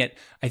doing it,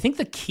 I think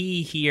the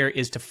key here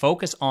is to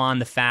focus on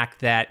the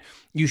fact that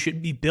you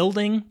should be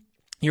building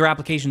your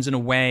applications in a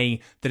way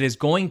that is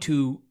going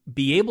to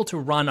be able to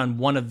run on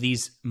one of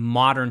these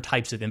modern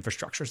types of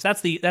infrastructures.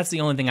 That's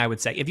the only thing I would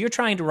say. If you're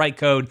trying to write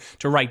code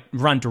to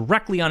run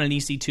directly on an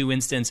EC2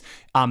 instance,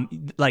 look,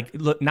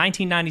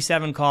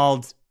 1997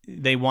 called.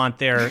 They want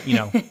their,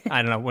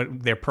 I don't know,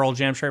 what their Pearl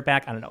Jam shirt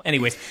back. I don't know.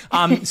 Anyways,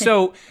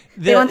 so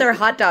they want their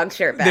hot dog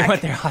shirt back. They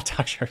want their hot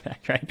dog shirt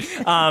back, right?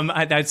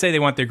 I'd say they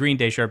want their Green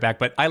Day shirt back,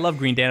 but I love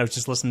Green Day. I was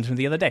just listening to them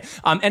the other day.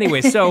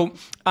 Anyway, so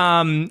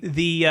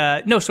again,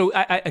 I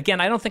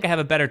don't think I have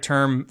a better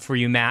term for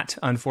you, Matt,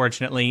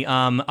 unfortunately,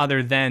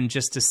 other than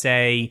just to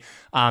say,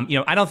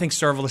 I don't think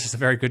serverless is a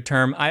very good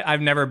term.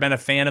 I've never been a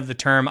fan of the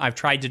term. I've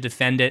tried to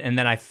defend it, and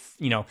then I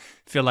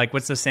feel like,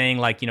 what's the saying?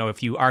 Like,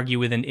 if you argue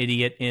with an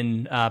idiot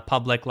in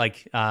public,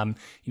 like,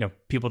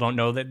 people don't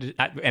know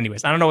that.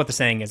 Anyways, I don't know what the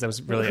saying is. That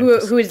was really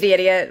who is the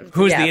idiot?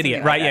 Who's the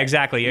idiot? Right? Like yeah,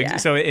 exactly. Yeah.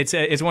 So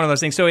it's one of those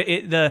things. So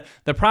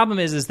the problem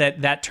is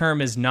that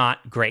term is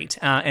not great.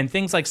 And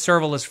things like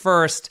serverless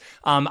first,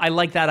 I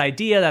like that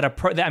idea.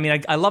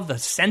 I love the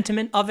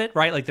sentiment of it,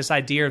 right? Like this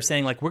idea of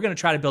saying, like, we're going to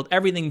try to build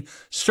everything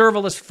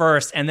serverless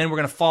first, and then we're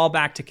going to fall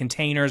back to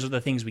containers or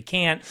the things we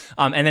can't,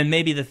 and then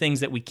maybe the things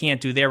that we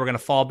can't do there, we're going to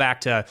fall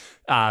back to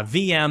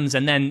VMs,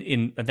 and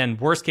then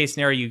worst case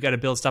scenario, you got to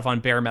build stuff on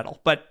bare metal.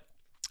 But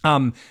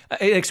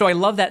so I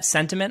love that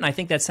sentiment, and I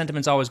think that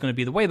sentiment's always going to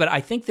be the way, but I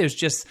think there's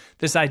just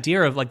this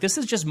idea of, like, this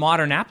is just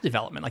modern app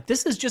development. Like,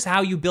 this is just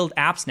how you build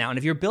apps now. And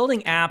if you're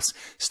building apps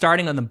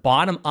starting on the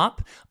bottom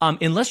up,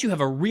 unless you have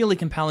a really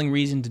compelling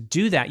reason to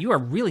do that, you are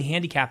really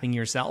handicapping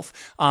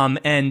yourself.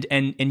 And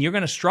you're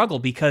going to struggle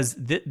because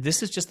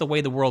this is just the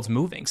way the world's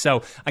moving.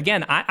 So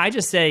again, I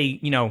just say,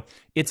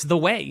 it's the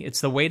way.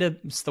 It's the way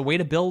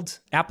to build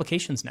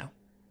applications now.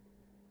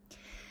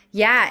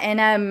 Yeah,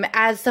 and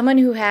as someone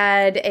who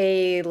had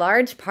a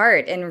large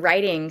part in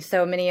writing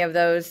so many of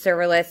those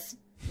serverless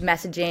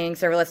messaging,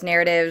 serverless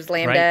narratives,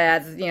 Lambda,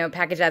 right, as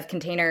packaged as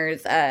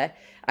containers,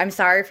 I'm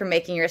sorry for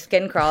making your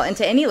skin crawl. And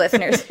to any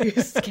listeners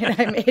whose skin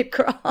I made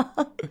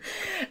crawl,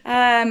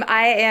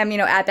 I am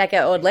at Becca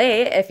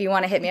Odley if you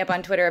want to hit me up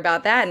on Twitter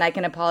about that, and I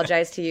can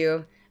apologize to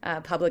you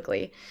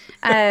publicly.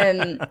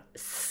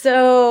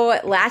 So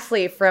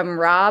lastly, from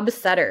Rob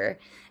Sutter.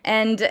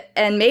 And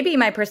maybe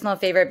my personal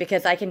favorite,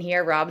 because I can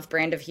hear Rob's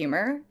brand of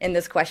humor in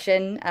this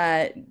question,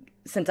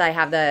 since I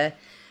have the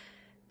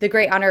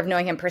great honor of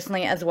knowing him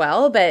personally as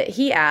well. But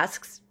he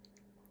asks,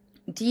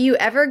 do you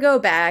ever go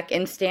back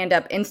and stand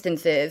up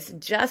instances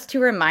just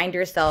to remind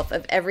yourself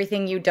of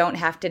everything you don't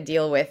have to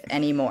deal with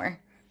anymore?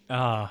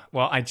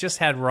 Well, I just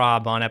had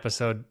Rob on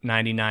episode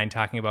 99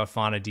 talking about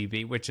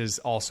FaunaDB, which is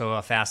also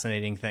a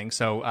fascinating thing.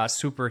 So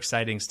super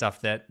exciting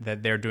stuff that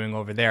they're doing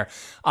over there.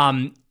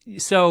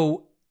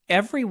 So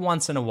every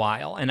once in a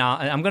while, and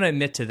I'm going to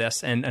admit to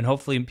this, and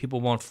hopefully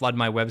people won't flood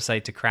my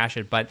website to crash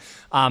it, but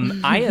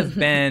I have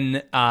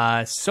been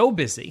so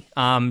busy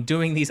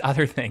doing these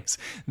other things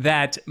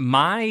that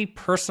my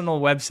personal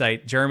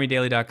website,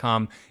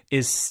 jeremydaily.com,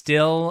 is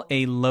still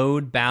a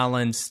load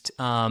balanced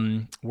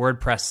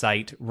WordPress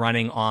site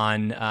running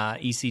on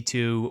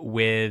EC2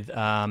 with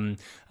an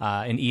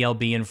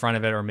ELB in front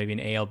of it, or maybe an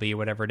ALB, or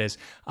whatever it is.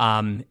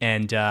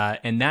 And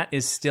that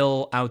is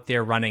still out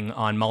there running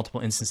on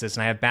multiple instances.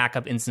 And I have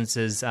backup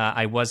instances.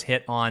 I was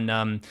hit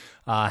on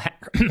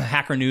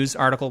Hacker News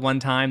article one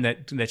time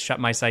that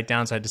shut my site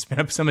down, so I had to spin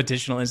up some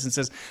additional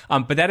instances.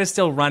 But that is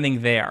still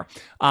running there.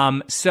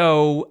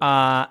 So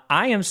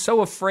I am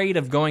so afraid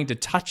of going to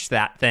touch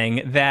that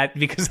thing that,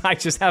 because I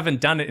just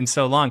haven't done it in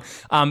so long,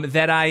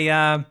 that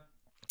I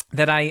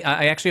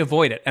actually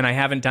avoid it, and I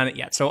haven't done it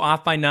yet. So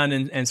Off by None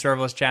and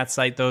Serverless Chat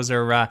site, those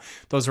are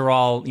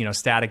all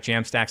static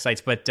Jamstack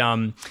sites.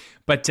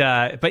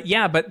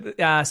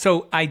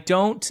 So I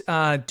don't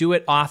do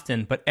it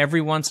often, but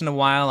every once in a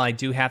while I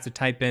do have to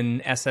type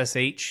in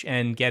SSH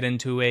and get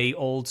into a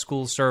old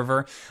school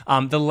server.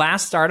 The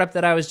last startup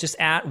that I was just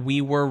at,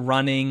 we were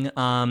running.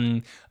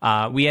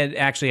 We had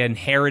actually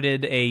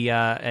inherited a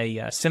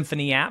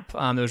Symfony app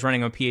that was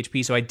running on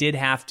PHP, so I did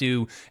have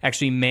to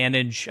actually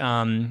manage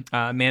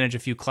a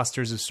few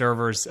clusters of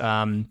servers.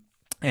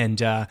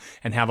 And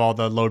have all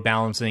the load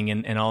balancing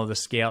and all of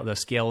the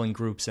scaling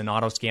groups and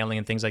auto scaling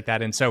and things like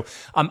that. And so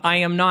I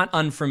am not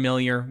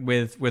unfamiliar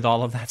with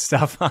all of that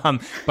stuff.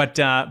 But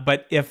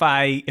if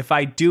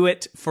I do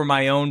it for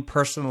my own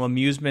personal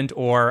amusement,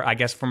 or I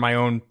guess for my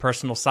own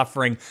personal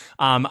suffering,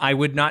 I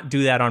would not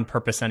do that on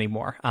purpose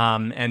anymore.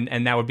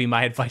 And that would be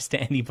my advice to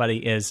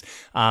anybody is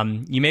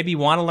you maybe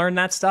want to learn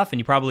that stuff, and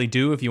you probably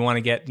do if you want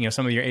to get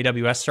some of your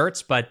AWS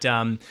certs. But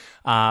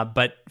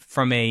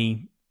from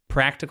a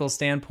practical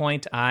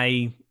standpoint,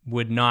 I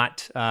would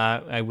not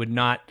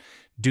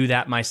do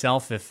that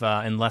myself if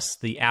unless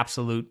the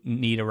absolute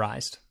need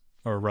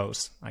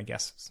arose, I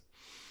guess.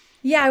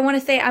 Yeah, I want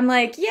to say, I'm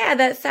like, yeah,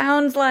 that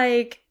sounds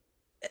like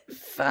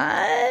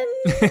fun. ...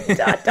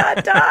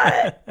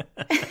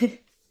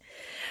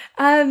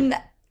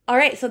 All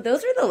right, so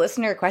those are the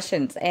listener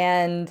questions,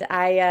 and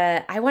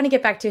I want to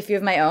get back to a few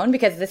of my own,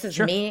 because this is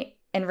me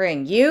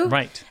interviewing you,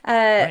 right?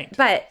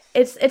 But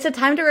it's a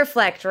time to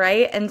reflect,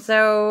 right? And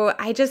so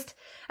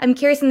I'm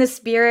curious, in the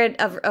spirit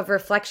of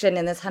reflection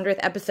in this 100th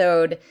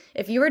episode,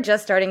 if you were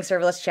just starting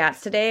Serverless Chats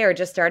today, or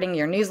just starting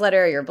your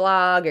newsletter, or your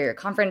blog, or your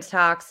conference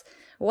talks,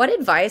 what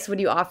advice would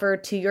you offer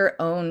to your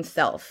own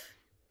self?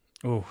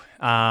 Oh,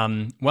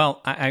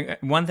 well,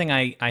 one thing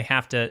I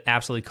have to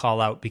absolutely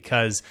call out,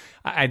 because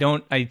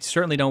I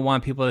certainly don't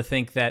want people to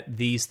think that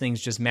these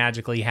things just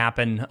magically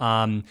happen.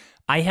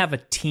 I have a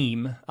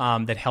team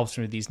that helps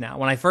me with these now.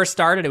 When I first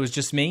started, it was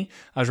just me.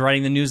 I was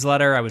writing the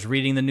newsletter, I was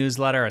reading the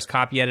newsletter, I was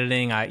copy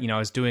editing, I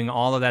was doing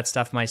all of that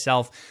stuff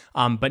myself.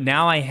 But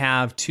now I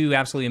have two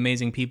absolutely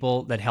amazing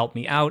people that help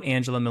me out.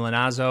 Angela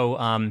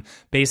Milanazzo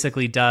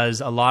basically does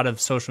a lot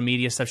of social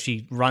media stuff.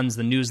 She runs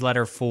the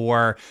newsletter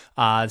for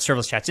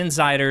Serverless Chats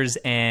Insiders,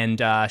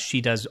 and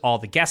she does all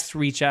the guests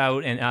reach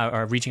out and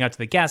or reaching out to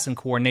the guests and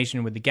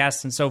coordination with the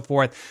guests and so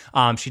forth.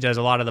 She does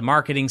a lot of the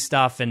marketing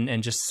stuff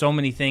and just so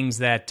many things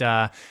that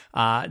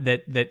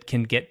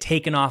can get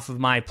taken off of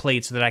my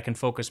plate, so that I can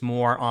focus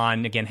more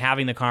on, again,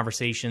 having the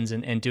conversations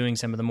and doing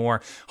some of the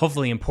more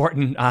hopefully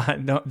important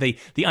the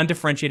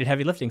undifferentiated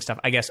heavy lifting stuff,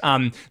 I guess,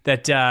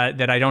 that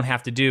I don't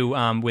have to do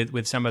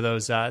with some of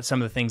those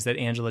some of the things that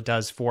Angela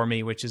does for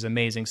me, which is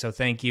amazing. So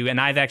thank you.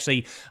 And I've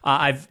actually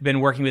I've been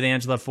working with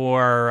Angela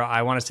for,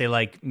 I want to say,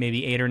 like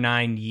maybe 8 or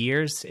 9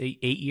 years,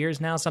 8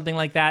 years now, something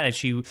like that.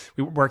 And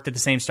we worked at the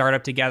same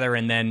startup together,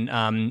 and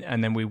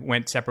then we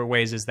went separate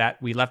ways. Is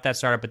that we left that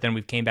startup, but then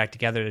we came back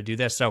together to do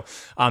this. So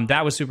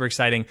that was super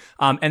exciting.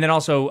 And then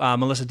also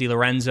Melissa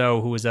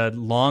DiLorenzo, who was a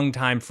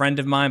longtime friend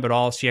of mine,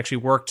 but she actually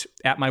worked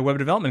at my web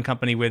development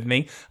company with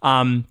me.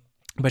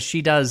 But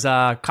she does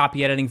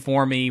copy editing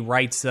for me,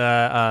 writes,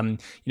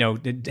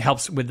 it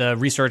helps with the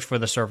research for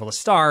the Serverless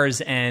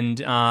Stars, and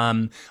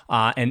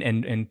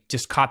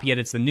just copy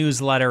edits the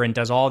newsletter and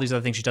does all these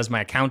other things. She does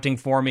my accounting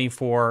for me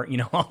for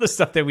all the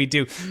stuff that we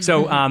do.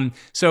 So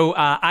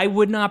I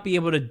would not be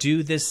able to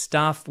do this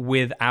stuff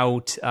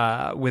without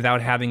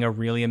having a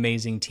really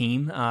amazing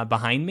team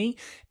behind me.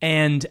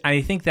 And I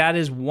think that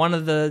is one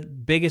of the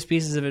biggest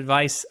pieces of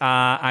advice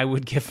I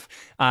would give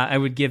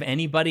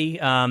anybody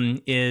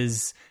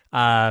is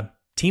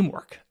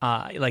teamwork.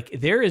 Like,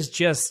 there is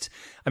just,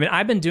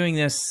 I've been doing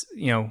this,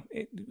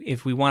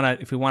 if we want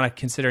to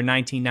consider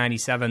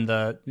 1997,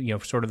 the,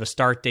 sort of the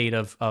start date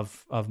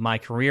of my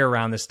career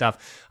around this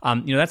stuff,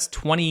 that's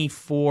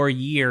 24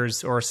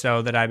 years or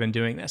so that I've been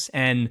doing this.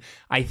 And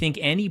I think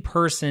any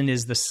person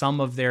is the sum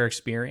of their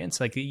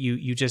experience. Like,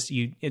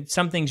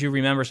 some things you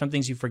remember, some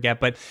things you forget,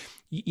 but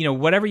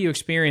whatever you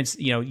experience,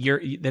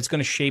 that's going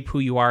to shape who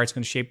you are. It's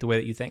going to shape the way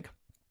that you think.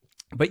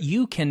 But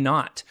you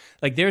cannot.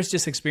 Like, there's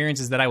just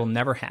experiences that I will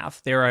never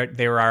have.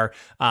 There are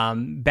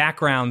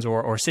backgrounds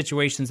or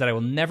situations that I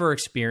will never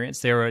experience.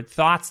 There are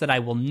thoughts that I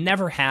will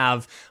never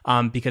have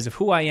because of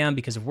who I am,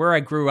 because of where I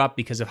grew up,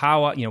 because of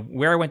how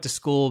where I went to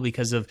school,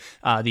 because of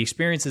the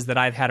experiences that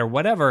I've had or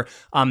whatever.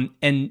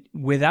 And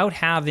without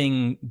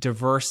having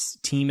diverse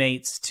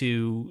teammates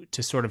to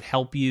sort of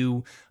help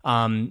you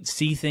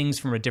see things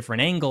from a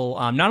different angle,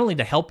 not only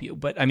to help you,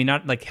 but I mean,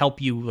 not like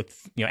help you, like,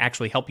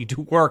 actually help you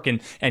do work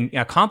and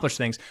accomplish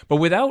things, but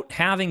without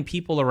having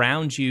people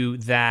around you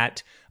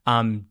that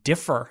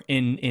differ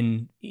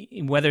in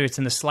whether it's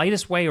in the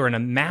slightest way or in a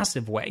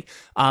massive way,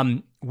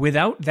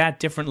 without that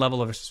different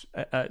level of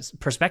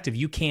perspective,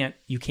 you can't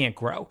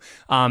grow.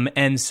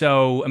 And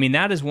so, I mean,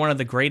 that is one of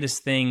the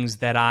greatest things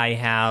that I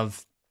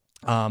have.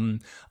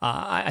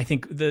 I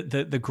think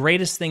the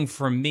greatest thing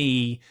for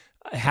me,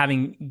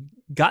 having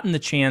gotten the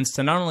chance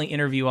to not only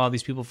interview all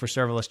these people for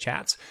Serverless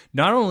Chats,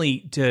 not only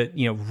to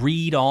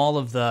read all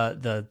of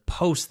the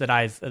posts that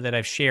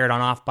I've shared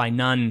on Off by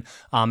None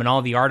and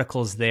all the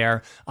articles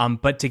there,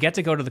 but to get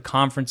to go to the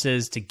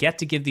conferences, to get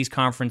to give these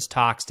conference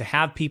talks, to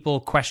have people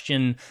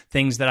question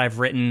things that I've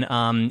written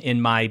in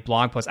my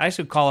blog post. I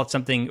should call out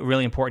something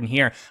really important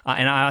here,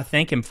 and I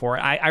thank him for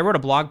it. I wrote a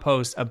blog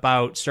post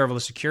about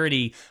serverless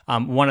security.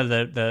 One of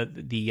not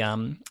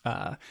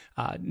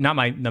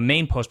the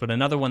main post, but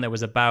another one that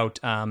was about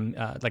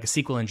like a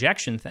SQL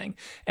injection thing.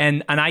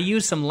 And I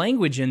used some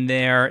language in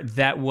there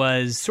that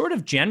was sort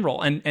of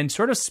general and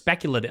sort of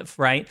speculative,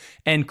 right?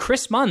 And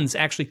Chris Munns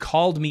actually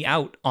called me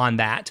out on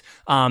that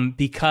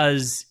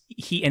because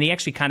he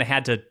actually kind of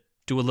had to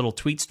do a little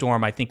tweet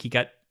storm. I think he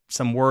got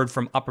some word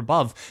from up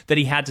above that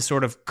he had to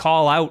sort of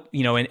call out,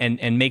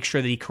 and make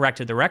sure that he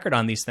corrected the record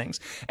on these things.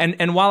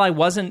 And while I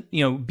wasn't,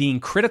 being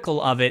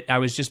critical of it, I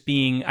was just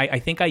being, I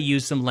think I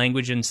used some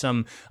language and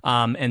some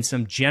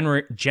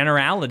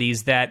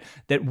generalities that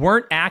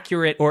weren't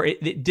accurate, or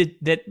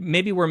that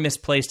maybe were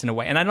misplaced in a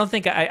way. And I don't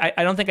think I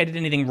did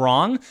anything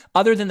wrong,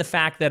 other than the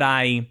fact that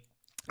I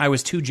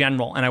was too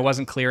general and I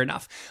wasn't clear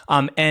enough.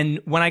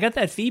 And when I got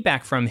that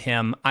feedback from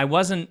him, I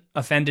wasn't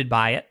offended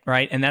by it,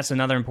 right? And that's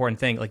another important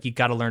thing. Like, you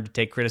got to learn to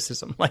take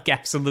criticism, like,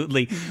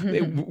 absolutely,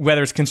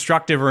 whether it's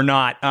constructive or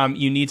not,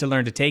 you need to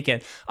learn to take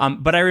it.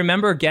 But I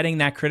remember getting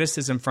that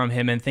criticism from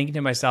him and thinking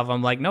to myself,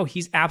 I'm like, no,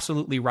 he's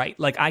absolutely right.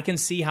 Like, I can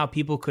see how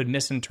people could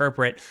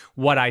misinterpret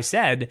what I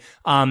said.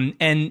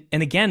 And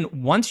again,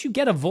 once you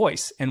get a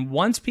voice and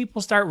once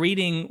people start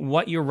reading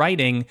what you're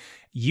writing,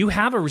 you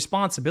have a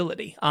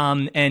responsibility.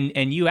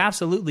 And you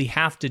absolutely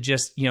have to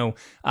just,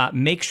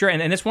 make sure.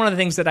 And it's one of the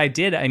things that I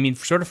did. I mean,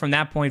 sort of from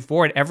that point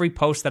forward, every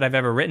post that I've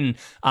ever written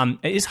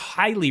is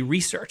highly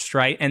researched,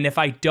 right? And if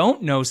I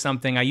don't know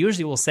something, I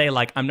usually will say,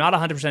 like, I'm not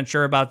 100%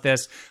 sure about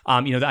this.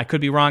 I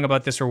could be wrong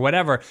about this or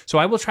whatever. So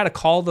I will try to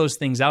call those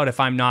things out if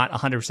I'm not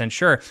 100%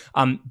 sure.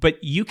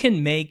 But you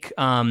can make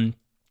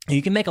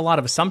a lot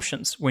of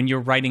assumptions when you're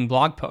writing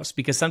blog posts,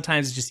 because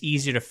sometimes it's just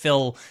easier to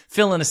fill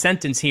in a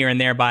sentence here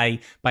and there by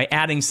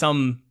adding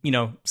some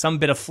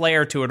bit of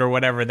flair to it or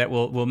whatever that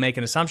will make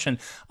an assumption.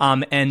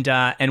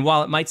 And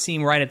while it might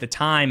seem right at the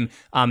time,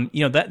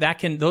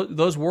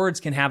 those words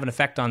can have an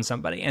effect on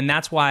somebody. And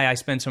that's why I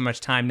spend so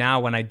much time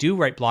now when I do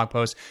write blog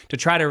posts to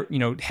try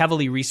to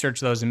heavily research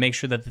those and make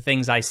sure that the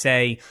things I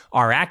say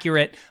are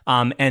accurate,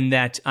 and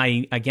that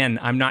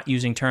I'm not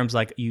using terms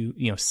like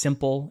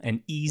simple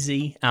and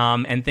easy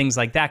and things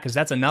like that, because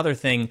that's another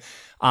thing.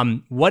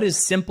 What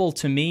is simple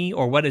to me,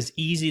 or what is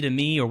easy to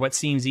me, or what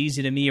seems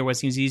easy to me, or what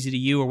seems easy to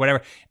you, or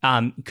whatever,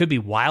 could be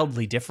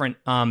wildly different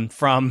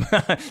from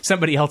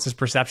somebody else's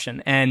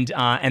perception. And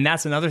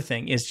that's another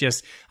thing, is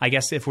just, I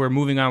guess, if we're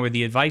moving on with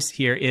the advice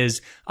here,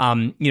 is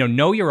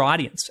know your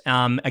audience.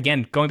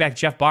 Again, going back to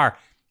Jeff Barr,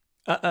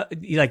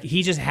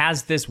 he just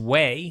has this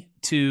way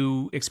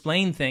to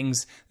explain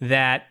things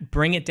that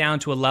bring it down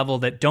to a level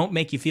that don't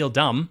make you feel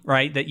dumb,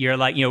 right? That you're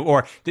like,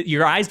 or that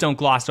your eyes don't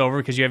gloss over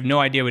because you have no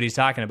idea what he's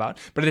talking about.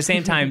 But at the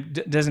same time,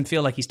 doesn't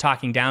feel like he's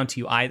talking down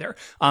to you either.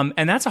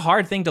 And that's a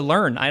hard thing to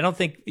learn. I don't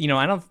think,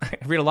 I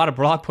read a lot of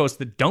blog posts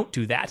that don't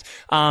do that.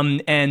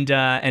 And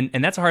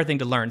that's a hard thing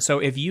to learn. So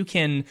if you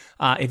can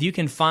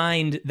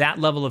find that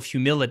level of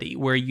humility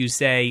where you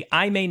say,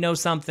 I may know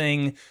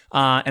something,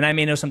 and I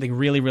may know something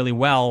really, really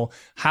well,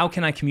 how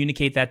can I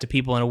communicate that to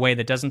people in a way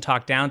that doesn't talk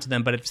down to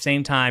them, but at the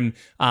same time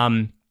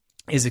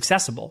is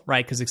accessible,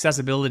 right? Because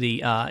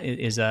accessibility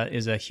is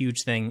a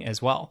huge thing as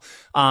well.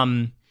 What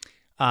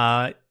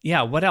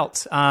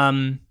else?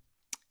 I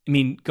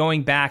mean,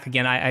 going back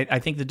again, I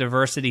think the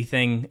diversity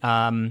thing.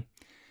 I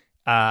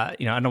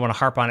don't want to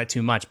harp on it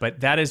too much,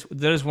 but that is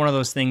one of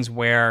those things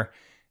where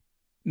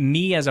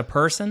me as a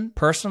person,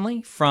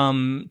 personally,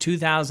 from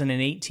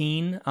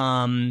 2018.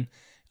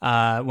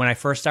 When I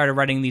first started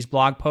writing these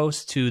blog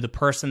posts to the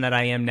person that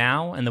I am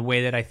now and the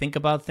way that I think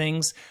about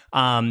things,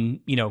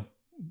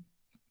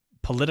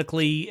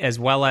 politically as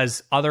well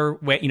as other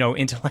way,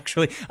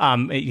 intellectually,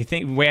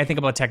 way I think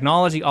about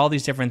technology, all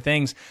these different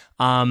things.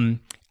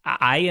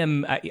 I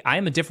am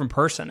a different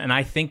person, and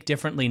I think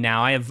differently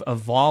now. I have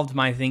evolved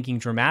my thinking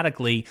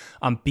dramatically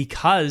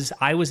because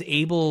I was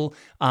able,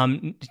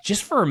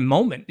 just for a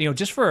moment,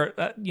 just for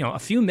a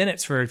few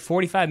minutes, for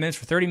 45 minutes,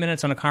 for 30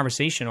 minutes on a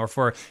conversation, or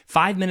for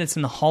 5 minutes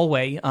in the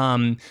hallway,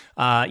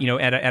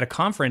 at a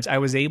conference, I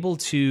was able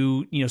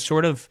to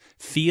sort of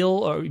feel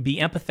or be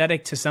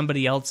empathetic to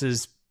somebody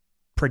else's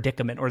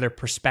predicament or their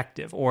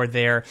perspective or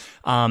their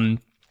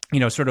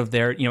sort of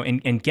their,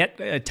 and get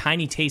a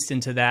tiny taste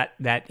into that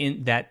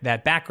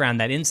background,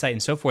 that insight,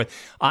 and so forth.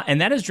 And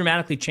that has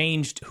dramatically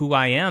changed who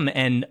I am.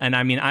 And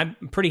I mean, I'm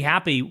pretty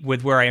happy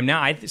with where I am now.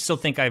 I still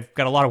think I've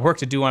got a lot of work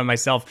to do on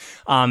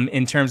myself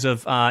in terms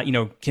of,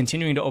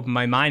 continuing to open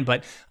my mind.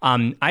 But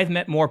I've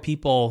met more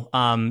people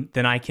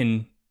than I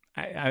can.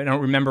 I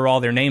don't remember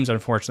all their names,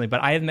 unfortunately,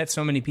 but I have met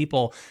so many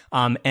people.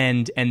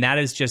 And that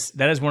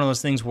is one of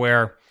those things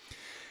where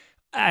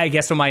I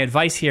guess my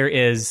advice here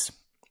is,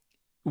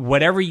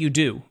 whatever you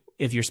do,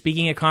 if you're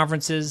speaking at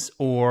conferences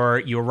or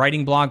you're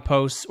writing blog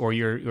posts or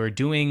you're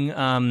doing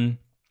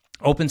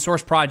open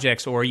source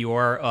projects or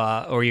you're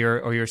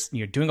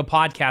doing a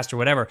podcast or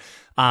whatever,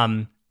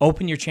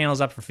 open your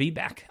channels up for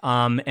feedback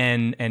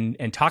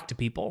and talk to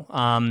people.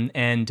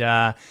 And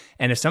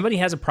if somebody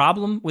has a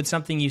problem with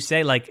something you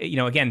say, like,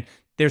 again,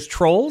 there's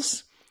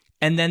trolls,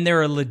 and then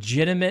there are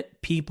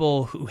legitimate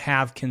people who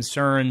have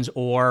concerns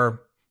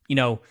or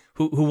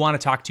who want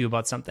to talk to you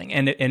about something.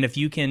 And if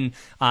you can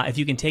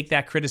take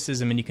that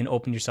criticism and you can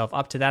open yourself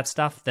up to that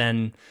stuff,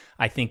 then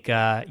I think,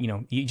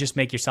 you just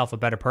make yourself a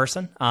better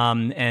person.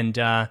 And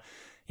then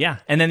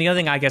the other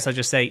thing I guess I'll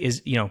just say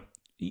is,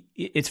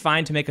 it's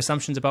fine to make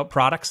assumptions about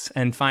products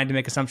and fine to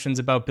make assumptions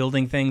about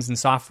building things and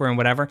software and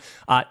whatever.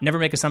 Never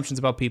make assumptions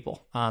about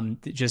people.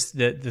 Just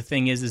the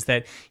thing is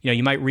that,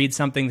 you might read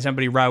something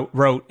somebody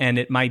wrote and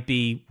it might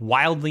be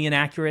wildly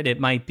inaccurate. It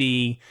might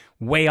be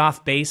way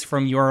off base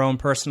from your own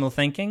personal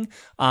thinking.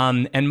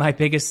 And my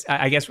biggest,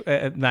 I guess,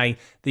 the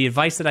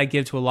advice that I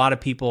give to a lot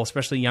of people,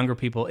 especially younger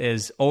people,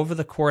 is over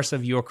the course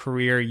of your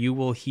career, you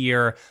will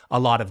hear a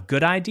lot of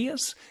good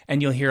ideas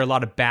and you'll hear a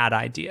lot of bad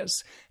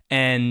ideas.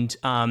 And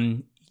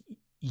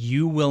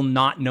you will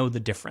not know the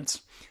difference.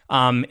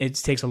 It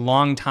takes a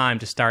long time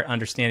to start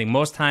understanding.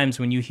 Most times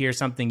when you hear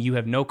something, you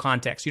have no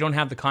context. You don't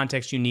have the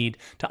context you need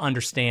to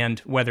understand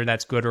whether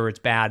that's good or it's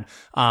bad.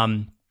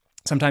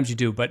 Sometimes you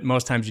do, but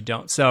most times you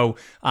don't. So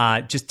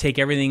just take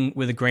everything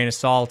with a grain of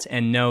salt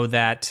and know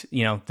that,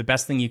 the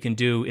best thing you can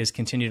do is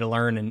continue to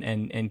learn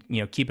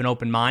and keep an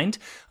open mind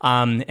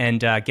and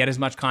get as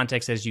much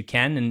context as you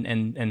can.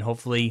 And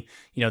hopefully,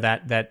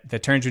 that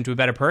turns you into a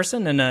better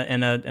person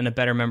and a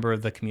better member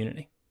of the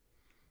community.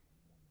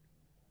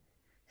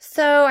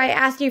 So I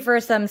asked you for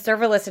some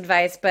serverless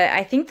advice, but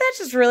I think that's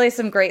just really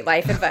some great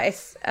life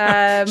advice.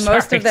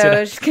 Most of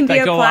those can be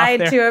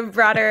applied to a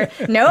broader.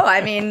 No,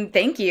 I mean,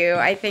 thank you.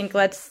 I think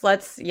let's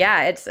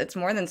it's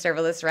more than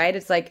serverless, right?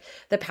 It's like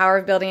the power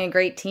of building a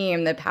great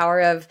team, the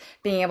power of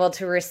being able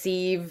to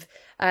receive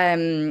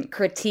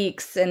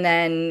critiques and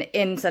then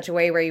in such a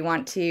way where you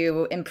want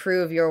to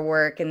improve your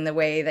work in the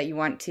way that you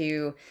want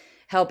to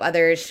help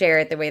others, share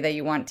it the way that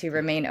you want to,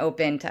 remain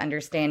open to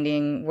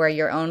understanding where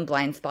your own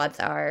blind spots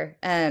are.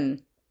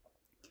 I'm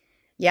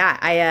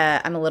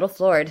a little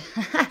floored.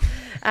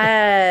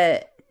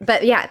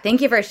 But yeah,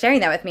 thank you for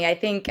sharing that with me. I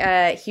think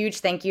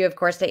huge thank you, of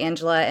course, to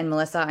Angela and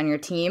Melissa on your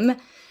team.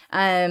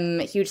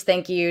 Huge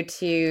thank you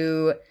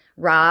to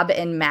Rob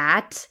and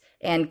Matt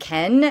and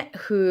Ken,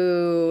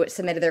 who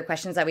submitted their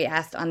questions that we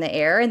asked on the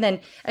air. And then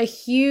a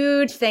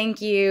huge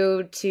thank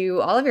you to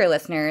all of your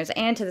listeners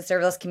and to the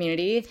serverless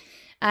community.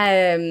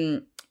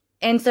 And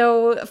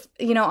so,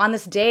 on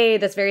this day,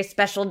 this very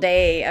special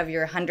day of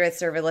your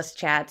 100th Serverless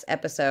Chats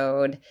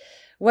episode,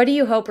 what do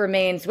you hope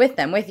remains with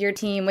them, with your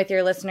team, with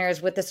your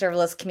listeners, with the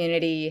serverless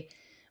community?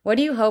 What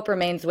do you hope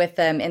remains with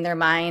them in their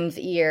mind's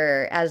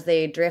ear as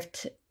they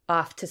drift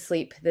off to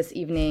sleep this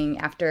evening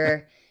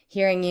after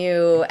hearing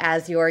you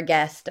as your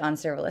guest on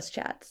Serverless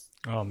Chats?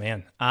 Oh,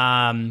 man.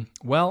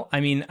 Well,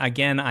 I mean,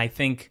 again, I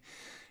think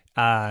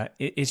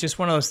it's just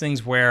one of those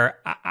things where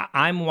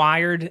I'm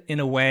wired in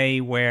a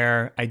way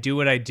where I do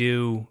what I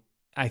do,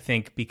 I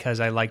think, because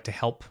I like to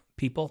help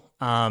people.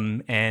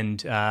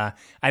 And I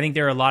think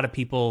there are a lot of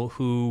people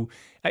who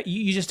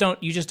you just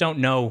don't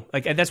know.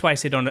 Like, that's why I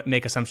say don't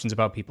make assumptions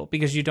about people,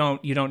 because you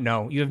don't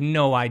know. You have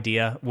no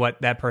idea what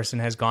that person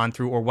has gone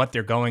through or what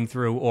they're going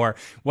through or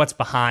what's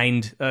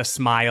behind a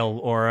smile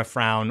or a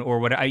frown or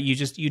what.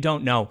 You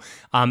don't know.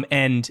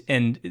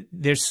 And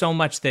there's so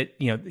much that,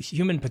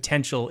 human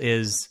potential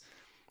is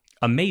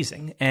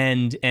amazing.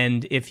 And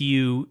if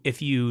you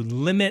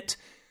limit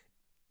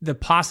the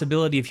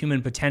possibility of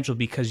human potential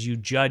because you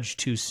judge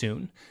too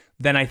soon,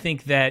 then I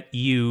think that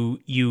you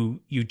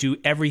do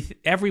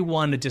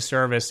everyone a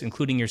disservice,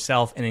 including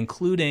yourself and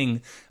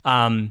including,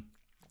 I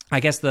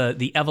guess,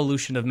 the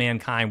evolution of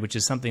mankind, which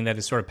is something that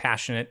is sort of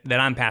that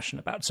I'm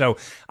passionate about. So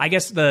I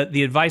guess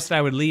the advice that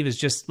I would leave is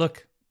just,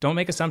 look, don't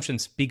make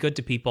assumptions, be good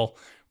to people,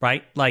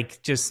 right?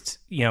 Like, just,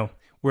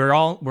 we're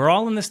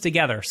all in this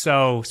together.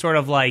 So sort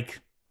of like,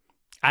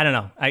 I don't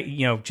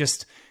know,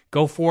 just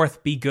go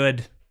forth, be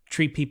good,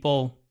 treat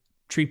people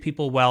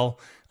well,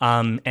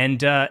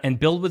 and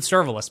build with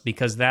serverless,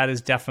 because that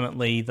is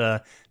definitely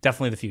the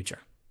future.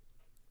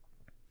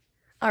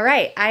 All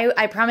right.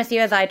 I promise you,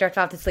 as I drift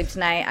off to sleep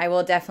tonight, I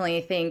will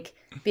definitely think,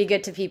 be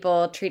good to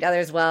people, treat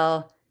others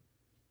well,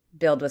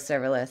 build with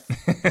serverless.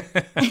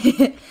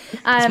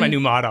 That's my new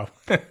motto.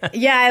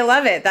 Yeah, I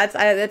love it. That's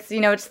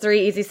it's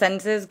 3 easy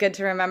sentences. Good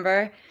to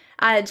remember.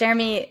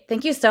 Jeremy,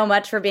 thank you so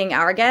much for being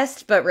our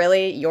guest, but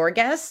really your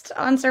guest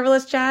on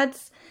Serverless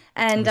Chats.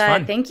 And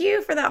thank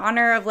you for the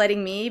honor of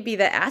letting me be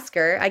the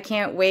asker. I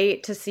can't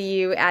wait to see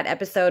you at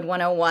episode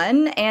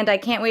 101. And I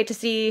can't wait to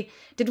see,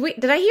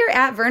 did I hear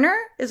at Werner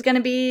is going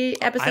to be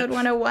episode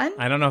 101?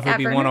 I don't know if it'll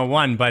be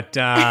 101, but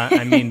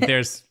I mean,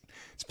 there's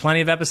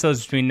plenty of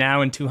episodes between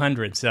now and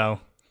 200. So,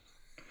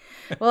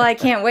 well, I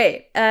can't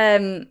wait.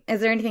 Is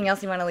there anything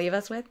else you want to leave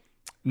us with?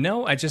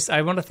 No,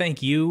 I want to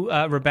thank you,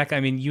 Rebecca.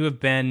 I mean, you have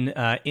been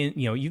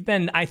you've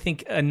been, I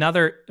think,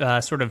 another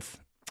sort of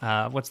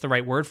what's the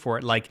right word for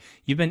it? Like,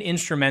 you've been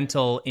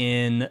instrumental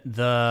in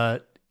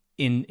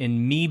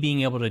me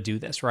being able to do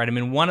this, right? I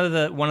mean, one of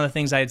the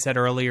things I had said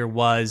earlier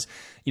was,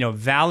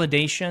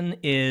 validation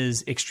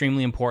is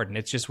extremely important.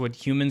 It's just what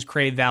humans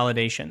crave,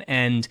 validation.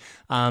 And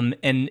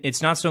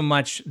it's not so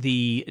much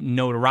the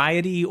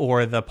notoriety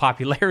or the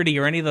popularity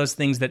or any of those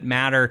things that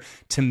matter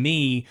to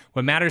me.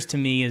 What matters to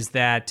me is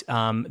that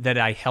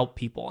I help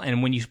people.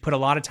 And when you put a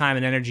lot of time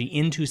and energy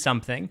into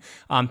something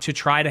to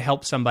try to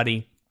help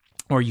somebody,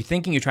 or you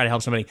thinking you're trying to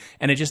help somebody,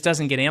 and it just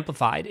doesn't get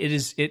amplified,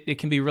 it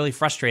can be really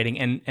frustrating.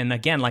 And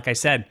again, like I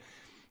said,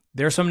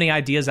 there are so many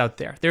ideas out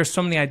there. There's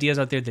so many ideas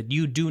out there that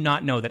you do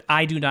not know, that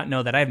I do not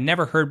know, that I've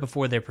never heard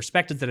before. They're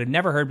perspectives that I've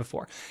never heard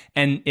before.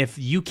 And if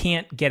you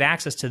can't get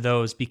access to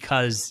those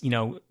because,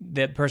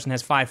 that person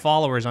has 5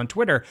 followers on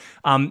Twitter,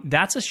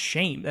 that's a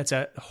shame. That's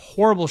a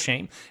horrible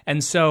shame.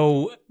 And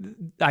so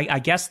I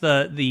guess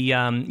the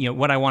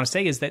what I want to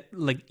say is that,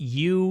 like,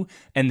 you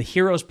and the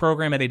Heroes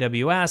program at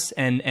AWS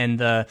and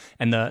the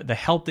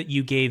help that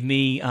you gave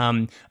me,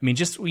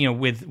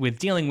 with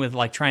dealing with,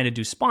 like, trying to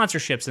do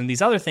sponsorships and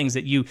these other things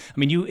that you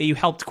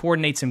helped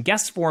coordinate some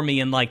guests for me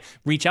and, like,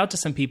 reach out to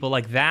some people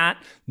like that.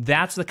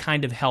 That's the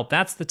kind of help.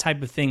 That's the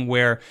type of thing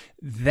where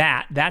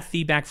that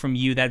feedback from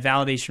you, that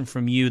validation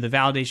from you, the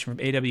validation from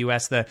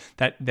AWS,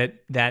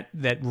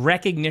 that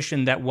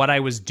recognition that what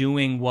I was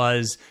doing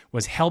was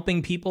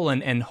helping people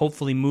and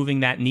hopefully moving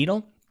that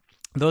needle.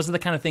 Those are the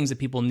kind of things that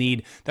people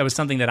need. That was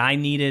something that I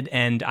needed,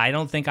 and I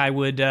don't think I'd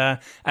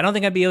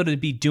be able to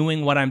be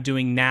doing what I'm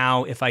doing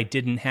now if I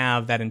didn't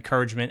have that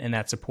encouragement and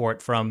that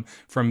support from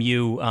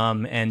you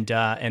and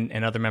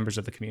other members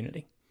of the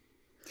community.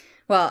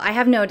 Well, I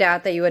have no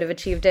doubt that you would have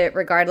achieved it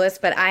regardless,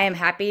 but I am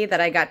happy that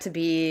I got to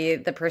be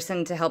the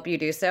person to help you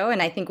do so.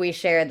 And I think we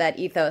share that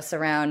ethos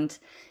around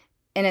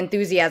an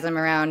enthusiasm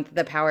around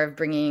the power of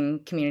bringing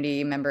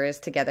community members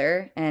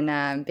together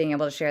and being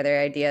able to share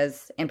their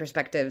ideas and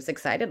perspectives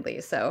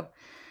excitedly. So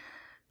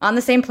on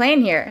the same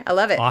plane here. I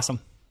love it. Awesome.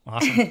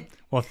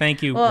 Well,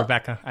 thank you,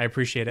 Rebecca. I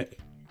appreciate it.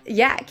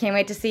 Yeah. Can't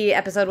wait to see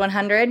episode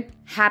 100.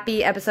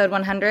 Happy episode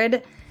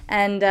 100.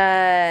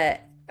 And,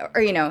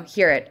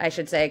 hear it, I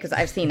should say, because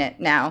I've seen it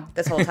now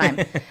this whole time.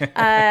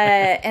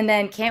 And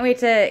then can't wait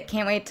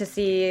to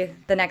see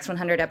the next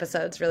 100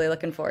 episodes. Really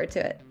looking forward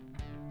to it.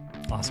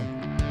 Awesome.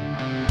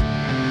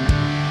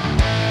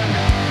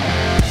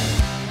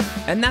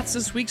 And that's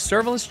this week's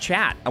Serverless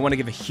Chat. I want to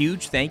give a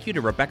huge thank you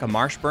to Rebecca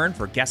Marshburn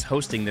for guest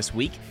hosting this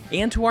week,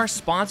 and to our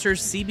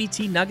sponsors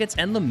CBT Nuggets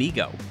and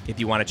Lamigo. If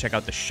you want to check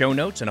out the show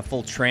notes and a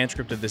full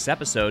transcript of this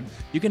episode,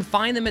 you can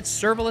find them at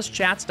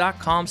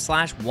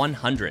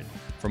serverlesschats.com/100.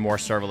 For more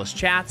Serverless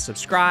Chats,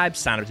 subscribe,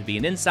 sign up to be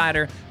an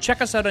insider,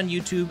 check us out on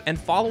YouTube, and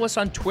follow us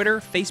on Twitter,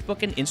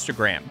 Facebook, and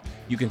Instagram.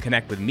 You can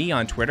connect with me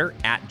on Twitter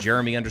at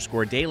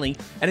Jeremy_Daily.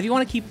 And if you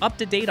want to keep up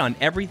to date on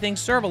everything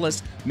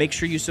serverless, make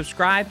sure you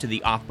subscribe to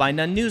the Off by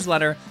None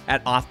newsletter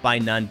at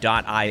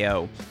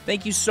offbynone.io.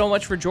 Thank you so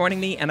much for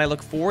joining me, and I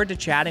look forward to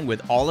chatting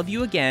with all of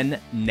you again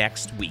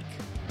next week.